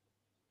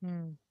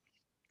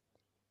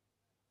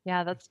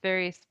 Yeah, that's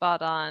very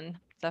spot on.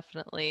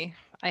 Definitely.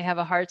 I have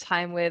a hard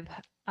time with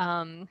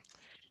um,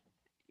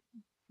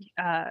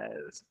 uh,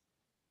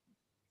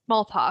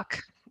 small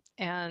talk.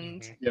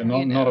 And, Mhm. Yeah, you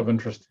not know, of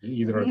interest to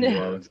either of you,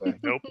 no, I would say.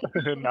 Nope,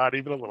 not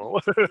even a little.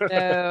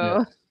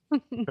 Yeah,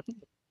 no.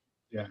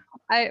 yeah.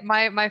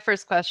 My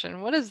first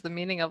question, what is the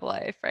meaning of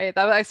life, right?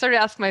 I started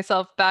asking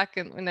myself back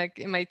in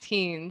my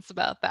teens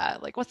about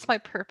that. Like, what's my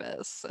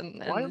purpose?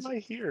 Why am I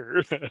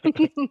here?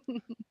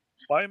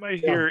 Why am I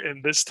Yeah, here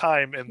in this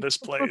time, in this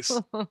place?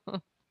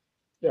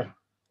 yeah.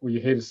 Well,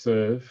 you're here to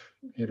serve,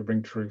 here to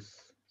bring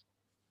truth,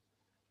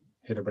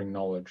 here to bring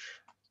knowledge.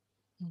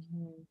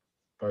 Mhm.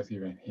 Both of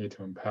you are here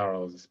to empower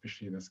others,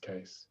 especially in this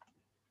case.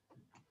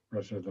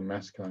 Relative to the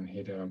masculine,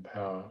 here to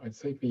empower. I'd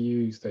say for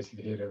you,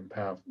 Stacey, here to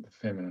empower the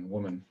feminine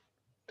woman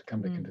to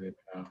come back into their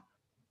power.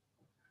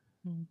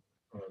 Mm.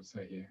 What I would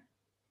say here.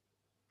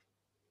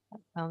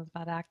 Sounds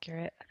about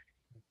accurate.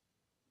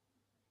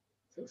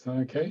 Does that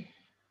sound okay?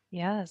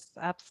 Yes,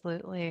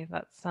 absolutely.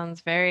 That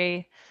sounds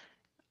very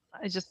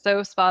just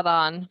so spot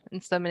on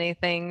in so many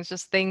things,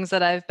 just things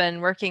that I've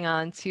been working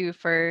on too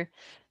for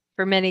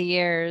many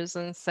years.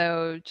 And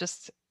so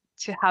just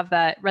to have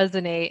that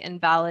resonate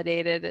and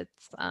validated,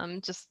 it's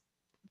just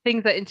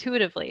things that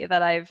intuitively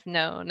that I've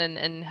known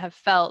and have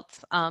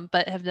felt,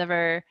 but have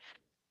never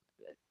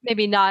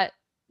maybe not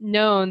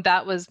known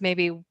that was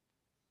maybe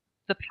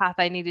the path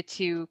I needed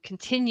to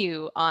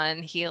continue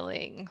on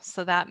healing.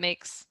 So that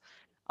makes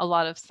a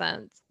lot of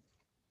sense.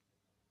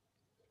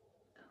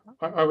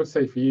 I would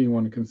say for you, you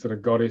want to consider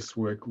goddess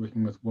work,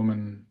 working with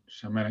women,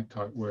 shamanic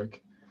type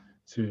work,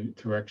 to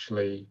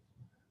actually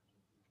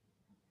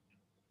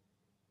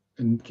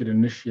get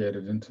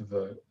initiated into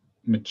the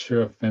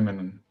mature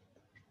feminine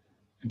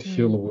and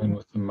heal the wound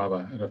with the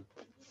mother at a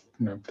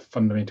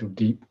fundamental,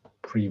 deep,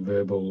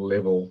 pre-verbal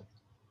level.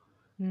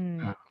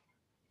 That's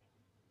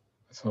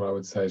what I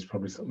would say is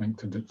probably something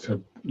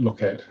to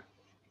look at.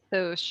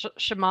 So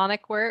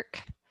shamanic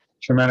work.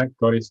 Shamanic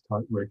goddess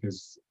type work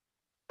is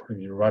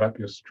probably right up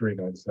your street,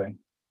 I'd say.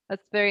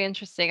 That's very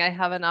interesting. I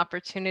have an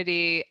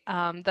opportunity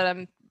that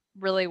I'm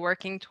really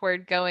working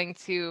toward going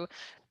to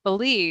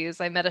Belize.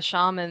 I met a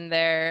shaman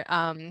there,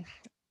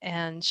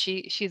 and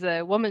she's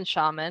a woman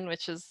shaman,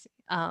 which is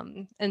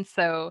and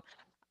so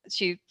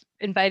she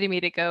invited me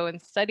to go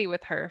and study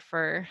with her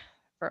for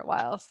a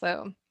while.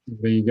 So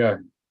There you go.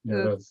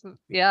 Yeah, it's, that's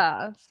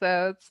yeah,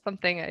 so it's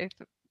something I've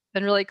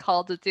been really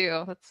called to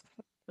do. That's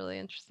really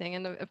interesting.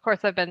 And of course,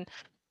 I've been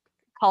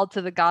called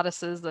to the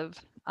goddesses of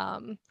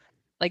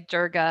like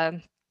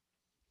Durga,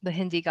 the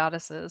Hindi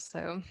goddesses.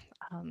 So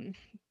um,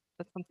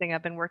 that's something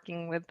I've been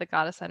working with the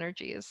goddess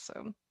energies.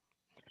 So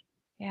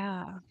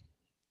yeah.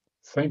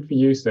 same for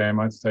you, Sam.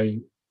 I'd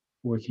say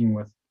working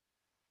with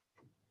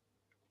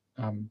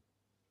um,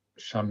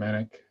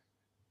 shamanic,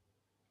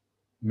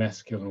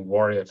 masculine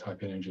warrior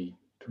type energy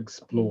to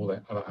explore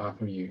that other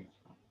half of you.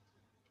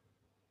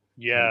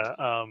 Yeah.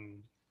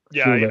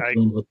 Yeah. Heal that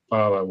wound with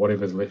Father,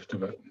 whatever's left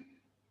of it.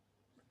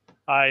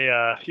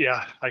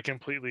 Yeah, I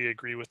completely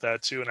agree with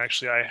that too. And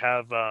actually, I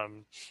have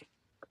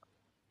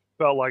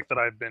felt like that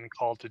I've been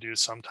called to do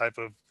some type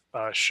of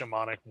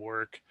shamanic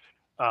work,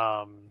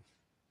 um,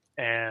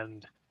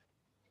 and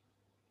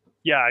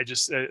yeah, I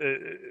just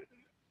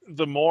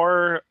the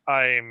more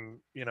I'm,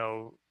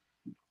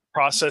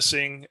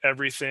 processing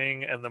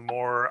everything, and the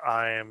more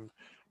I'm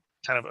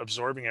kind of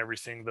absorbing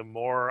everything, the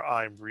more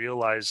I'm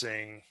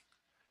realizing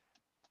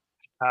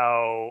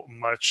how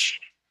much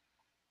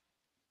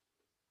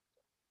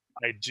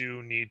I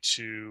do need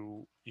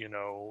to,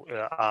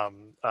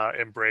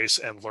 embrace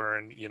and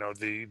learn,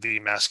 the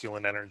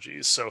masculine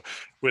energies. So,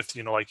 with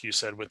like you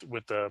said,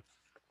 with the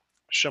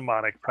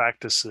shamanic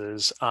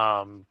practices,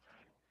 and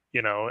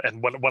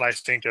when I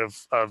think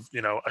of a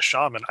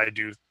shaman, I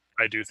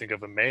do think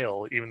of a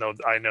male, even though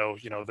I know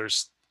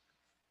there's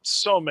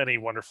so many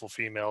wonderful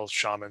female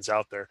shamans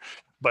out there,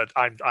 but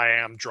I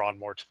am drawn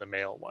more to the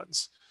male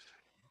ones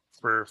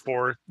for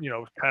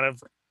kind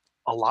of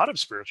a lot of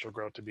spiritual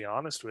growth, to be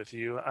honest with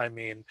you. I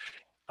mean,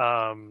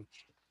 um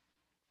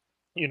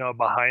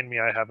behind me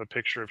I have a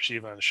picture of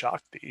Shiva and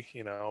Shakti,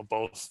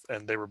 both,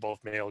 and they were both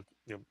male,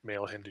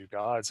 male Hindu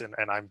gods, and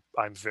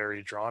I'm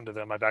very drawn to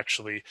them. I've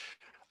actually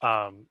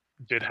um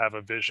did have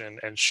a vision,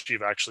 and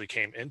Shiva actually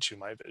came into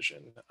my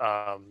vision.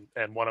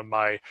 And one of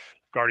my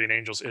guardian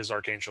angels is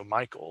Archangel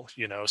Michael,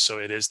 so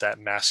it is that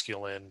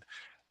masculine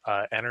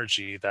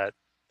energy that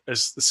it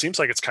seems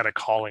like it's kind of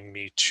calling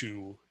me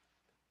to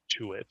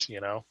it.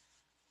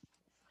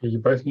 You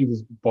both need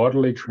this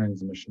bodily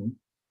transmission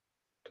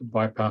to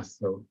bypass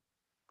the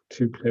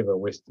too clever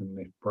Western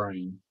left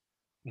brain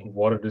of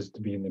what it is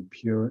to be in the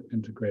pure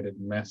integrated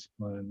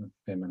masculine and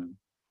feminine.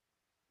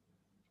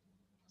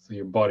 So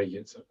your body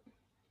gets it.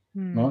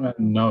 Not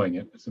knowing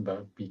it, it's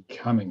about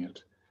becoming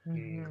it.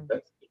 Mhm.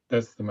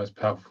 That's the most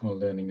powerful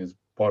learning is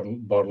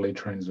bodily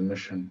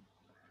transmission.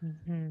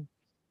 Mhm.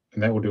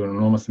 And that will do an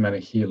enormous amount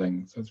of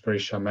healing. So it's very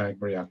shamanic,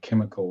 very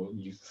alchemical.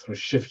 You sort of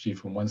shift you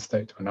from one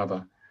state to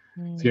another.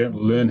 So you don't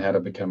learn how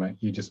to become it,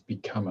 you just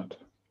become it.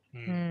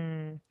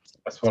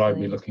 That's what I'd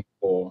be looking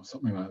for,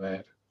 something like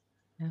that.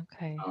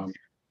 Okay.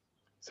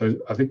 So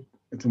I think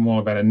it's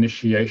more about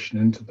initiation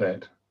into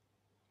that.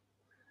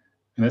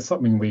 And that's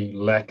something we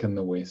lack in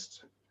the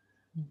West.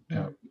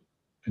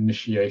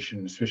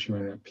 Initiation, especially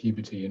when we're at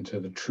puberty, into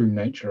the true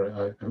nature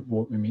of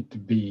what we're meant to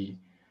be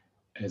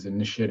as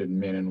initiated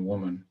men and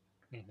women.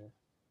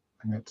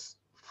 And that's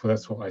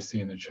what I see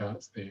in the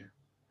charts there.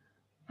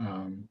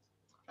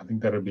 I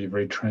think that would be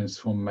very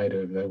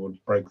transformative. That would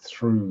break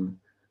through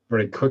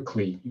very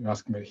quickly. You're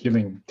asking about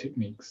healing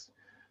techniques,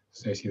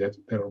 Stacey.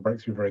 That'll break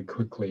through very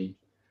quickly,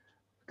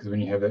 because when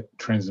you have that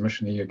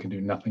transmission, the ego can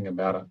do nothing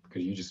about it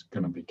because you're just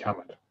going to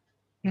become it.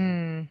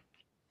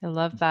 I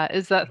love that.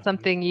 Is that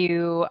something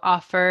you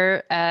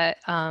offer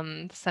at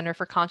Center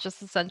for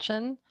Conscious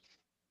Ascension?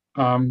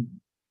 I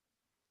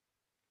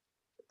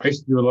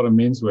used to do a lot of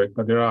men's work,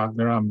 but there are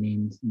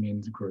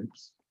men's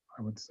groups.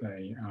 I would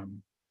say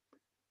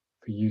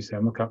for you,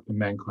 Sam, look up the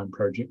Mankind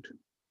Project.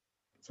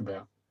 It's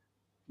about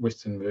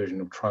Western version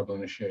of tribal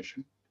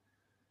initiation.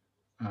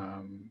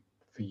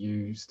 For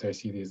you,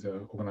 Stacey, there's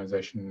an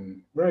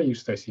organization. Where are you,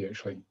 Stacey,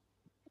 actually?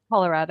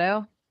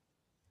 Colorado.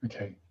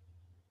 Okay.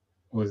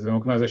 Well, there's an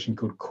organization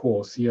called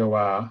COR,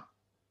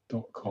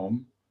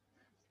 COR.com.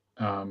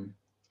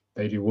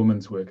 They do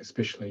women's work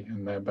especially,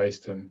 and they're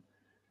based in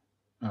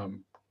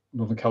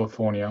Northern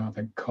California, I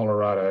think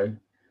Colorado,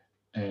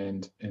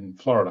 and in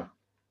Florida.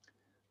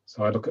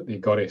 So I look at the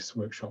goddess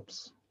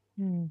workshops.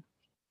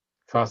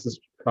 Fastest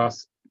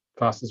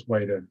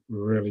way to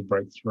really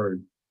break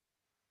through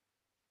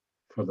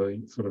for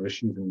the sort of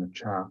issues in the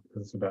chart,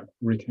 because it's about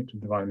reconnect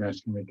with divine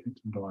masculine, reconnect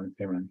with divine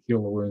feminine,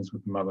 heal the wounds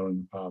with the mother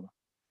and the father.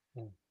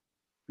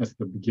 That's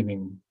the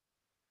beginning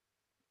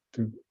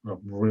to a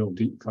real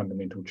deep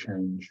fundamental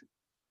change.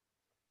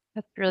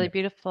 That's really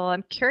beautiful.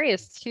 I'm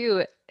curious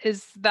too,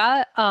 is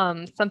that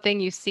something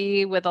you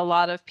see with a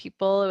lot of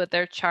people with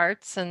their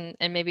charts and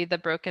maybe the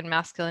broken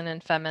masculine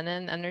and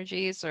feminine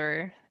energies,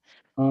 or?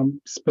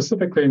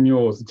 Specifically in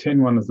yours, the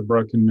 10-1 is the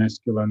broken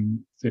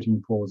masculine,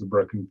 13-4 is a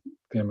broken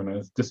feminine,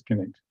 it's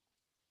disconnect.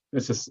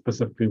 It's just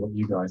specifically what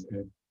you guys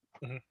have.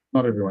 Mhm.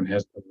 Not everyone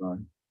has that though.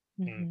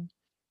 Mhm.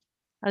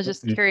 I was But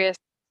just curious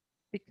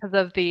because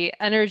of the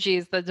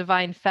energies, the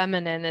divine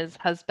feminine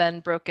has been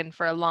broken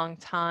for a long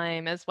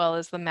time, as well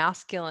as the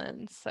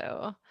masculine.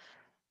 So,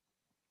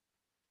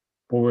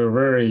 we're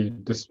very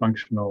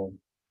dysfunctional,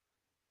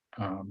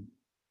 um,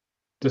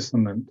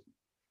 dissonant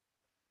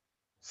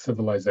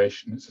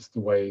civilization. It's just the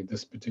way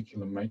this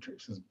particular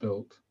matrix is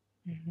built,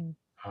 mhm,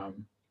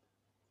 um,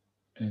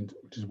 and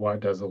which is why it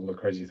does all the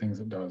crazy things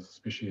it does,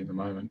 especially at the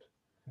moment.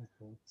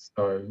 Mhm.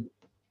 So,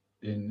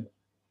 in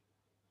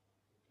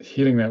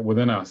healing that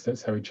within us,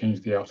 that's how we change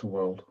the outer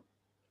world,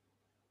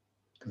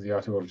 because the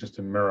outer world is just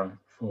a mirror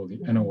for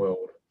the inner mhm,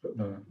 world. But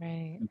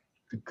right.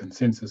 the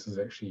consensus is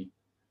actually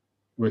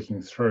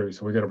working through.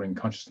 So we got to bring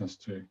consciousness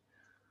to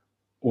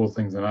all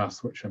things in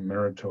us which are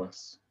mirrored to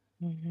us.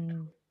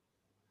 Mhm.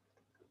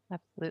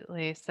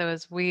 Absolutely. So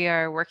as we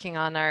are working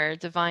on our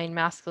divine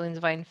masculine,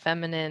 divine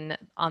feminine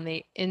on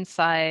the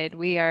inside,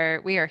 we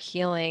are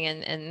healing,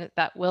 and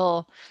that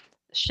will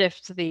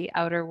shift the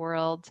outer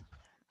world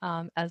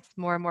as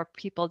more and more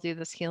people do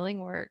this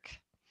healing work.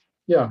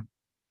 Yeah,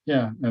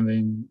 yeah. And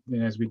then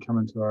as we come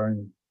into our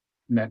own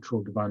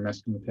natural divine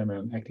masculine and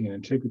feminine acting in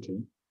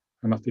integrity,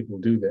 enough people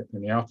do that,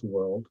 then the outer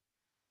world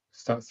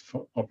starts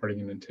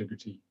operating in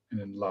integrity and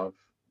in love,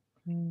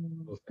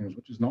 Mm, all things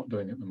which is not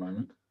doing at the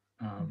moment.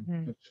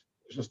 mhm, It's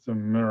just a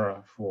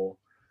mirror for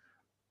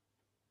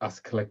us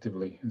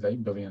collectively as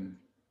 8 billion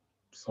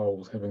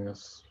souls having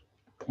this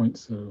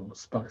points or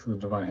sparks of the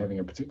divine, having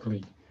a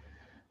particularly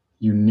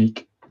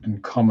unique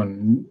and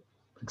common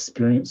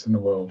experience in the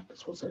world.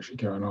 That's what's actually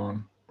going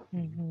on.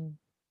 mhm.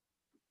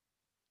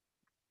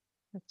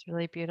 That's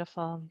really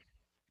beautiful.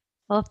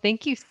 Well,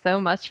 thank you so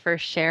much for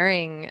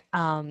sharing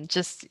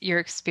just your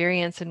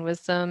experience and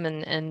wisdom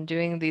and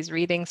doing these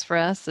readings for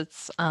us.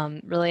 It's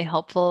really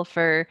helpful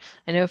I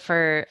know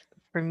for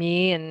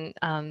me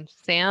and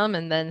Sam,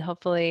 and then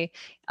hopefully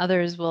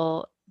others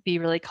will be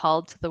really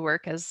called to the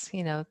work as,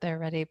 they're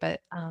ready.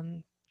 But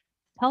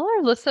tell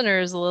our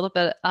listeners a little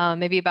bit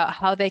maybe about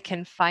how they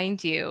can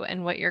find you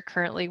and what you're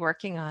currently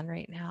working on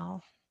right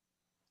now.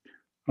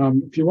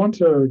 If you want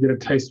to get a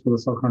taste for the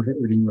soul contract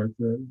reading work,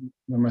 the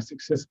most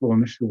accessible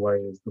initial way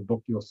is the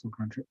book Your Soul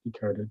Contract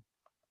Decoded.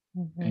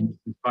 And Mhm. you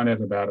can find out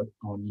about it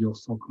on Yeah.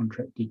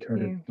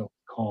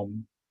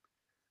 yoursoulcontractdecoded.com.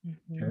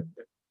 Mhm.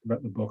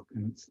 About the book,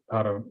 and it's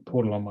part of a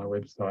portal on my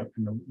website.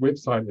 And the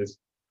website is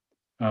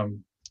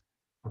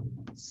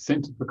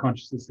Center for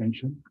Conscious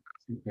Ascension,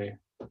 .net.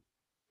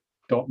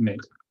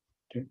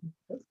 Okay,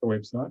 that's the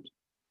website.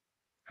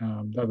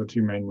 They're the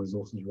two main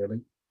resources,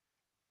 really.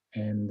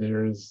 And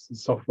there is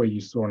software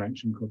you saw in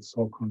action called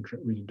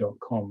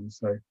soulcontractreader.com.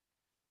 So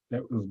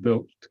that was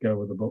built to go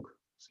with the book.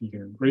 So you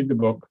can read the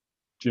book,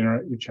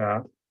 generate your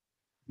chart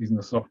using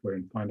the software,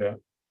 and find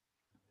out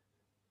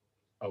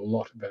a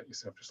lot about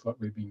yourself, just like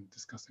we've been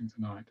discussing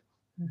tonight.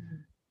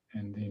 Mhm.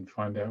 And then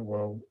find out,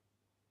 well,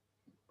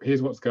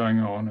 here's what's going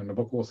on. And the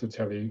book will also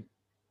tell you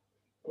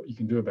what you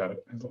can do about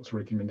it. There's lots of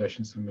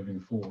recommendations for moving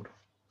forward.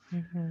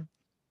 Mhm.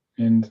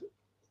 And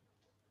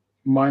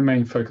my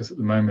main focus at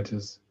the moment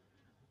is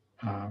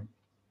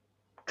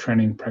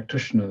training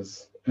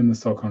practitioners in the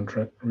soul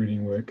contract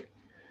reading work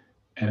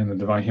and in the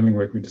divine healing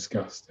work we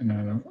discussed, and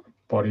in a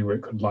body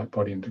work called light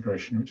body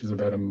integration, which is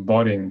about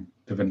embodying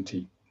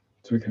divinity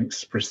so we can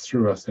express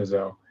through us as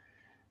our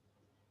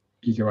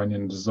ego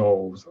onion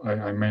dissolves.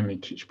 I mainly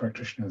teach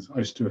practitioners.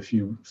 I just do a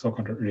few soul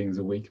contract readings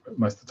a week, but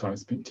most of the time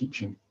it's spent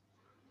teaching.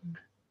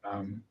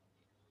 And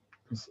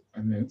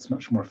then it's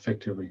much more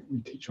effective. We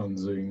teach on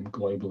Zoom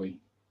globally.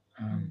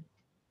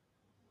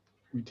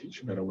 We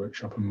teach about a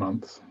workshop a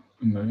month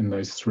in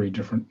those 3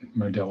 different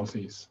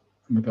modalities.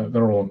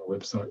 They're all on the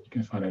website. You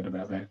can find out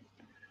about that.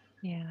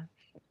 Yeah.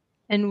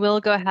 And we'll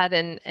go ahead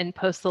and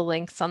post the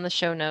links on the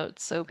show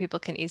notes so people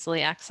can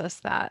easily access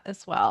that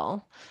as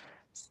well.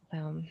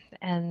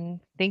 And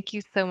thank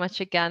you so much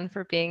again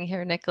for being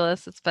here,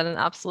 Nicholas. It's been an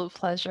absolute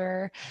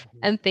pleasure.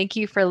 And thank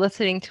you for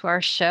listening to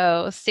our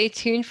show. Stay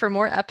tuned for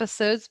more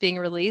episodes being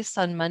released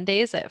on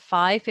Mondays at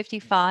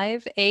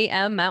 5:55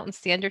 a.m. Mountain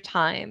Standard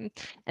Time.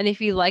 And if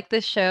you like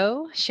the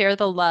show, share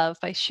the love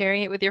by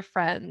sharing it with your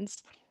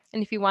friends.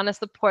 And if you want to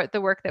support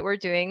the work that we're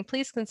doing,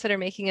 please consider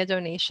making a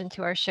donation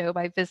to our show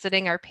by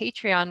visiting our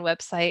Patreon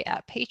website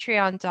at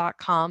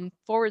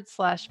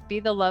patreon.com/Be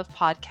the Love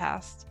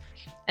Podcast.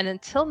 And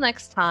until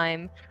next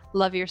time,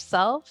 love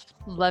yourself,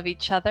 love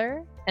each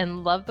other,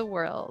 and love the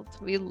world.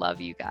 We love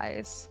you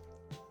guys.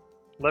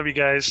 Love you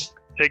guys.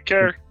 Take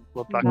care.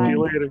 We'll talk to Bye. you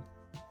later.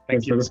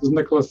 Thank So you. this is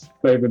Nicholas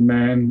David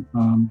Mann.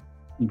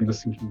 You've been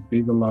listening to the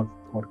Be the Love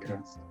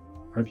podcast.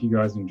 Hope you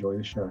guys enjoy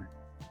the show.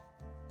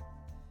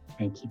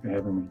 Thank you for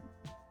having me.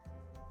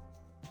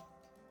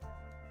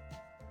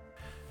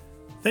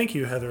 Thank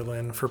you, Heather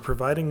Lynn, for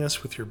providing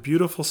us with your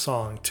beautiful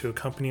song to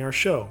accompany our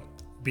show,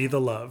 Be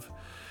the Love.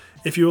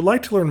 If you would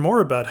like to learn more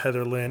about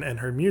Heather Lynn and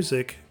her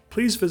music,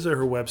 please visit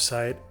her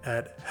website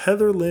at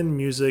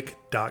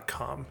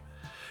heatherlynnmusic.com.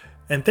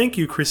 And thank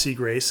you, Chrissy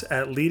Grace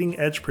at Leading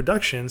Edge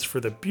Productions, for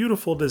the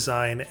beautiful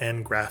design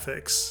and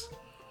graphics.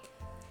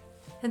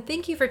 And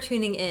thank you for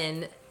tuning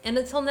in. And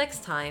until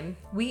next time,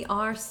 we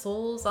are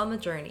souls on the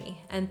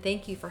journey. And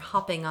thank you for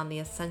hopping on the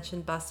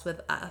Ascension bus with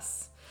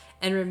us.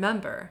 And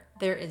remember,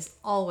 there is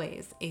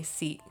always a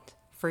seat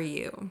for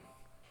you.